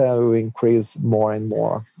that, will increase more and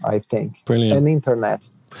more, I think. Brilliant. And internet.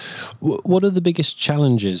 What are the biggest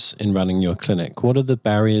challenges in running your clinic? What are the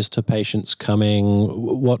barriers to patients coming?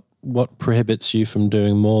 What prohibits you from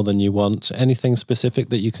doing more than you want? Anything specific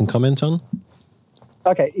that you can comment on?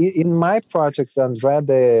 Okay, in my projects, Andre,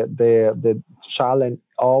 the challenge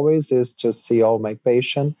always is to see all my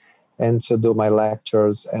patients and to do my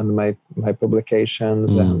lectures and my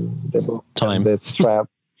publications and the book and the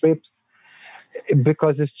trips,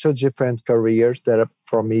 because it's 2 different careers that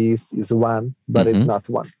for me is one, but it's not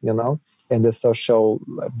one, you know, and the social,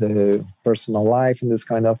 the personal life and this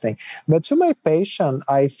kind of thing. But to my patient,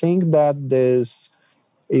 I think that this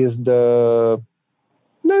is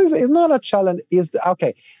it's not a challenge.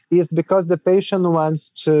 It's because the patient wants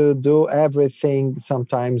to do everything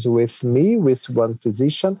sometimes with me, with one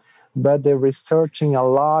physician, but they're researching a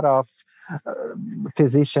lot of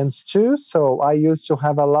physicians too. So I used to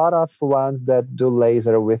have a lot of ones that do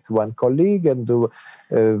laser with one colleague and do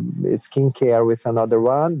skincare with another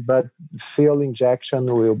one, but field injection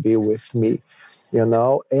will be with me, you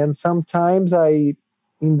know. And sometimes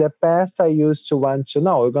in the past, I used to want to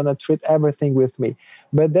know, we're going to treat everything with me.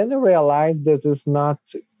 But then I realized that it's not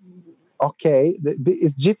okay.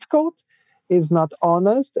 It's difficult. It's not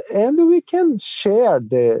honest. And we can share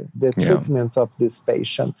the treatment of this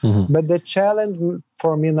patient. But the challenge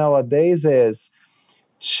for me nowadays is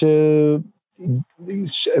to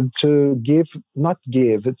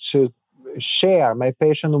share my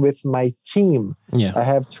patient with my team. I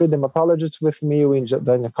have 3 dermatologists with me,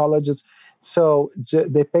 gynecologists. So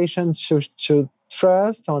the patient should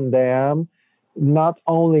trust on them, not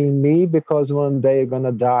only me, because one day they're going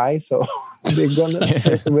to die. So they're going to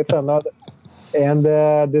sit with another. And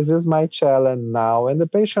this is my challenge now. And the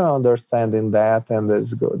patient understanding that, and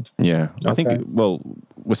it's good. Yeah. I think,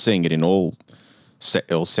 we're seeing it in all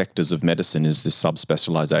sectors of medicine, is this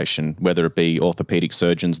subspecialization, whether it be orthopedic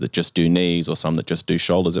surgeons that just do knees or some that just do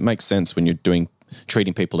shoulders. It makes sense when you're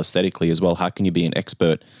treating people aesthetically as well. How can you be an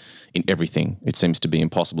expert in everything? It seems to be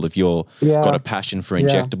impossible. If you're got a passion for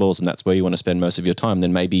injectables and that's where you want to spend most of your time,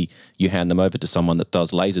 then maybe you hand them over to someone that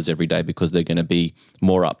does lasers every day, because they're going to be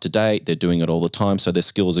more up to date. They're doing it all the time, so their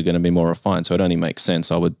skills are going to be more refined. So it only makes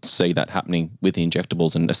sense. I would see that happening with the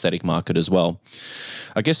injectables and aesthetic market as well.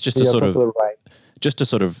 I guess just to just to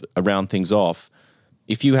sort of round things off,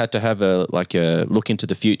 if you had to have a look into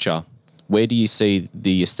the future, where do you see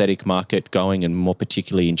the aesthetic market going, and more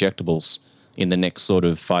particularly injectables, in the next sort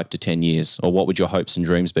of 5 to 10 years? Or what would your hopes and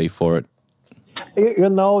dreams be for it? You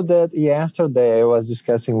know that yesterday I was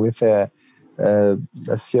discussing with a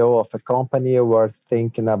CEO of a company. We were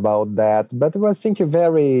thinking about that, but we were thinking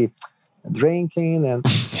very drinking, and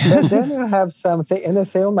but then you have something, and I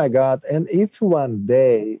say, oh my God! And if one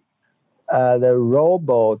day the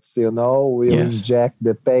robots, will inject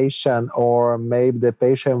the patient, or maybe the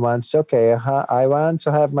patient wants, okay, I want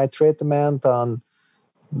to have my treatment on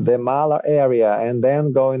the malar area, and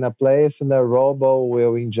then go in a place and the robot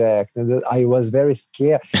will inject. And I was very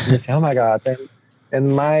scared. And I said, oh my God.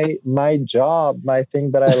 And my job, my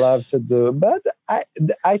thing that I love to do. But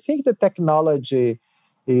I think the technology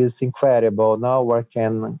is incredible. Now we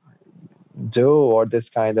can do or this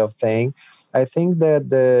kind of thing. I think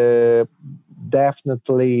that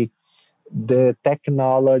definitely the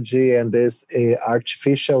technology and this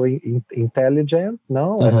artificial intelligence,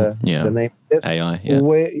 the name is AI,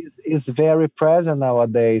 is very present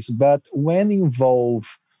nowadays. But when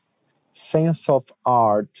involve sense of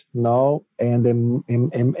art, and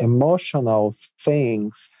emotional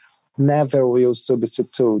things, never will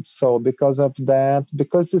substitute. So because of that,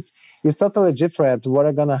 because it's totally different. What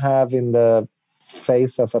I'm gonna have in the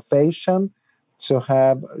face of a patient to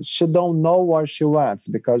have, she don't know what she wants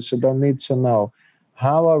because she don't need to know.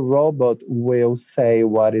 How a robot will say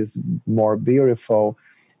what is more beautiful.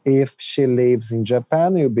 If she lives in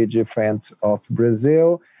Japan, it will be different of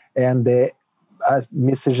Brazil. And the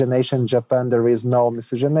miscegenation in Japan, there is no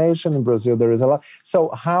miscegenation. In Brazil, there is a lot. So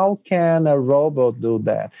how can a robot do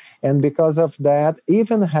that? And because of that,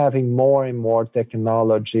 even having more and more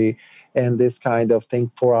technology and this kind of thing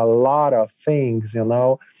for a lot of things,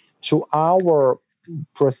 to our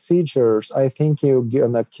procedures, I think you're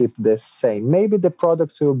gonna keep the same. Maybe the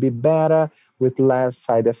product will be better with less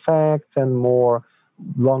side effects and more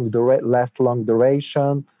less long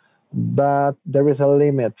duration, but there is a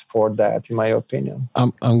limit for that, in my opinion.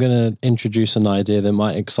 I'm going to introduce an idea that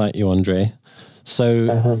might excite you, Andre.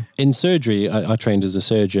 So in surgery, I trained as a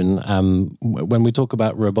surgeon. When we talk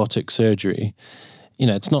about robotic surgery,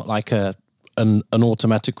 it's not like an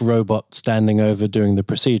automatic robot standing over doing the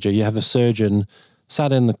procedure. You have a surgeon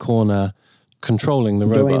sat in the corner controlling the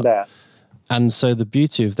robot. Doing that. And so the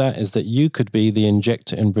beauty of that is that you could be the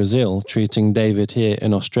injector in Brazil treating David here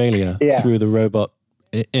in Australia through the robot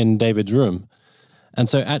in David's room. And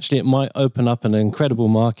so actually it might open up an incredible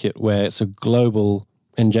market where it's a global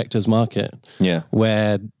injectors market,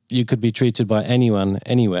 where you could be treated by anyone,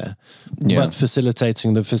 anywhere, but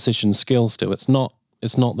facilitating the physician's skill still. It's not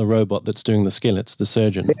the robot that's doing the skill, it's the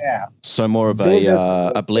surgeon. Yeah. So more of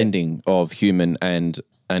a blending of human and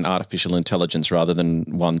artificial intelligence rather than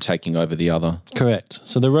one taking over the other. Correct.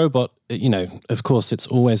 So the robot, of course, it's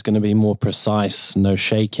always going to be more precise, no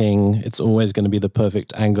shaking. It's always going to be the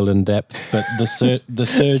perfect angle and depth, but the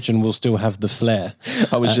surgeon will still have the flair.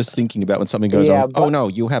 I was just thinking about when something goes on. Oh no,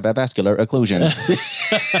 you have avascular occlusion.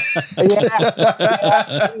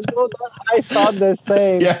 I thought the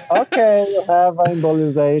same. Yeah. Okay, you have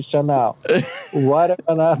embolization now. What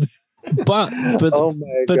another? But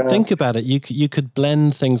think about it. You could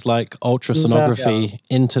blend things like ultrasonography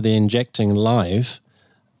into the injecting live,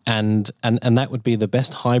 and that would be the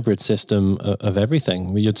best hybrid system of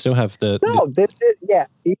everything. You'd still have this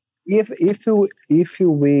is If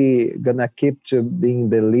we gonna keep to being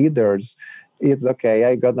the leaders, it's okay.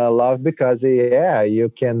 I gonna love because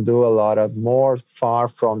you can do a lot of more far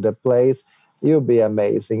from the place. You'll be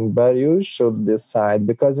amazing, but you should decide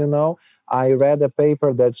because I read a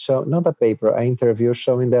paper that an interview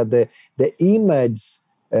showing that the image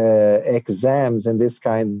exams and this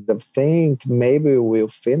kind of thing maybe will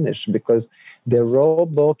finish because the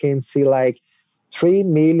robot can see like 3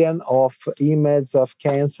 million of images of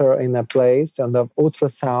cancer in a place and of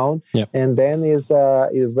ultrasound, and then is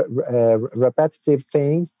repetitive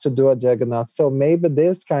things to do a diagnosis. So maybe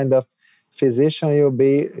this kind of physician will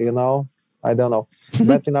be, I don't know.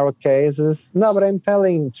 But in our cases, but I'm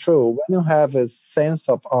telling true. When you have a sense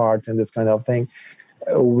of art and this kind of thing,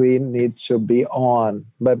 we need to be on.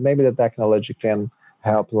 But maybe the technology can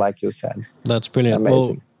help, like you said. That's brilliant.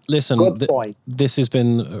 Amazing. Well, listen, Good point. this has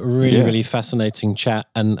been a really, really fascinating chat,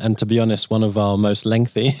 and to be honest, one of our most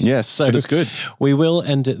lengthy. Yes, so it is good. We will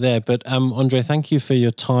end it there. But Andre, thank you for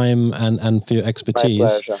your time and for your expertise. My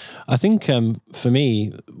pleasure. I think for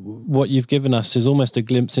me, what you've given us is almost a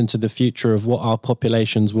glimpse into the future of what our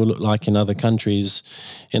populations will look like in other countries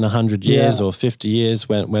in 100 years or 50 years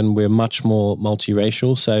when we're much more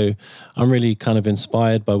multiracial. So I'm really kind of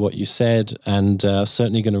inspired by what you said, and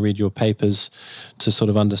certainly going to read your papers to sort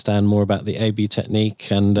of understand more about the AB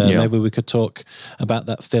technique, and maybe we could talk about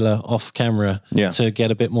that filler off camera to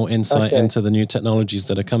get a bit more insight into the new technologies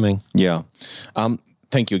that are coming. Yeah.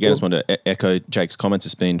 Thank you again. I just want to echo Jake's comments.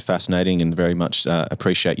 It's been fascinating and very much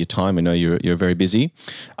appreciate your time. I know you're very busy.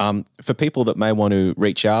 For people that may want to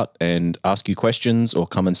reach out and ask you questions or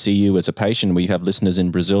come and see you as a patient, we have listeners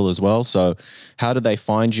in Brazil as well. So how do they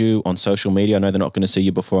find you on social media? I know they're not going to see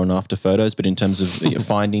you before and after photos, but in terms of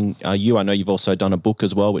finding you, I know you've also done a book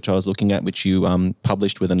as well, which I was looking at, which you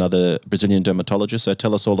published with another Brazilian dermatologist. So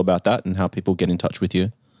tell us all about that and how people get in touch with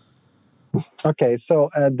you. Okay, so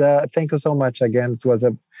thank you so much again. It was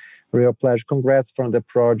a real pleasure. Congrats from the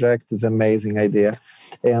project. It's an amazing idea.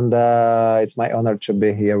 And it's my honor to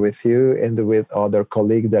be here with you and with other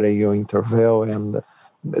colleagues that you interview and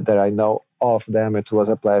that I know of them. It was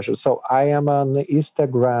a pleasure. So I am on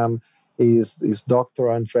Instagram is Dr.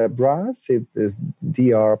 Andre Braz. It is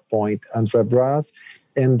Dr. Braz.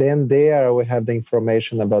 And then there we have the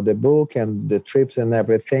information about the book and the trips and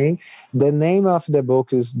everything. The name of the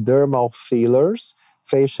book is Dermal Fillers,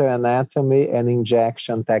 Facial Anatomy and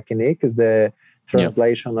Injection Technique. Is the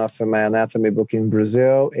translation of my anatomy book in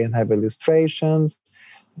Brazil, and have illustrations,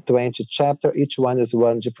 20 chapters. Each one is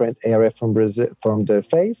one different area from Brazil, from the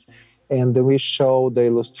face. And we show the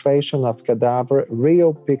illustration of cadaver,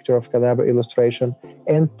 real picture of cadaver illustration,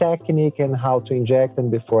 and technique and how to inject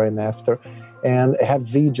and before and after. And have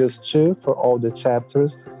videos too for all the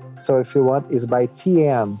chapters. So if you want, it's by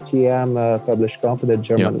TM published company, the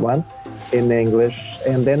German one, in English.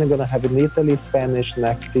 And then I'm going to have in Italy, Spanish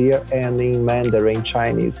next year, and in Mandarin,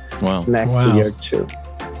 Chinese next year too.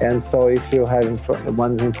 And so if you have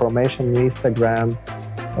want information on Instagram,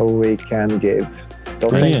 we can give. So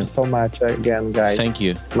thank you so much again, guys. Thank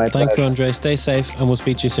you. Thank you, Andre. Stay safe, and we'll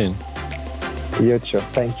speak to you soon. You too.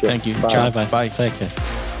 Thank you. Thank you. Bye. Bye. Take care.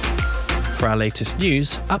 For our latest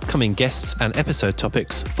news, upcoming guests and episode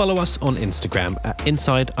topics, follow us on Instagram at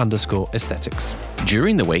inside_aesthetics.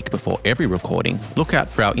 During the week before every recording, look out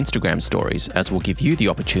for our Instagram stories, as we'll give you the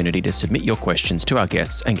opportunity to submit your questions to our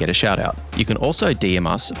guests and get a shout out. You can also DM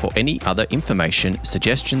us for any other information,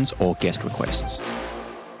 suggestions, or guest requests.